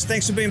very much.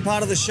 Thanks for being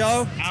part of the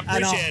show. I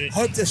appreciate it.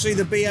 Hope to see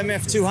the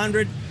BMF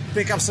 200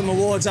 pick up some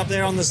awards up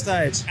there on the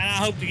stage. And I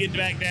hope to get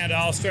back down to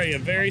Australia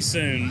very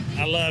soon.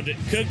 I loved it.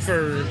 Cooked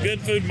for Good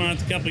Food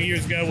Month a couple of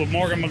years ago with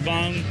Morgan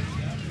McGlone.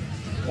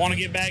 Want to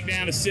get back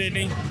down to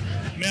Sydney,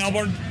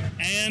 Melbourne,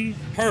 and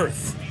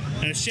Perth.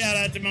 And a shout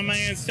out to my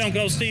man Stone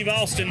Cold Steve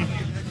Austin,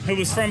 who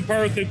was from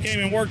Perth, who came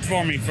and worked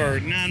for me for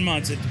 9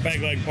 months at the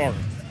Peg Leg Park.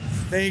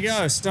 There you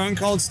go, Stone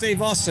Cold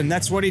Steve Austin.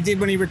 That's what he did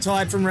when he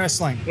retired from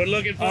wrestling. We're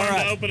looking for him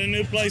to open a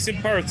new place in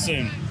Perth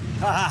soon.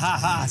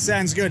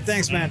 Sounds good.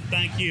 Thanks, man.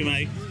 Thank you,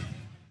 mate.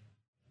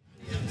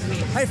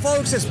 Hey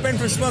folks, it's Ben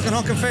from Smoking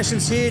Hot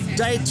Confessions here.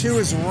 Day 2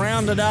 is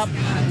rounded up.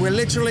 We're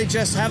literally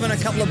just having a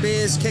couple of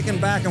beers, kicking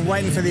back and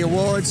waiting for the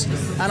awards.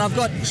 And I've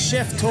got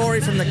Chef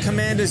Tory from the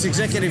Commander's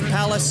Executive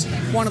Palace,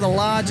 one of the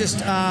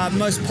largest,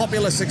 most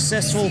popular,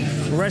 successful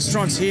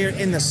restaurants here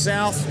in the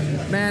South.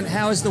 Man,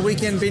 how has the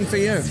weekend been for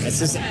you? It's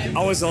just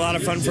always a lot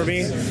of fun for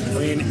me. I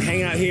mean,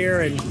 hanging out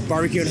here and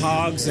barbecuing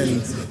hogs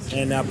and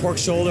pork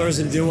shoulders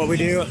and doing what we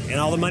do. And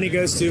all the money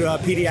goes to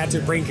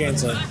pediatric brain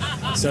cancer.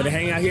 So to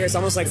hang out here, it's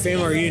almost like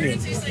family reunion.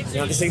 You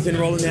know, this thing's been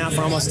rolling now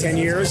for almost 10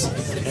 years,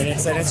 and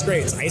it's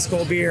great. It's ice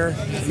cold beer,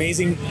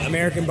 amazing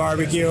American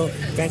barbecue,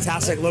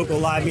 fantastic local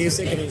live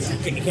music,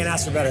 and you can't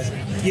ask for better.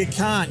 You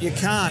can't.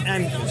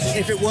 And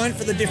if it weren't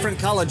for the different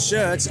colored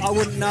shirts, I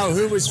wouldn't know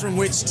who was from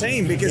which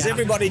team, because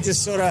everybody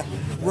just sort of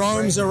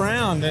roams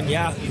around. And we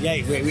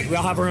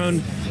all have our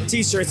own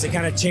T-shirts that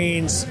kind of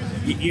change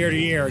year to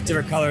year,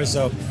 different colors.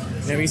 So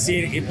we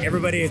see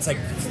everybody. It's like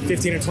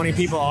 15 or 20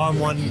 people all in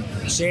one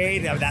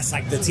shade. That's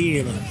like the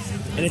team,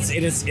 and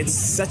it's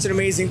such an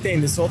amazing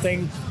thing. This whole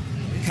thing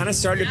kind of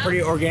started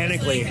pretty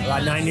organically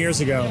about 9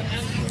 years ago.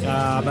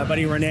 My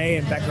buddy Renee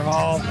and Becker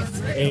Hall,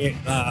 they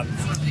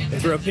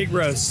threw a pig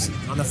roast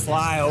on the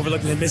fly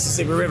overlooking the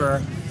Mississippi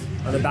River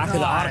on the back of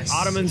the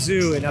Ottoman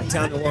Zoo in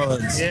uptown New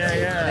Orleans.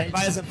 Yeah. They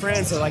invited some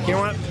friends. So like, you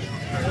know what?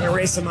 We're gonna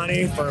raise some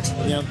money for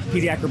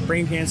pediatric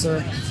brain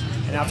cancer.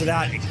 And after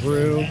that, it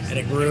grew and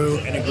it grew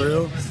and it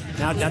grew.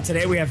 Now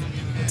today we have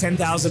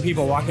 10,000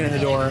 people walking in the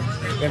door.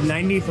 We have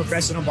 90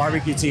 professional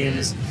barbecue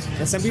teams.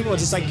 And some people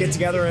just like get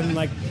together and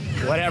like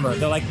whatever.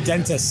 They're like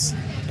dentists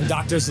and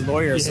doctors and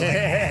lawyers.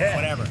 Yeah. So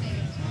whatever.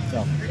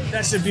 So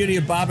that's the beauty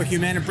of barbecue,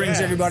 man. It brings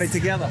everybody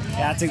together.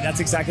 Yeah, that's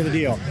exactly the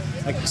deal.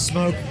 Like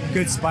smoke,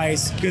 good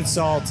spice, good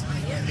salt,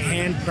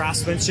 hand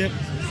craftsmanship.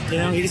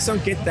 You just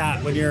don't get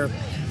that when you're,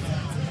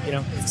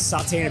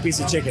 sauteing a piece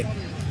of chicken.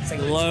 It's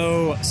like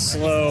low,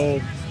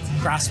 slow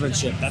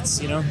craftsmanship. That's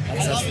the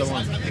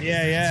one.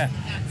 Yeah.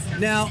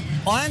 Now,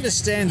 I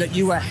understand that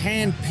you were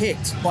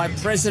handpicked by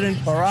President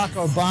Barack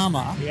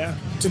Obama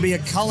to be a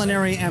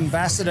culinary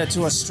ambassador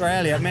to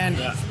Australia. Man,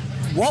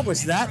 what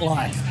was that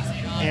like?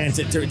 And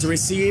to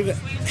receive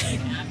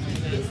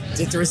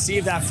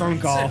that phone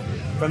call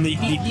from the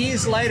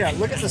years later.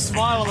 Look at the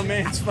smile on the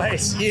man's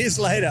face. Years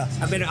later.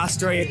 I've been to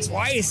Australia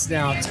twice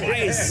now.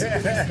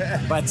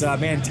 But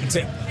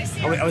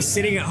I was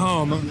sitting at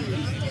home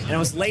and it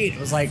was late. It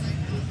was like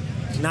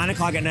 9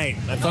 o'clock at night.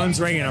 My phone's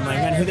ringing. I'm like,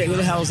 man, who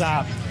the hell's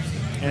that?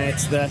 And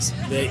it's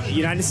the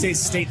United States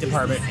State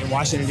Department in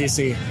Washington,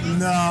 D.C.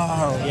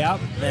 No. Yep.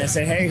 And I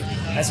said, hey,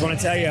 I just want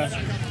to tell you,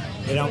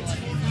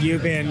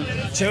 you've been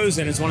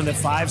chosen as one of the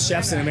 5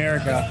 chefs in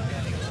America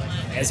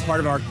as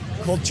part of our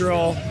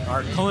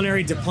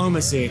culinary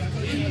diplomacy.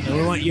 And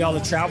we want you all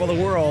to travel the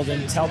world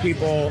and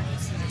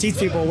teach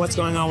people what's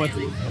going on with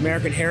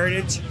American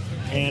heritage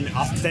and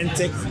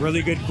authentic,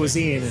 really good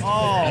cuisine.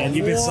 And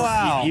you've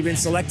been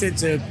selected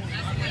to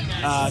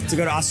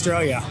go to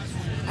Australia.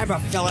 I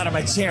about fell out of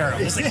my chair.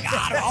 I was like,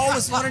 God, I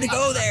always wanted to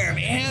go there,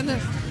 man.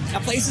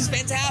 That place is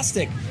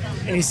fantastic.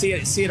 And you see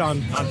it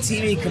on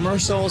TV,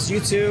 commercials,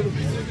 YouTube.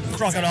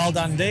 Crocodile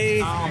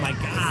Dundee. Oh my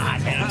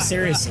God, man, I'm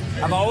serious.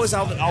 I've always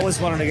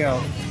wanted to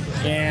go.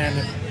 And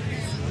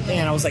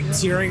I was like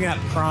tearing up,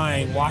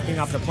 crying, walking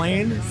off the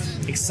plane,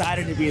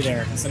 excited to be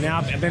there. So now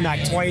I've been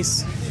back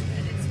twice.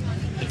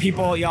 The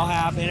people y'all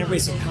have, and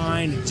everybody's so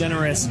kind,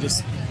 generous,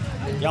 just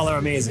y'all are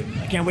amazing.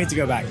 I can't wait to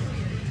go back.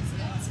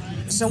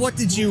 So what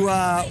did you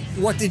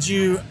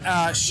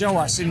show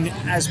us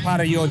as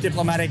part of your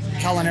diplomatic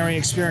culinary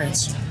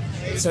experience?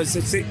 So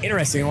it's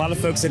interesting. A lot of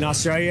folks in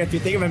Australia, if you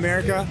think of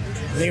America,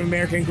 think of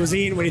American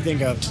cuisine, what do you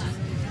think of?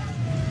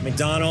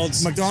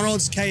 McDonald's,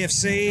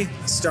 KFC,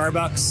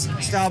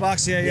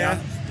 Starbucks, yeah.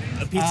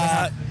 Pizza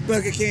Hut,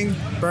 Burger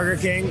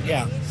King,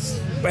 yeah.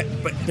 But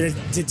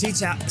to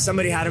teach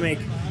somebody how to make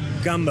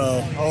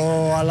gumbo.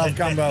 Oh, I love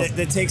gumbo.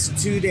 That takes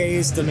 2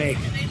 days to make.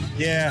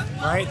 Yeah.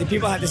 Right? The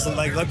people have this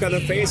like look on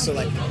their face, so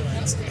like, you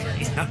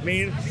know what I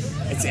mean?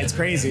 It's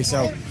crazy.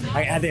 So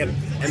I had the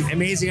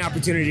amazing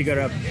opportunity to go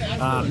to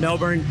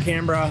Melbourne,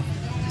 Canberra,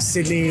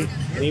 Sydney,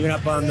 and even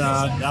up on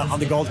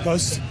the Gold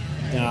Coast.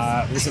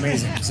 It was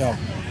amazing. So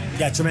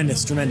yeah,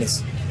 tremendous.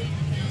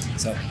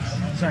 So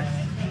sorry.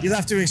 You'll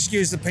have to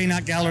excuse the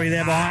peanut gallery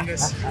there behind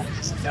us.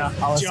 No,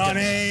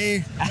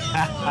 Johnny,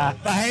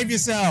 behave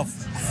yourself.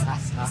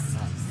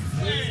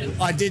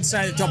 I did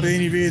say at the top of the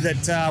interview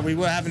that we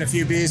were having a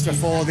few beers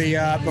before the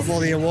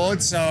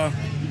awards, so.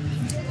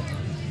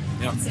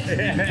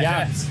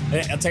 Yeah.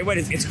 I'll tell you what,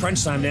 it's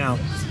crunch time now.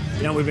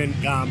 You know, we've been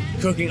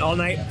cooking all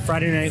night,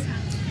 Friday night,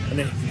 and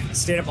then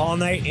stayed up all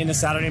night into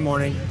Saturday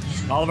morning.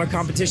 All of our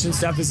competition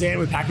stuff is in.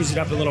 We packaged it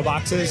up in little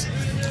boxes.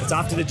 It's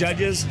off to the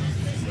judges.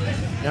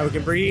 Now we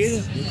can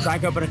breathe, we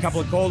crack open a couple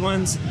of cold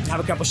ones, have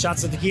a couple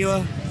shots of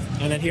tequila,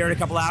 and then here in a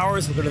couple of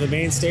hours, we'll go to the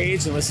main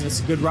stage and listen to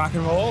some good rock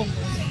and roll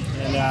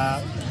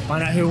and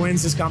find out who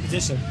wins this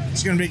competition.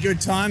 It's going to be good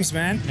times,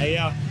 man. Hey,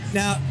 yeah.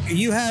 Now,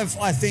 you have,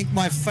 I think,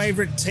 my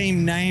favorite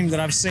team name that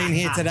I've seen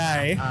here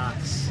today.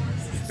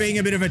 Being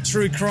a bit of a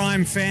true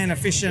crime fan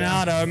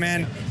aficionado,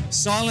 man.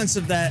 Silence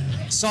of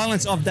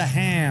the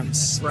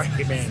Hams.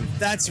 Right, man.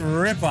 That's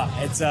ripper.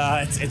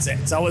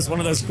 It's always one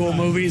of those cool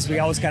movies we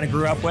always kind of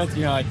grew up with.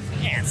 You know, like,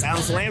 yeah,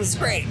 Silence of the Lambs is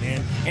great,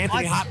 man.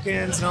 Anthony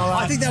Hopkins and all that.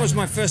 I think that was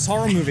my first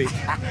horror movie.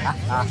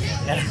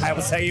 And I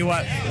will tell you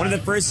what, one of the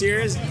first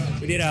years,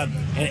 we did an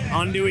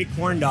andouille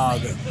corn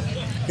dog.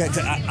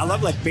 I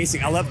love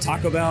I love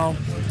Taco Bell.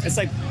 It's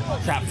like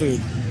crap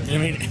food. You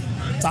know what I mean?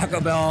 Taco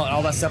Bell and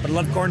all that stuff, but I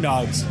love corn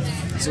dogs.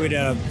 So we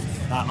did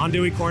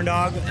andouille corn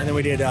dog, and then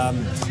we did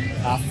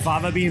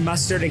fava bean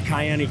mustard and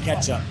cayenne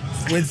ketchup.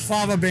 With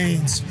fava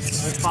beans.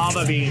 With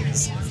fava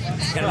beans.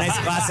 Got a nice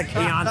glass of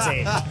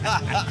Chianti.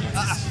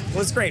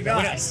 Well, it's great,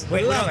 man. Nice.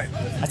 Love it.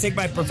 I take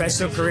my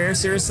professional career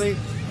seriously,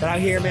 but out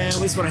here, man,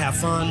 we just want to have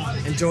fun,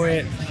 enjoy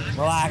it,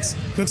 relax,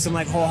 cook some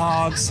like whole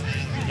hogs,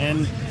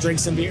 and drink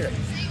some beer.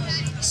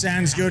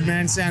 Sounds good,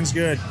 man. Sounds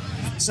good.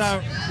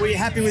 So, were you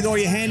happy with all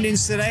your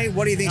hand-ins today?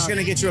 What do you think is going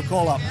to get you a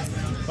call-up?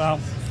 Well,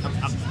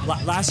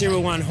 last year we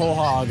won whole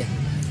hog.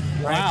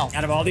 Right? Wow.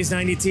 Out of all these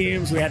 90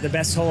 teams, we had the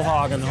best whole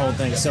hog on the whole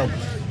thing. So,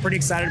 pretty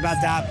excited about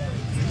that.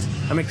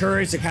 I'm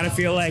encouraged to kind of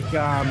feel like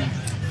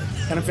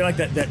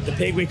the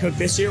pig we cooked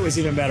this year was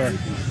even better.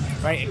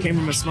 Right? It came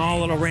from a small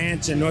little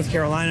ranch in North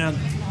Carolina,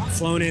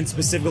 flown in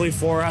specifically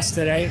for us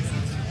today.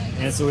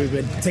 And so we've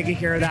been taking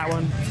care of that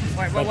one.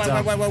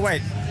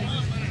 Wait.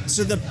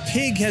 So the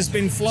pig has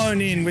been flown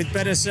in with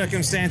better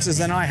circumstances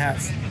than I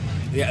have.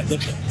 Yeah,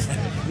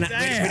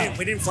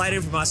 we didn't fly it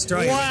in from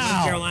Australia. Wow.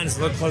 North Carolina's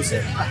a little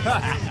closer.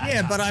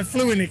 Yeah, but I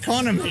flew in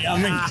economy. I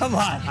mean, come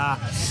on. I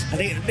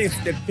think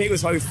the pig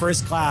was probably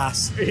first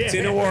class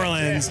to New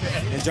Orleans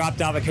and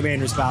dropped off at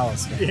Commander's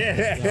Palace.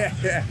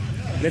 Yeah.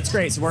 It's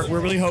great. So we're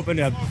really hoping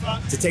to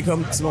take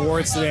home some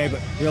awards today, but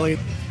really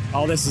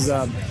all this is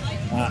an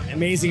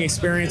amazing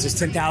experience. There's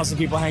 10,000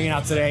 people hanging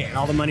out today, and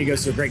all the money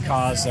goes to a great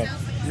cause. So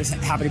I'm just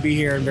happy to be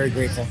here and very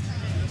grateful.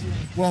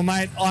 Well,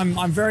 mate,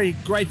 I'm very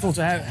grateful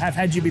to have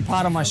had you be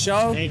part of my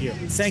show. Thank you.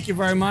 Thank you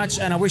very much,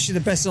 and I wish you the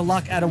best of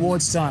luck at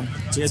awards time.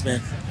 Cheers, man.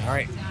 All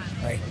right.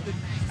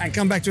 And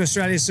come back to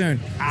Australia soon.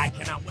 I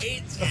cannot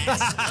wait.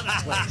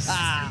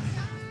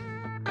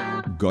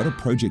 Got a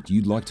project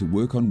you'd like to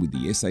work on with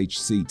the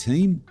SHC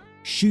team?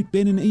 Shoot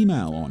Ben an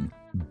email on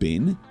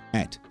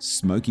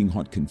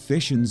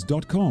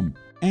ben@smokinghotconfessions.com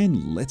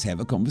and let's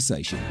have a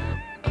conversation.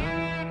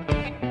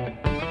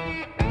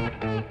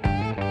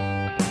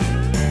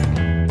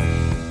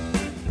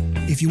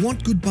 If you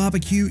want good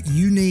barbecue,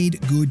 you need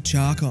good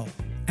charcoal.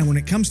 And when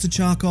it comes to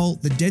charcoal,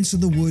 the denser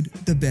the wood,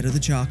 the better the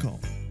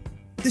charcoal.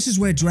 This is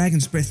where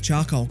Dragon's Breath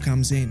charcoal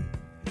comes in.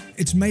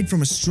 It's made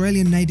from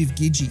Australian native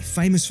Gidgee,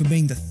 famous for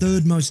being the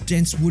third most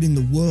dense wood in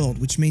the world,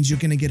 which means you're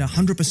going to get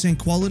 100%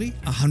 quality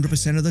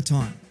 100% of the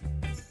time.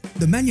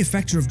 The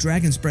manufacture of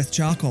Dragon's Breath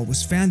charcoal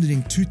was founded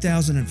in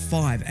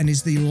 2005 and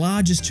is the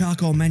largest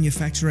charcoal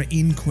manufacturer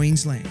in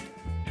Queensland.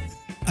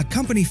 A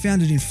company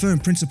founded in firm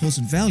principles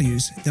and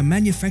values, the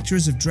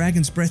manufacturers of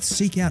Dragon's Breath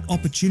seek out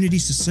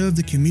opportunities to serve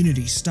the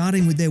community,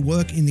 starting with their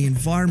work in the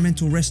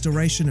environmental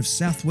restoration of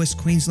southwest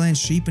Queensland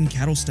sheep and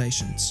cattle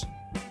stations.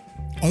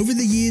 Over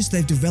the years,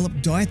 they've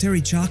developed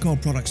dietary charcoal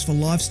products for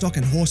livestock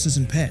and horses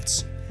and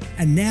pets.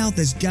 And now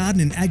there's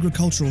garden and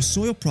agricultural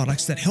soil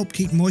products that help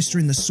keep moisture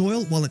in the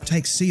soil while it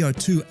takes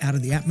CO2 out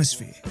of the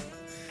atmosphere.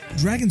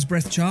 Dragon's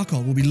Breath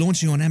charcoal will be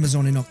launching on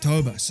Amazon in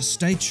October, so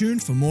stay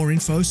tuned for more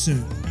info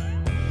soon.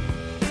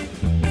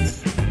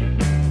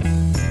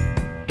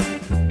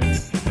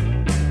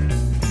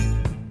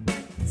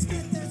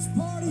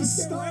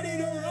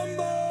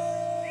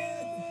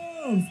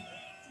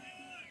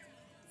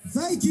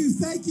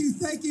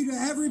 Thank you to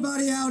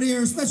everybody out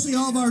here, especially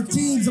all of our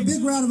teams. A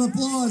big round of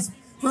applause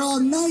for all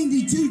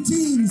 92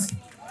 teams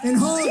in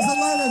Hogs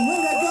 11. Way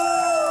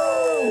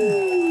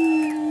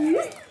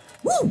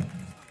to go! Woo!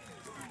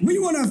 We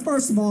want to,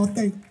 first of all,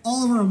 thank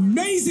all of our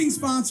amazing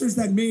sponsors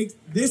that make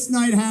this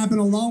night happen,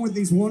 along with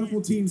these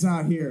wonderful teams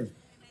out here.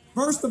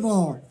 First of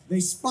all,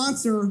 they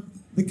sponsor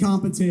the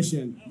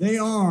competition. They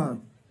are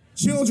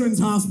Children's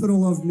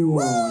Hospital of New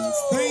Orleans.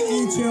 Thank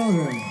you,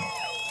 children.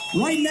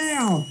 Right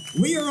now,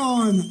 we are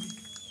on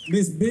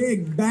this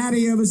big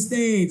baddie of a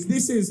stage.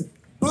 This is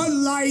Bud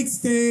Light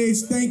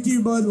stage. Thank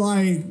you, Bud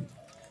Light.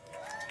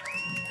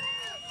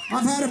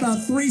 I've had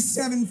about 3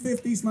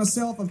 750s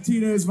myself of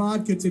Tito's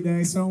vodka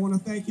today, so I want to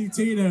thank you,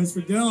 Tito's,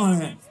 for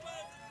doing it.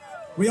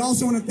 We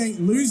also want to thank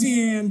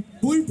Louisiana,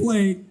 Blue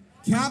Plate,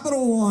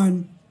 Capital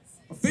One,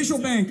 official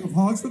bank of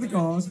Hogs for the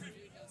Cause,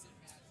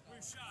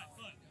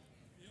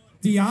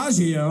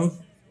 Diageo,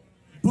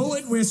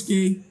 Bullet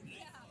Whiskey,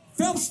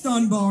 Phelps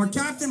Dunbar,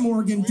 Captain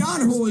Morgan,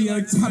 Don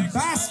Julio,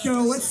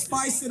 Tabasco. Let's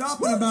spice it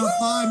up in about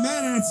 5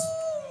 minutes.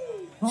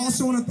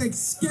 Also want to thank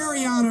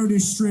Scariano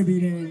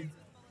Distributing,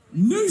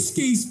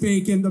 Newski's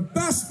Bacon, the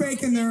best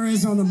bacon there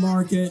is on the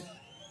market,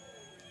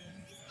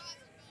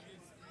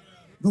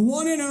 the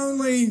one and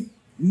only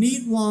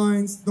Neat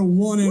Wines, the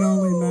one and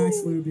only Max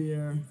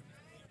Loubier.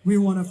 We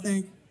want to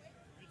thank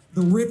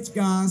the ripped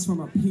guys from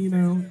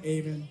Apino,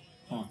 Avon,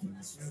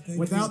 Hawkins.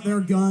 Without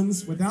their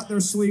guns, without their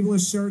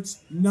sleeveless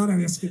shirts, none of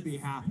this could be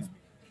happening.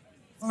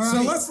 All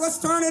right. So let's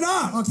turn it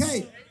up.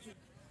 Okay.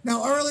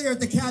 Now, earlier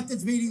at the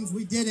captain's meetings,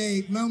 we did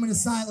a moment of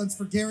silence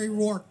for Gary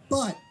Rourke,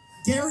 but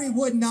Gary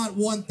would not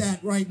want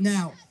that right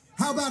now.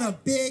 How about a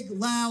big,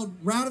 loud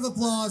round of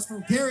applause for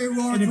Gary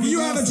Rourke? And if you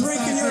have a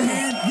drink in your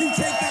hand, you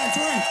take that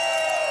drink.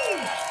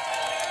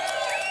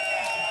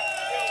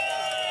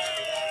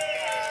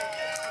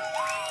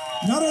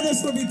 None of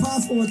this would be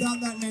possible without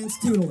that man's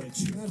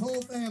tutelage. That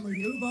whole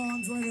family,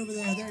 Ubon's right over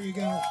there. There you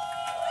go.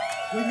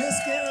 We miss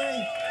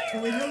Gary,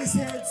 but we know he's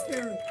here in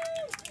spirit.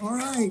 All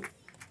right.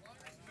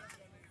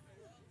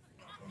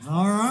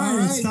 All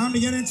right, it's time to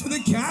get into the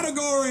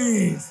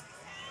categories.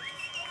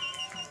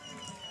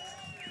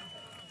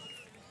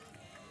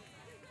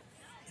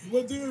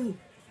 We'll do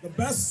the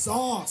best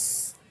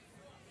sauce.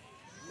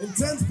 In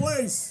 10th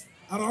place,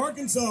 out of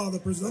Arkansas, the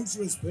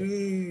Presumptuous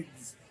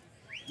Pigs.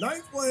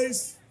 9th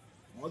place,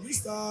 Hoggy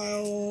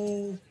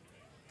Style.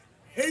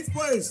 8th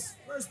place,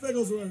 where's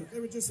Pigglesworth? They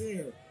were just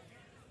here.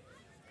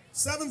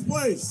 7th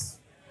place,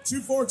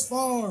 Two Forks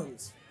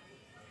Farms.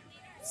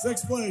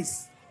 6th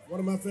place, one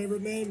of my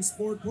favorite names,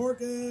 Sport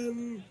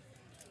Porkin'.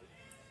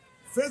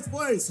 5th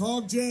place,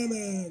 Hog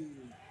Jammin'.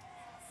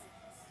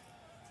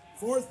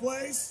 4th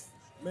place,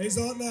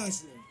 Maison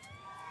National.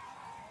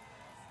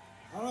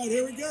 All right,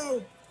 here we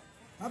go.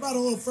 How about a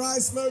little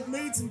fried smoked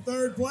meats in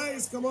 3rd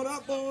place? Come on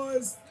up,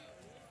 boys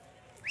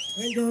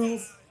and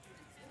girls.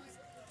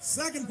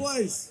 2nd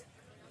place,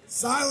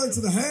 Silence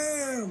of the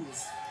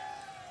Hams.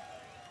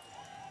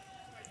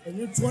 And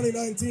your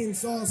 2019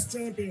 sauce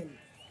champion,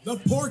 the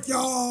Pork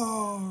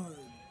Yard.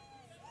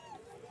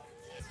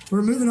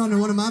 We're moving on to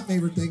one of my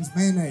favorite things,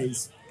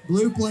 mayonnaise.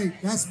 Blue plate,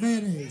 that's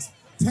mayonnaise.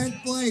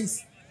 10th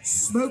place,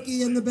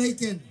 Smokey and the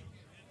Bacon.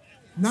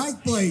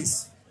 9th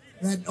place,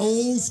 that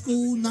old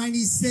school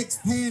 96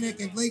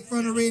 Panic at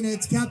Lakefront Arena.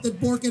 It's Captain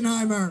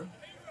Borkenheimer.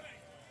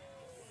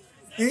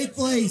 8th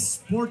place,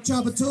 Pork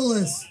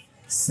Chapatulas.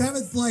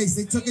 7th place,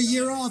 they took a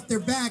year off. They're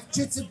back,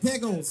 Chits and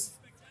Pickles.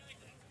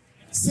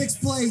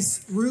 6th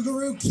place,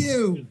 Rougarou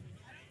Q.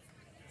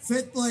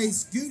 5th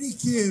place, Goody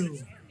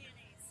Q.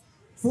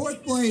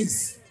 4th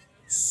place,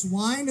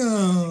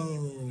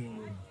 Swino.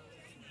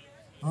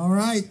 All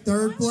right,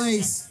 3rd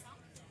place.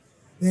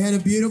 They had a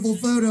beautiful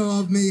photo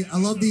of me. I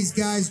love these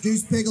guys.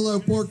 Deuce Bigelow,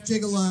 Pork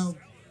Gigolo.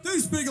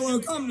 Deuce Bigelow,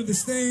 come to the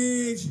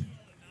stage.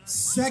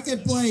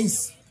 2nd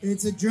place,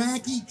 it's a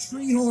Dracky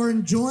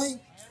Treehorn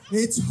joint.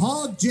 It's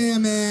Hog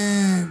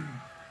Jammin'.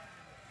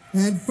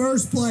 And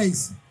 1st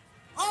place.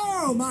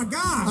 Oh my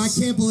gosh. I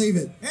can't believe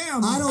it.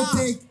 Damn, I don't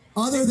think,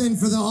 other than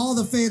for all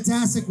the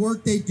fantastic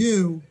work they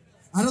do,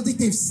 I don't think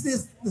they've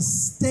sniffed the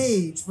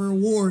stage for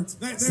awards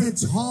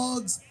since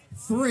Hogs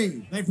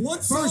 3. They've won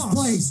First sauce.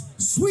 place,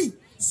 Sweet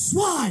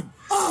Swine.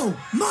 Oh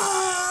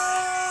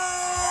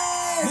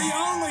my! The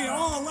only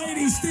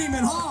all-lady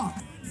steaming hog.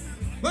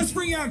 Let's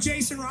bring out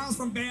Jason Riles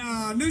from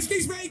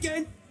Newski's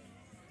Bacon.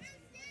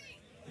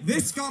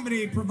 This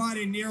company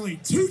provided nearly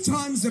 2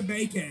 tons of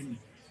bacon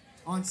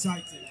on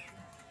site today.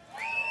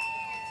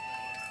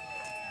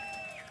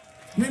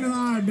 Him and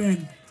I have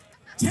been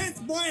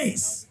 10th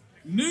place,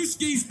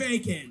 Newski's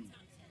Bacon.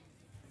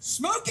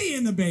 Smokey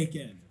in the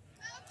Bacon.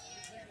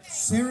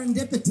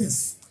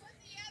 Serendipitous.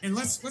 And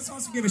let's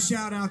also give a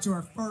shout out to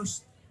our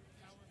first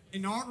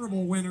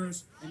inaugural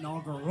winners,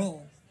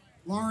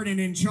 Lauren and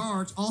In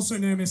Charge, also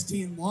known as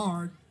Team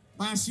Lard.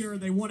 Last year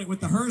they won it with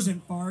the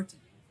Herzen fart.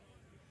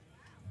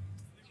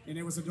 And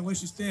it was a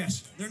delicious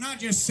dish. They're not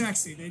just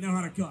sexy, they know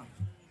how to cook.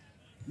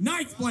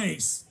 9th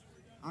place,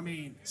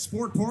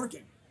 Sport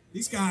Porkin'.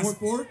 These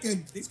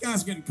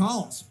guys are getting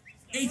calls.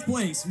 8th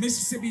place,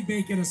 Mississippi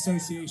Bacon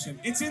Association.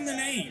 It's in the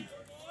name.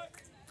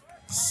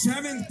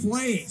 7th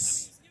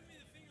place,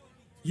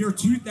 your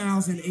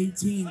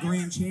 2018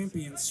 Grand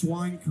Champion,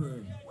 Swine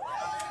Crew.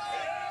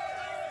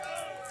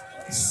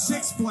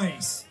 6th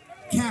place,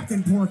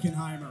 Captain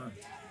Porkenheimer.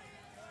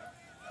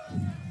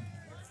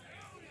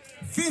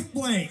 5th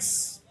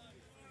place,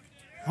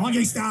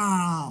 Hoggy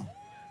Style.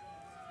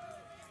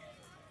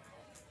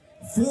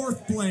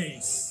 4th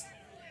place,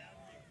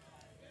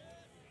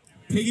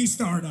 Piggy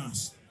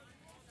Stardust.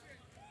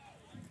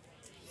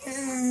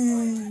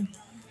 Yay.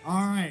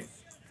 All right,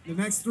 the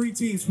next 3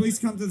 teams, please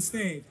come to the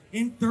stage.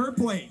 In 3rd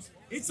place,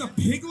 it's a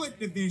Piglet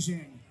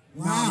Division.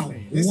 Wow.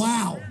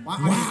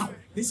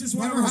 This is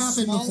one Never of our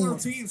happened smaller before.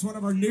 teams, one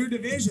of our new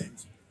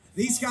divisions.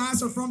 These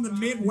guys are from the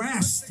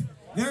Midwest.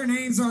 Their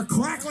names are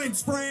Cracklin'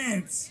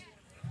 Spreads.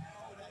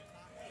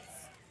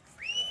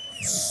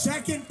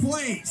 Second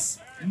place,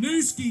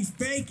 Newski's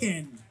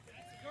Bacon.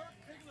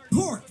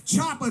 Pork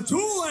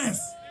Chapatulis.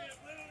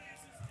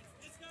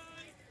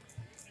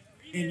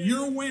 And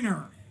your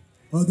winner.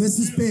 Oh, this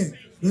is big.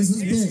 This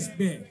is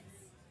big.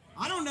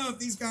 I don't know if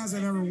these guys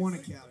have ever won a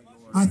category.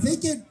 I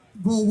think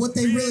what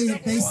they really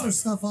have based their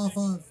stuff off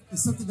of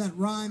is something that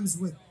rhymes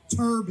with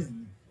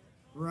turban.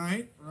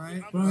 Right.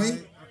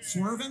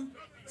 Swerving?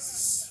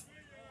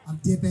 I'm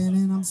dipping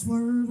and I'm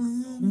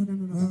swerving.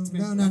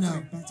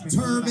 No.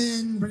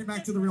 Turban. Bring it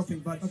back to the real thing,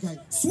 bud. Okay.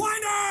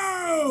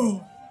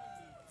 Swino!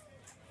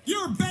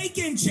 You're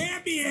bacon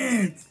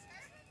champions!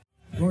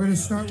 We're going to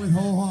start with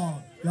whole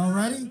hog. Y'all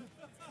ready?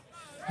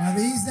 Now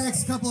these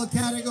next couple of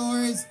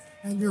categories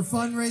and your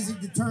fundraising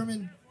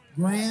determine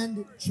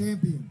grand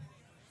champion.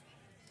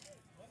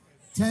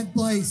 10th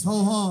place,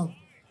 whole hog.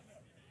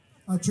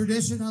 A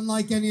tradition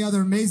unlike any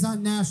other,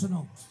 Maison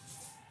National.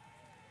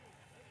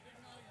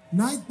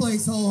 9th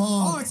place, whole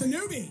hog. Oh, it's a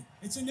newbie.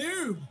 It's a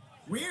noob.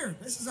 Weird.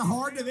 This is a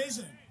hard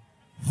division.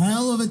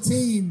 Hell of a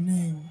team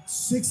named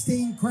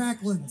 16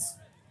 Cracklins.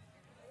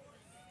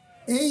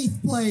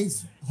 8th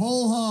place,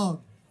 whole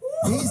hog.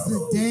 He's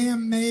the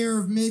damn mayor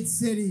of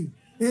Mid-City.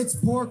 It's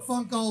Pork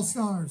Funk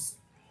All-Stars.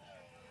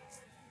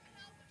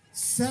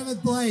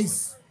 7th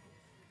place,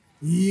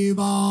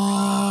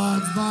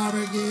 Hogs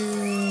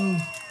Barbecue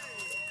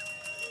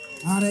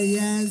out of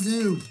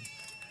Yazoo.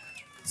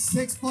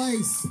 6th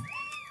place,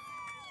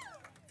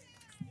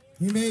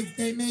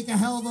 they make a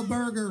hell of a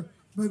burger,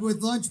 but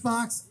with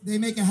Lunchbox, they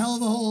make a hell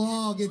of a whole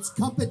hog. It's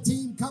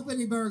Team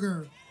Company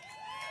Burger.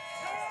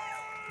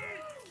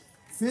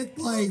 5th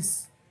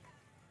place,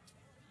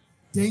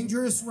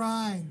 Dangerous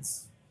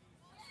Rinds.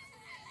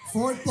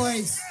 4th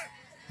place,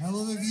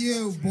 hell of a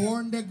view,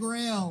 Born to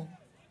Grill.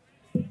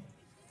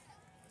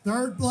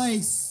 3rd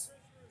place,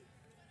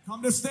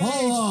 come to stage.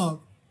 Whole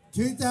Hog,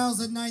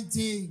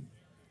 2019.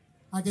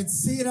 I can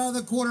see it out of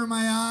the corner of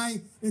my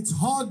eye. It's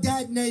Hog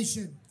That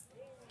Nation.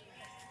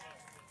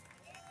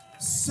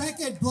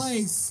 2nd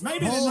place,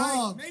 maybe Whole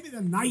Hog. Maybe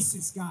the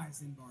nicest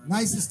guys in barbecue.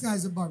 Nicest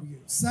guys in barbecue.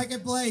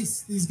 2nd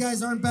place, these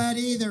guys aren't bad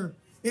either.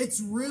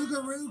 It's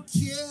Rougarou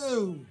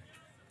Q.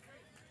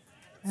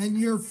 And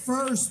your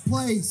 1st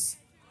place,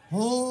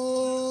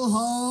 Whole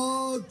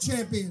Hog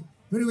champion.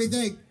 Who do we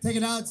think?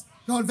 Taking odds,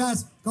 going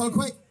fast, going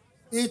quick.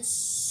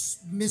 It's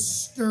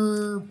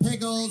Mr.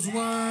 Pigglesworth.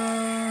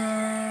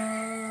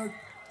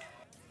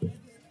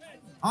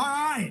 All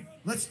right,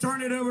 let's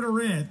turn it over to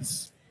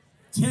ribs.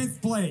 10th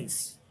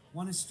place.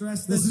 Want to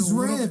stress this? This is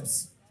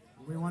ribs.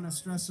 We want to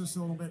stress this a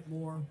little bit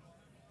more.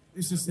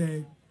 This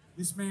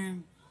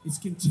man is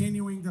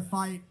continuing to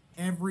fight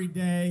every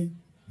day.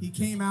 He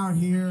came out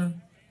here,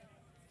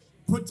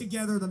 put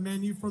together the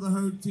menu for the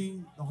whole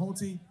team,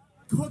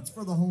 cooked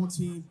for the whole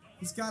team.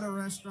 He's got a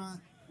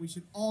restaurant we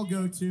should all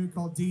go to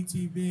called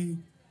DTB.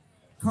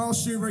 Carl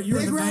Schubert, you're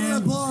the man. Big round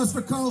of applause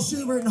for Carl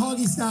Schubert and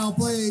Hoggy Style,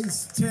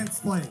 please.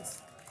 10th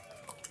place.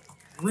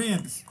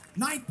 Ribs.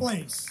 9th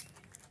place.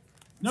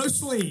 No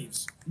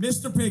Sleeves.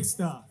 Mr. Pig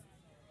Stuff.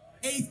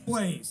 8th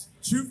place.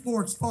 Two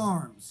Forks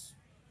Farms.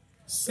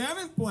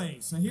 7th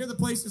place. I hear the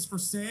place is for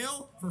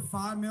sale for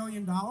 $5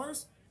 million.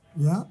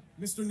 Yeah.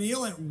 Mr.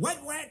 Neal at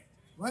Wet.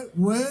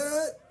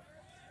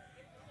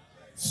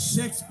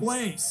 6th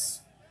place.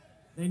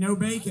 They know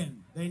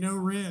bacon. They know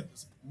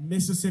ribs.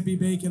 Mississippi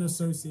Bacon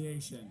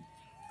Association.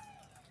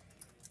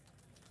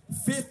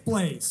 5th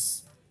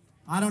place.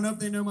 I don't know if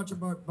they know much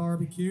about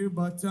barbecue,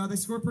 but they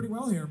score pretty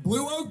well here.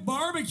 Blue Oak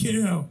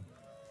Barbecue.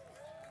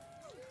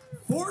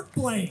 4th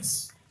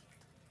place.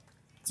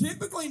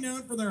 Typically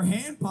known for their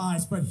hand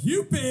pies, but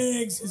Hugh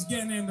Pigs is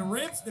getting in the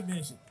ribs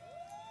division.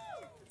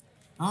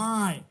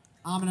 All right,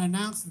 I'm going to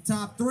announce the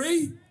top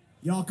 3.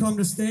 Y'all come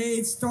to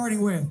stage,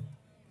 starting with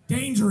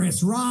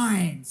Dangerous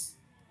Rhymes.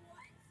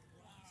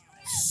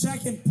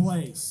 2nd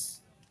place.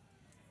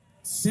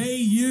 Say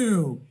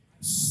You.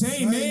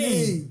 Say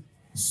Me.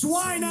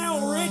 Swine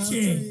Al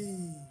Richie.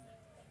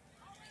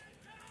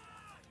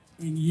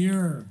 And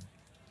your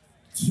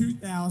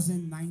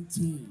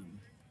 2019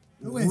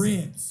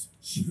 ribs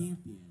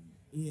champion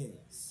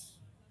is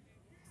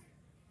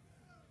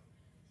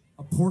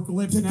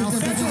Apocalypse Now.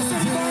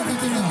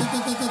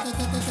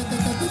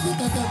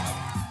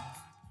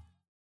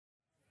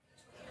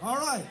 All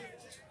right.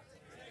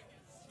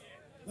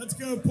 Let's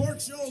go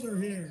pork shoulder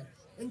here.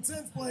 In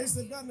 10th place,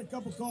 they've gotten a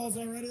couple calls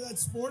already.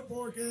 That's Sport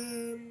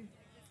Porkin'.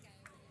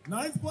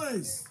 9th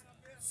place,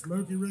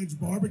 Smoky Ridge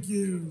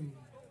Barbecue.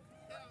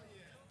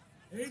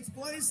 8th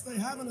place, they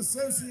have an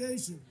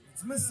association.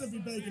 It's Mississippi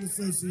Bacon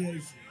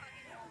Association.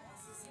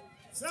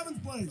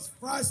 7th place,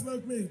 Fry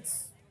Smoked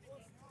Meats.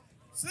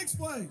 6th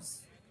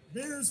place,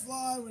 Beers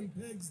Fly When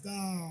Pigs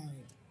Die.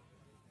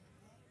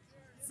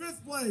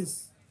 5th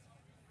place,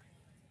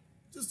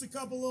 just a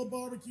couple little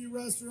barbecue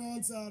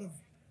restaurants out of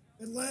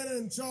Atlanta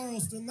and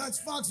Charleston. That's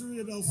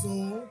Foxeria del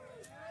Sol.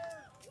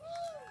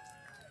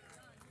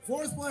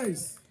 4th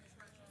place,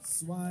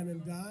 Swine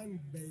and Dine,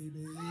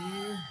 baby.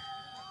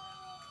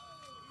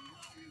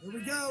 Here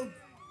we go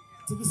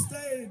to the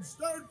stage.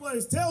 3rd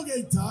place,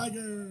 Tailgate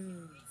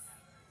Tigers.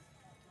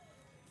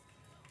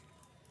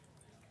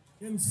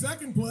 In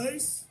second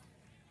place,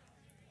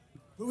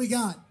 Who we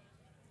got?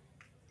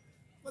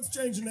 let's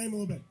change the name a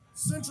little bit.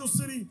 Central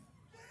City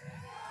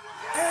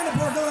and the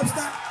Pork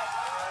Lipstack.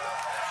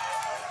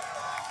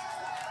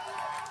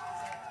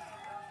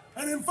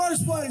 And in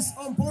first place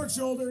on Pork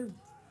Shoulder,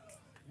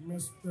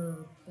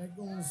 Mr.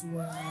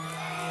 Bigglesworth.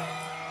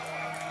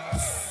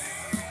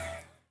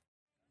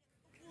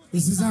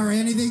 This is our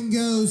Anything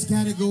Goes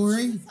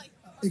category,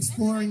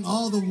 exploring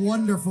all the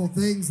wonderful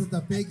things that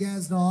the pig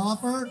has to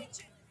offer.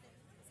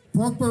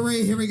 Pork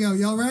Beret, here we go.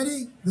 Y'all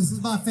ready? This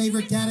is my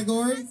favorite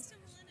category.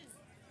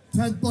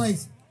 10th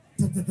place.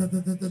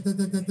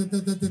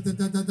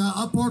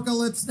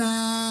 Apocalypse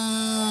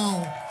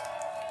now.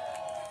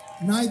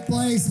 9th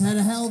place, had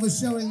a hell of a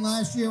showing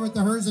last year with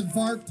the Hers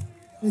Infarct.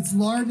 It's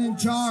Larden in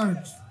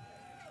charge.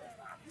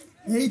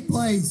 8th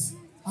place,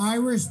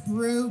 Irish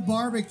Brew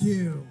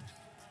Barbecue.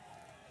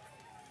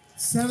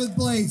 7th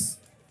place,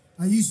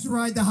 I used to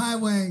ride the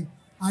highway.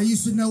 I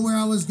used to know where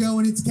I was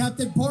going. It's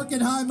Captain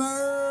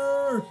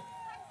Porkenheimer.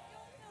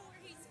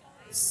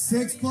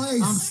 6th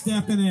place. I'm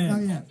stepping in. Oh,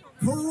 yeah.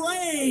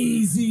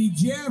 Crazy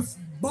Jeff's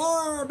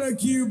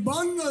Barbecue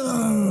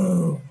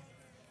Bungalow.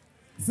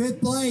 5th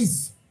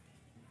place.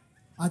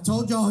 I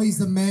told y'all he's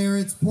the mayor.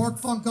 It's Pork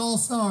Funk All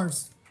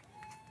Stars.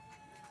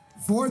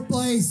 4th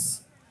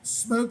place,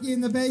 Smokey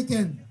and the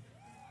Bacon.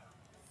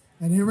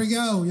 And here we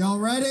go. Y'all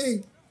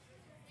ready?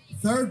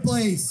 3rd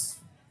place,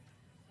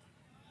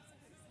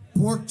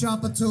 Pork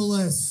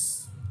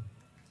Chapatulas.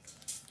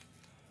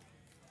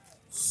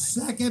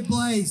 2nd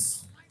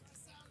place.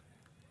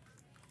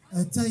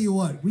 I tell you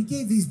what, we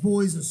gave these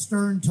boys a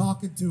stern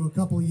talking to a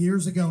couple of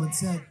years ago and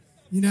said,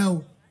 you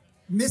know,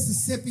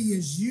 Mississippi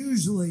is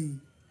usually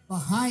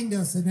behind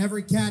us in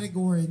every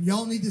category, and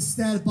y'all need to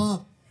step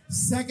up.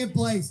 2nd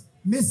place,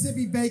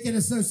 Mississippi Bacon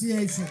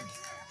Association.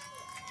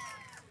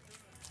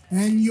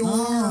 And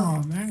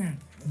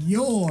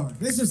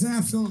This is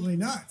absolutely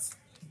nuts.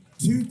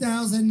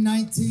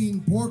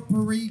 2019 Pork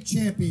Parade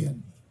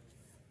champion.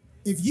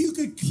 If you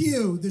could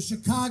cue the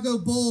Chicago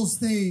Bulls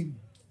theme,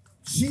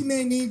 she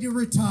may need to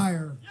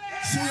retire.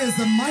 She is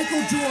the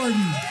Michael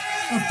Jordan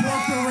of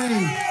Pork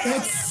Parade.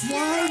 It's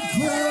Swine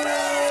Crow!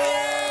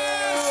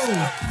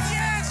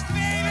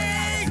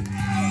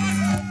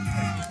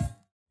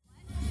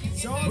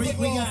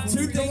 We got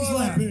two things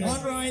left.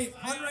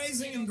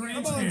 Fundraising and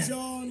grand Come on,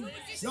 champ.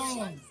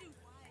 Sean.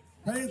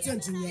 Pay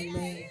attention, young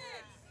man.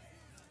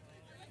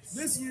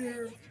 This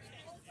year,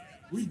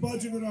 we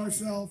budgeted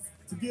ourselves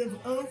to give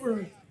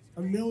over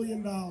 $1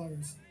 million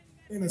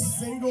in a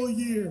single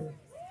year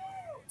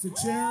to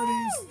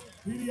charities,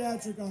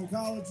 pediatric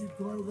oncology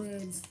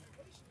programs,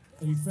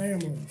 and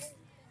families.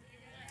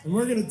 And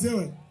we're going to do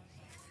it.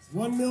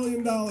 $1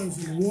 million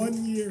in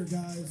 1 year,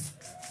 guys.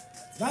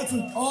 That's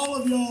what all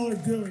of y'all are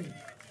doing.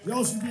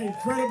 Y'all should be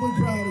incredibly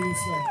proud of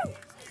yourself.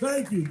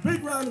 Thank you.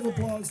 Big round of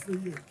applause for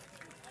you.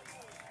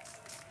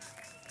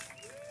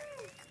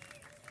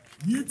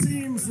 You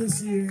teams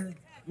this year,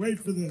 wait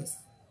for this.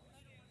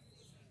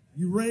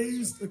 You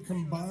raised a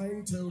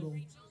combined total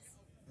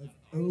of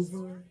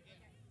over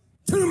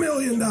 $2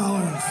 million.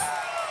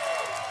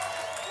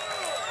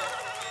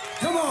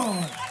 Come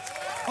on.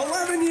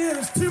 11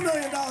 years, $2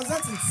 million.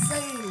 That's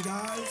insane,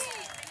 guys.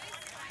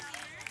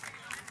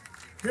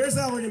 Here's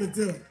how we're going to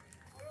do it.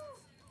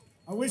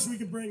 I wish we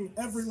could bring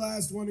every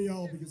last one of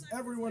y'all because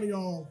every one of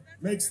y'all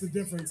makes the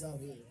difference out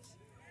here.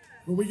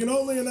 But we can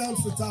only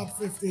announce the top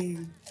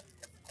 15.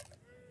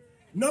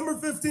 Number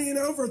 15,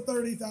 over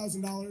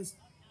 $30,000.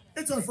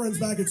 It's our friends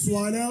back at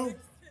Swino.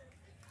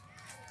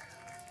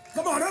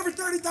 Come on, over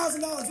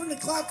 $30,000. We're going to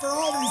clap for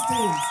all these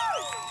teams.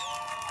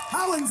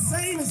 How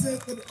insane is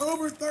it that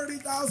over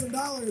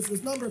 $30,000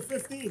 was number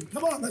 15?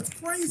 Come on, that's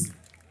crazy.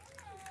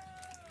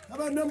 How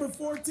about number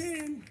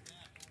 14?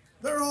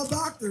 They're all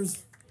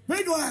doctors.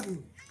 Big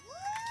Latin.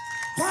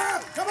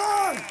 Clap, come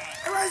on.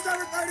 They raised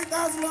over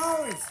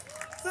 $30,000.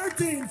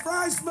 13,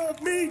 Fry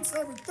Smoked Meats,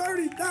 over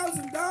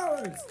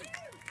 $30,000.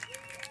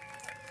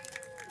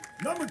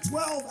 Number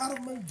 12, out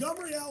of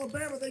Montgomery,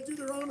 Alabama, they do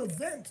their own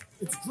event.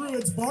 It's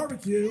Druid's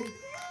Barbecue.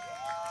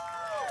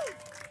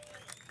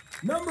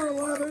 Number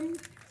 11,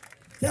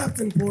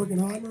 Captain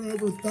Porkenheimer,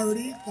 over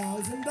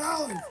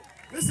 $30,000.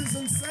 This is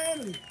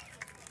insanity.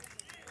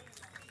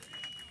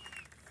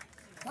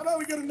 How about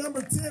we go to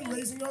number 10,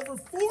 raising over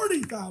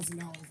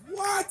 $40,000?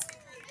 What?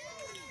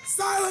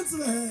 Silence of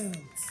the hands.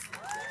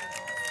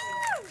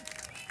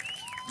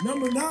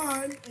 Number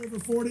 9, over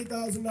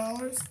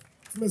 $40,000.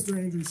 It's Mr.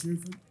 Andrew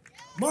Shuford.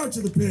 March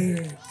of the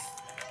Pigs.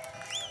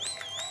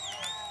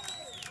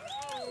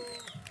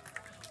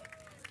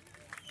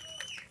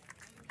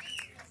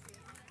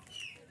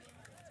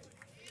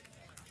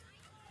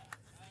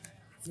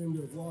 Seem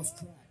to have lost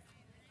track.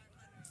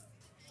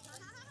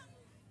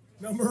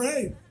 Number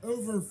 8,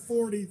 over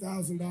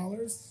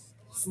 $40,000.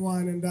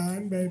 Swine and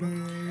Dine, baby.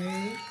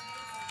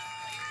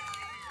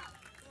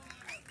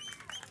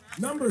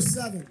 Number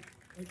 7,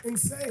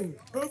 insane,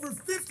 over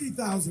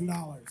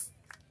 $50,000.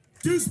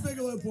 Deuce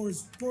Bigelow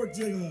Pork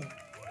Gigolo.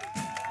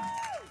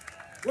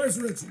 Where's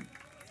Richard?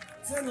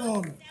 Send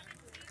Lawman.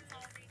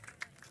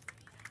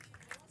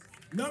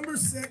 Number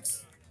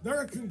 6,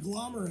 they're a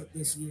conglomerate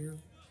this year.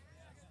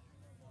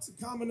 It's a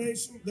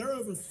combination. They're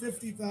over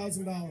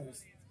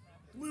 $50,000.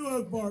 Blue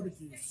Oak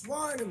Barbecue,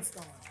 Swine and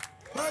Style,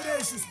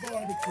 Bodacious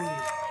Barbecue,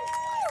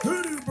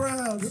 Hoodoo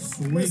Browns.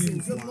 Listen,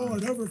 good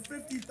Lord, over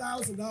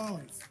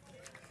 $50,000.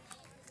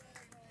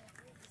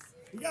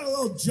 We got a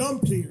little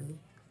jump here.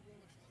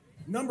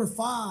 Number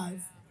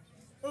 5,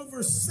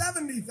 over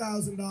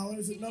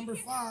 $70,000 at number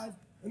 5,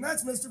 and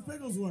that's Mr.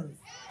 Pigglesworth.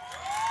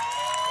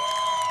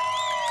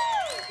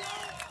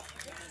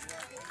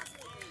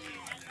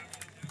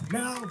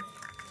 Now,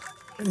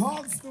 in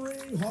Hogs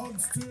 3,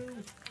 Hogs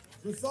 2,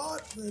 the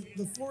thought that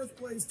the 4th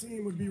place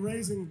team would be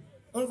raising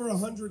over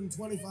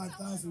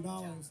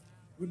 $125,000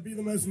 would be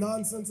the most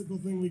nonsensical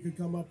thing we could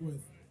come up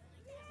with.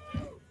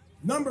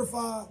 Number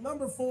 4,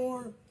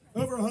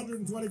 over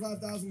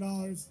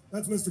 $125,000.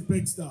 That's Mr.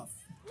 Big Stuff.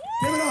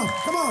 Give it up.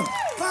 Come on.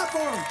 Clap for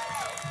him.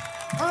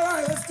 All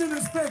right, let's do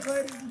this pick,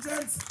 ladies and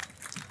gents.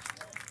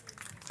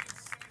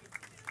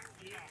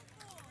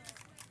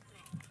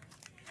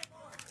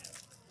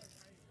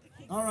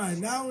 All right,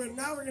 now we're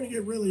going to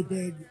get really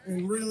big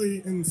and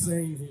really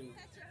insane here.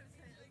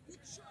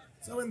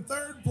 So in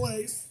 3rd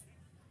place,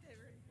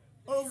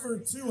 over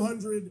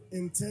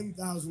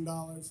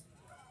 $210,000.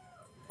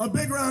 A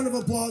big round of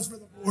applause for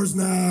the Boars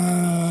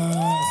Nest.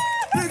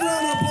 Big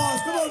round of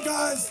applause. Come on,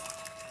 guys.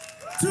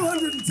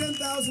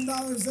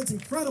 $210,000. That's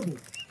incredible.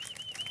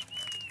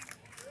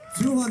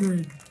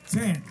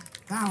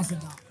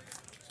 $210,000.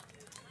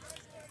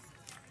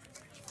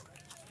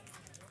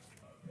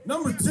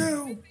 Number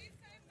 2,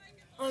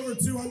 over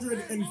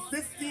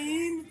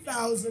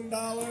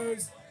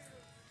 $215,000.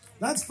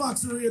 That's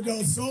Foxeria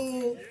del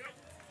Sol.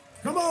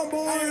 Come on,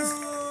 boys.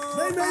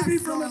 They may be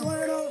from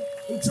Atlanta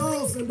and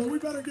Charleston, but we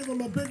better give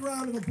them a big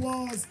round of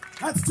applause.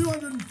 That's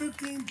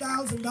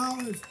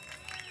 $215,000.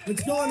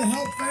 It's going to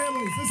help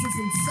families. This is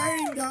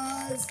insane,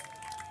 guys.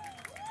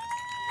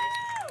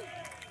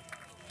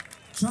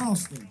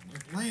 Charleston,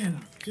 Atlanta,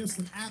 just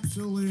an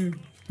absolute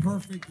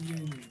perfect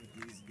union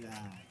with these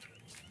guys.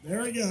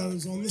 There he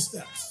goes on the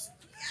steps.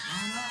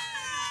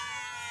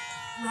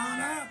 Run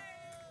up.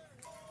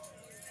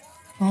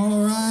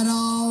 All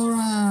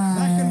right.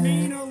 That can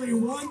mean only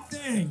one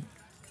thing.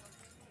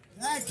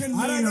 I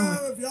don't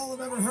know if y'all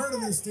have ever heard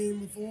of this team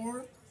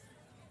before,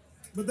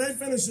 but they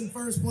finished in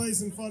 1st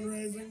place in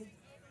fundraising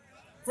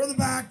for the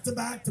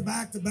back-to-back.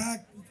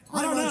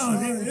 I don't know.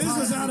 This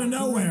was out of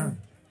nowhere.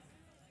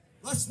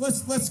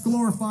 Let's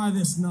glorify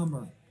this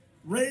number.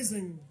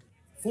 Raising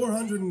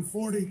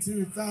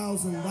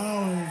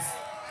 $442,000.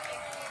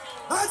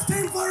 That's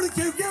Team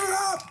Flirty-Cube. Give it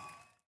up.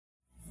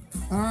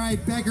 All right,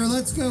 Becker,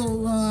 let's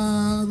go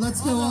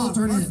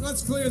alternate.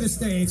 Let's clear the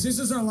stage. This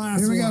is our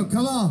last one. Here we go.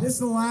 Come on. This is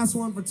the last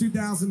one for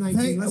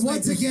 2019.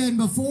 Once again,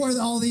 before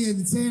all the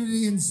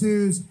insanity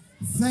ensues,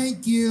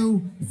 thank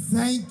you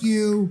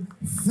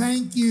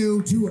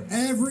to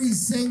every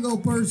single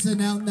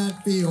person out in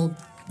that field.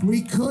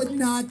 We could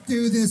not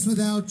do this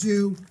without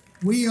you.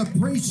 We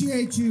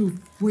appreciate you.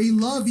 We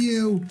love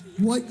you.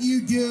 What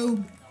you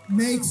do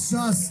makes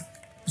us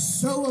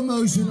so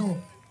emotional.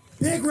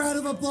 Big round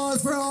of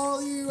applause for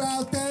all you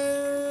out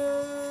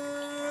there.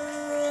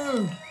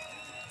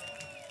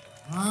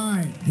 All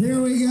right, here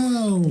we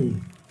go.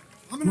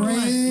 I'm going to write.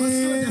 Let's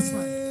do it this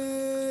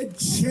way.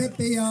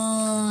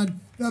 Champion,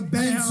 the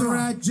Ben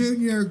Surratt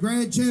Jr.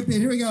 Grand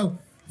Champion. Here we go.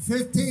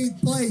 15th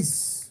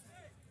place,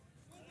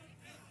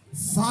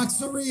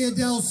 Foxeria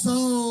del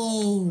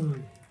Sol.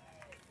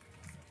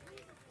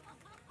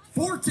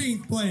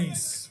 14th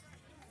place,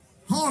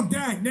 Hog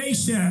That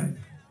Nation.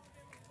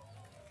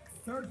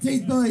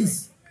 13th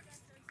place,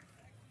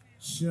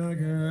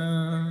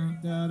 Sugar.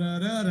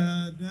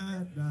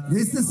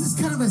 This is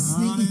kind of a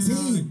sneaky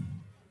team.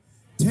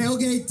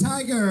 Tailgate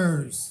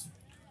Tigers.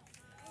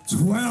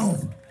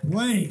 12th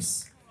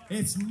place,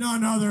 it's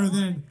none other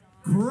than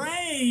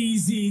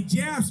Crazy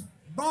Jeff's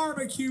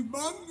Barbecue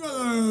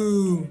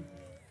Bungalow.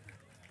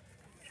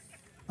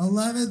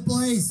 11th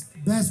place,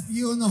 best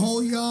view in the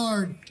whole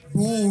yard,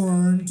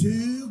 Born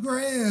to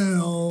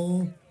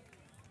Grill.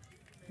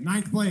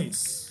 9th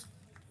place.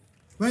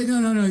 Wait,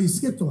 no, you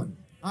skipped one.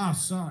 Oh,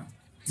 sorry.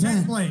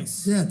 10th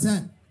place. Yeah,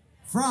 10.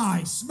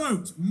 Fry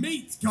Smoked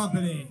Meat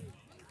Company.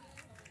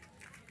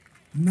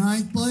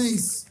 9th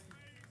place,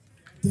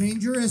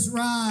 Dangerous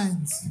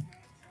Rides.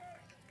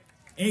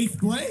 8th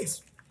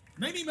place,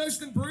 maybe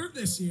most improved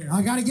this year.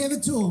 I got to give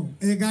it to him.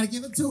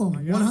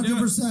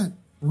 100%.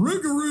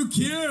 Rougarou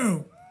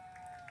Q.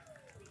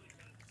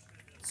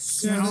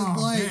 7th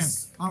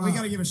place. We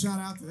got to give a shout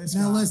out to this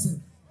Now guy.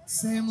 listen,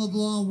 Sam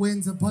LeBlanc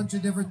wins a bunch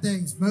of different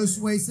things. Most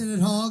wasted at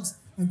Hogs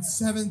and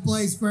 7th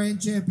place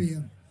Grand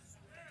Champion.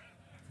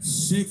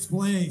 6th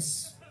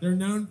place, they're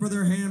known for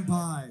their ham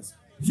pies.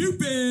 You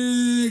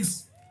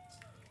Bigs.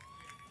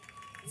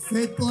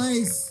 5th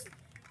place,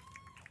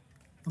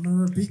 I'm going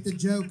to repeat the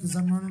joke because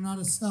I'm running out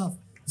of stuff.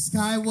 The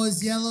sky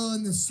was yellow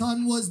and the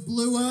sun was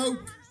blue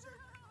oak.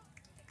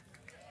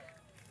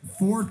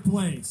 4th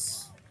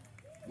place.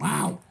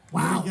 Wow.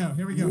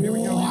 Here we go.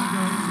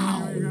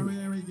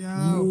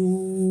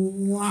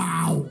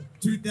 Wow.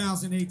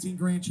 2018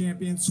 Grand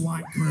Champion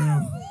Swine Crew.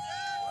 All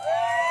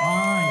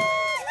right,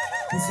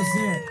 this is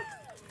it.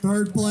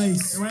 Third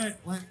place. Wait,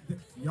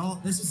 y'all,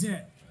 this is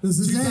it. This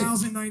is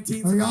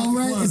 2019. Are y'all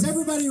ready? Is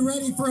everybody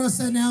ready for us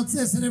to announce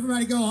this and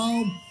everybody go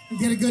home and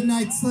get a good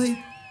night's sleep?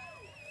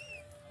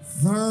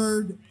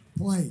 Third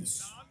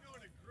place.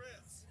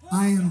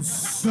 I am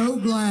so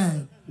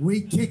glad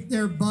we kicked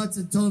their butts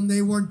and told them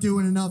they weren't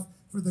doing enough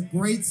for the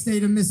great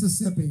state of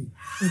Mississippi.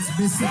 It's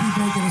Mississippi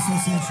Bacon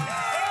Association.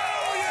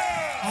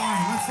 All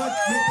right,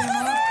 let's get them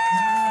up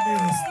and we're going to do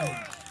this thing.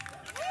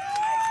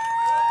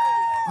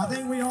 I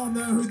think we all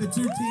know who the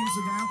two teams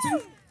are down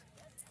to.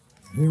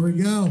 Here we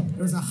go.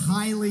 It was a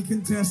highly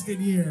contested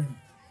year.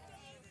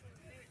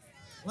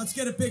 Let's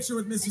get a picture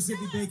with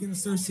Mississippi Bacon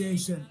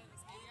Association.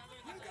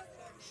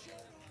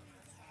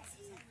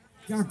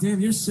 God damn,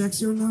 you're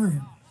sexier than I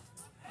am.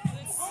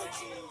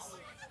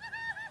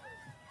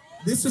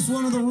 This is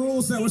one of the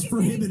rules that was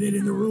prohibited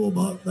in the rule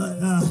book, but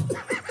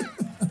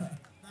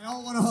they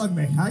all want to hug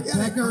me.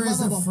 Becker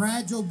is a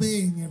fragile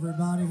being,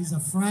 everybody. He's a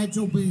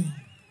fragile being.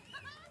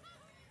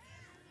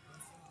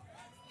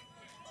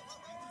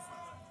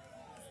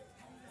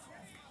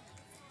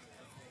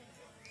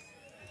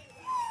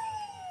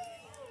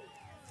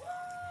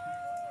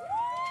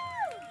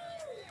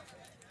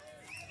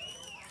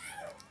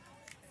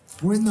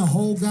 Win the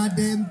whole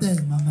goddamn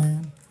thing, my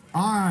man.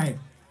 All right.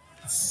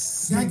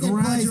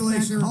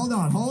 Congratulations. Place, hold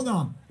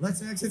on.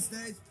 Let's exit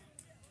stage.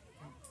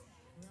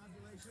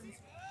 Congratulations.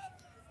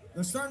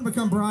 They're starting to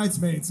become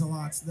bridesmaids a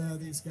lot, though,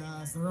 these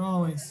guys. They're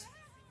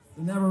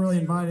never really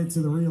invited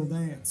to the real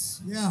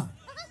dance. Yeah.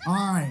 All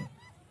right.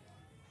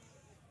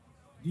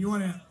 Do you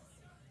want to...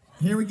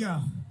 Here we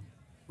go.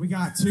 We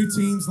got two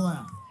teams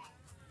left.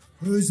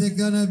 Who's it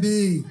going to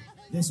be?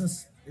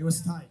 It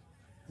was tight.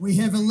 We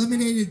have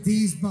eliminated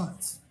these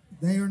butts.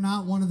 They are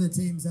not one of the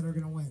teams that are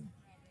going to win.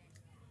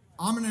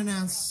 I'm going to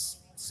announce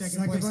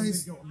second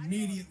place. And go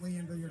immediately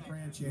into your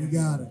grand champion. You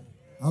got it.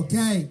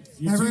 Okay.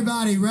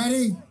 Everybody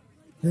ready?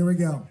 Here we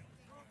go.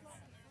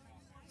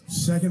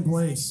 Second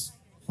place.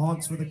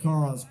 Hogs for the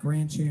Cause,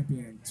 Grand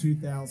Champion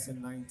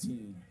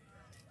 2019.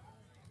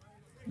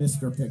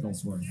 Mr.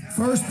 Picklesworth.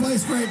 First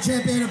place Grand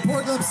Champion of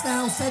Pork Lip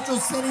Style Central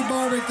City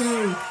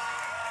Barbecue.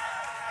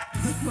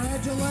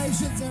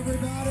 Congratulations,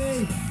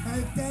 everybody.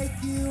 And thank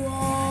you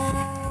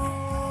all.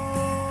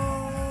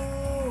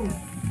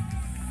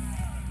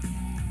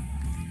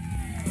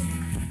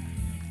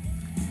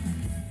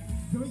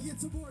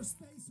 Some more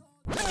space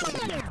on.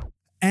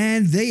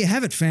 And there you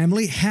have it,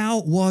 family.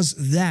 How was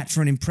that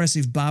for an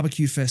impressive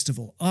barbecue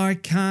festival? I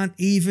can't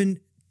even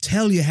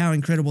tell you how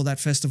incredible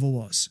that festival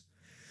was.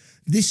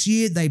 This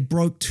year, they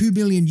broke $2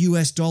 million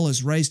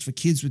raised for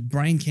kids with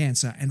brain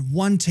cancer, and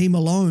one team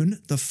alone,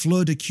 the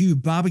Fleur de Cue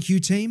barbecue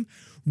team,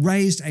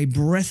 raised a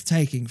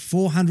breathtaking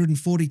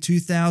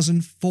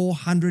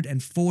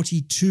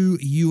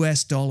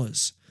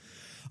 $442,442.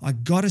 I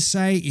gotta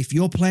say, if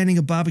you're planning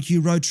a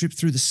barbecue road trip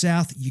through the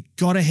South, you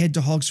gotta head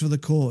to Hogs for the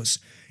Cause.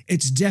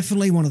 It's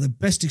definitely one of the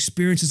best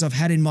experiences I've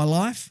had in my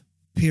life,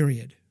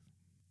 period.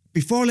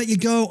 Before I let you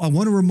go, I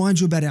want to remind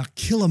you about our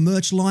killer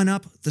merch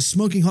lineup, the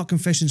Smoking Hot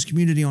Confessions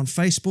community on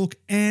Facebook,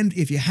 and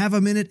if you have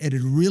a minute,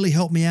 it'd really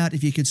help me out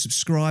if you could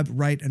subscribe,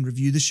 rate, and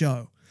review the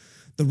show.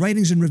 The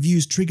ratings and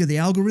reviews trigger the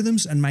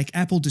algorithms and make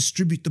Apple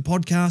distribute the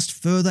podcast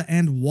further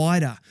and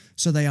wider,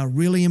 so they are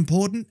really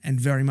important and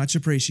very much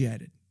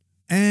appreciated.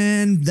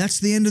 And that's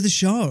the end of the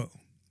show.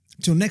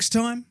 Till next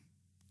time,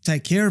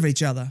 take care of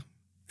each other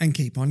and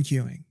keep on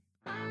queuing.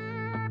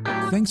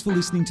 Thanks for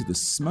listening to the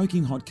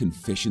Smoking Hot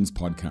Confessions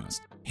podcast.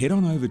 Head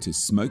on over to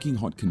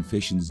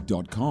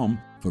smokinghotconfessions.com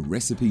for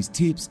recipes,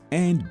 tips,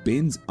 and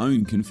Ben's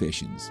own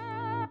confessions.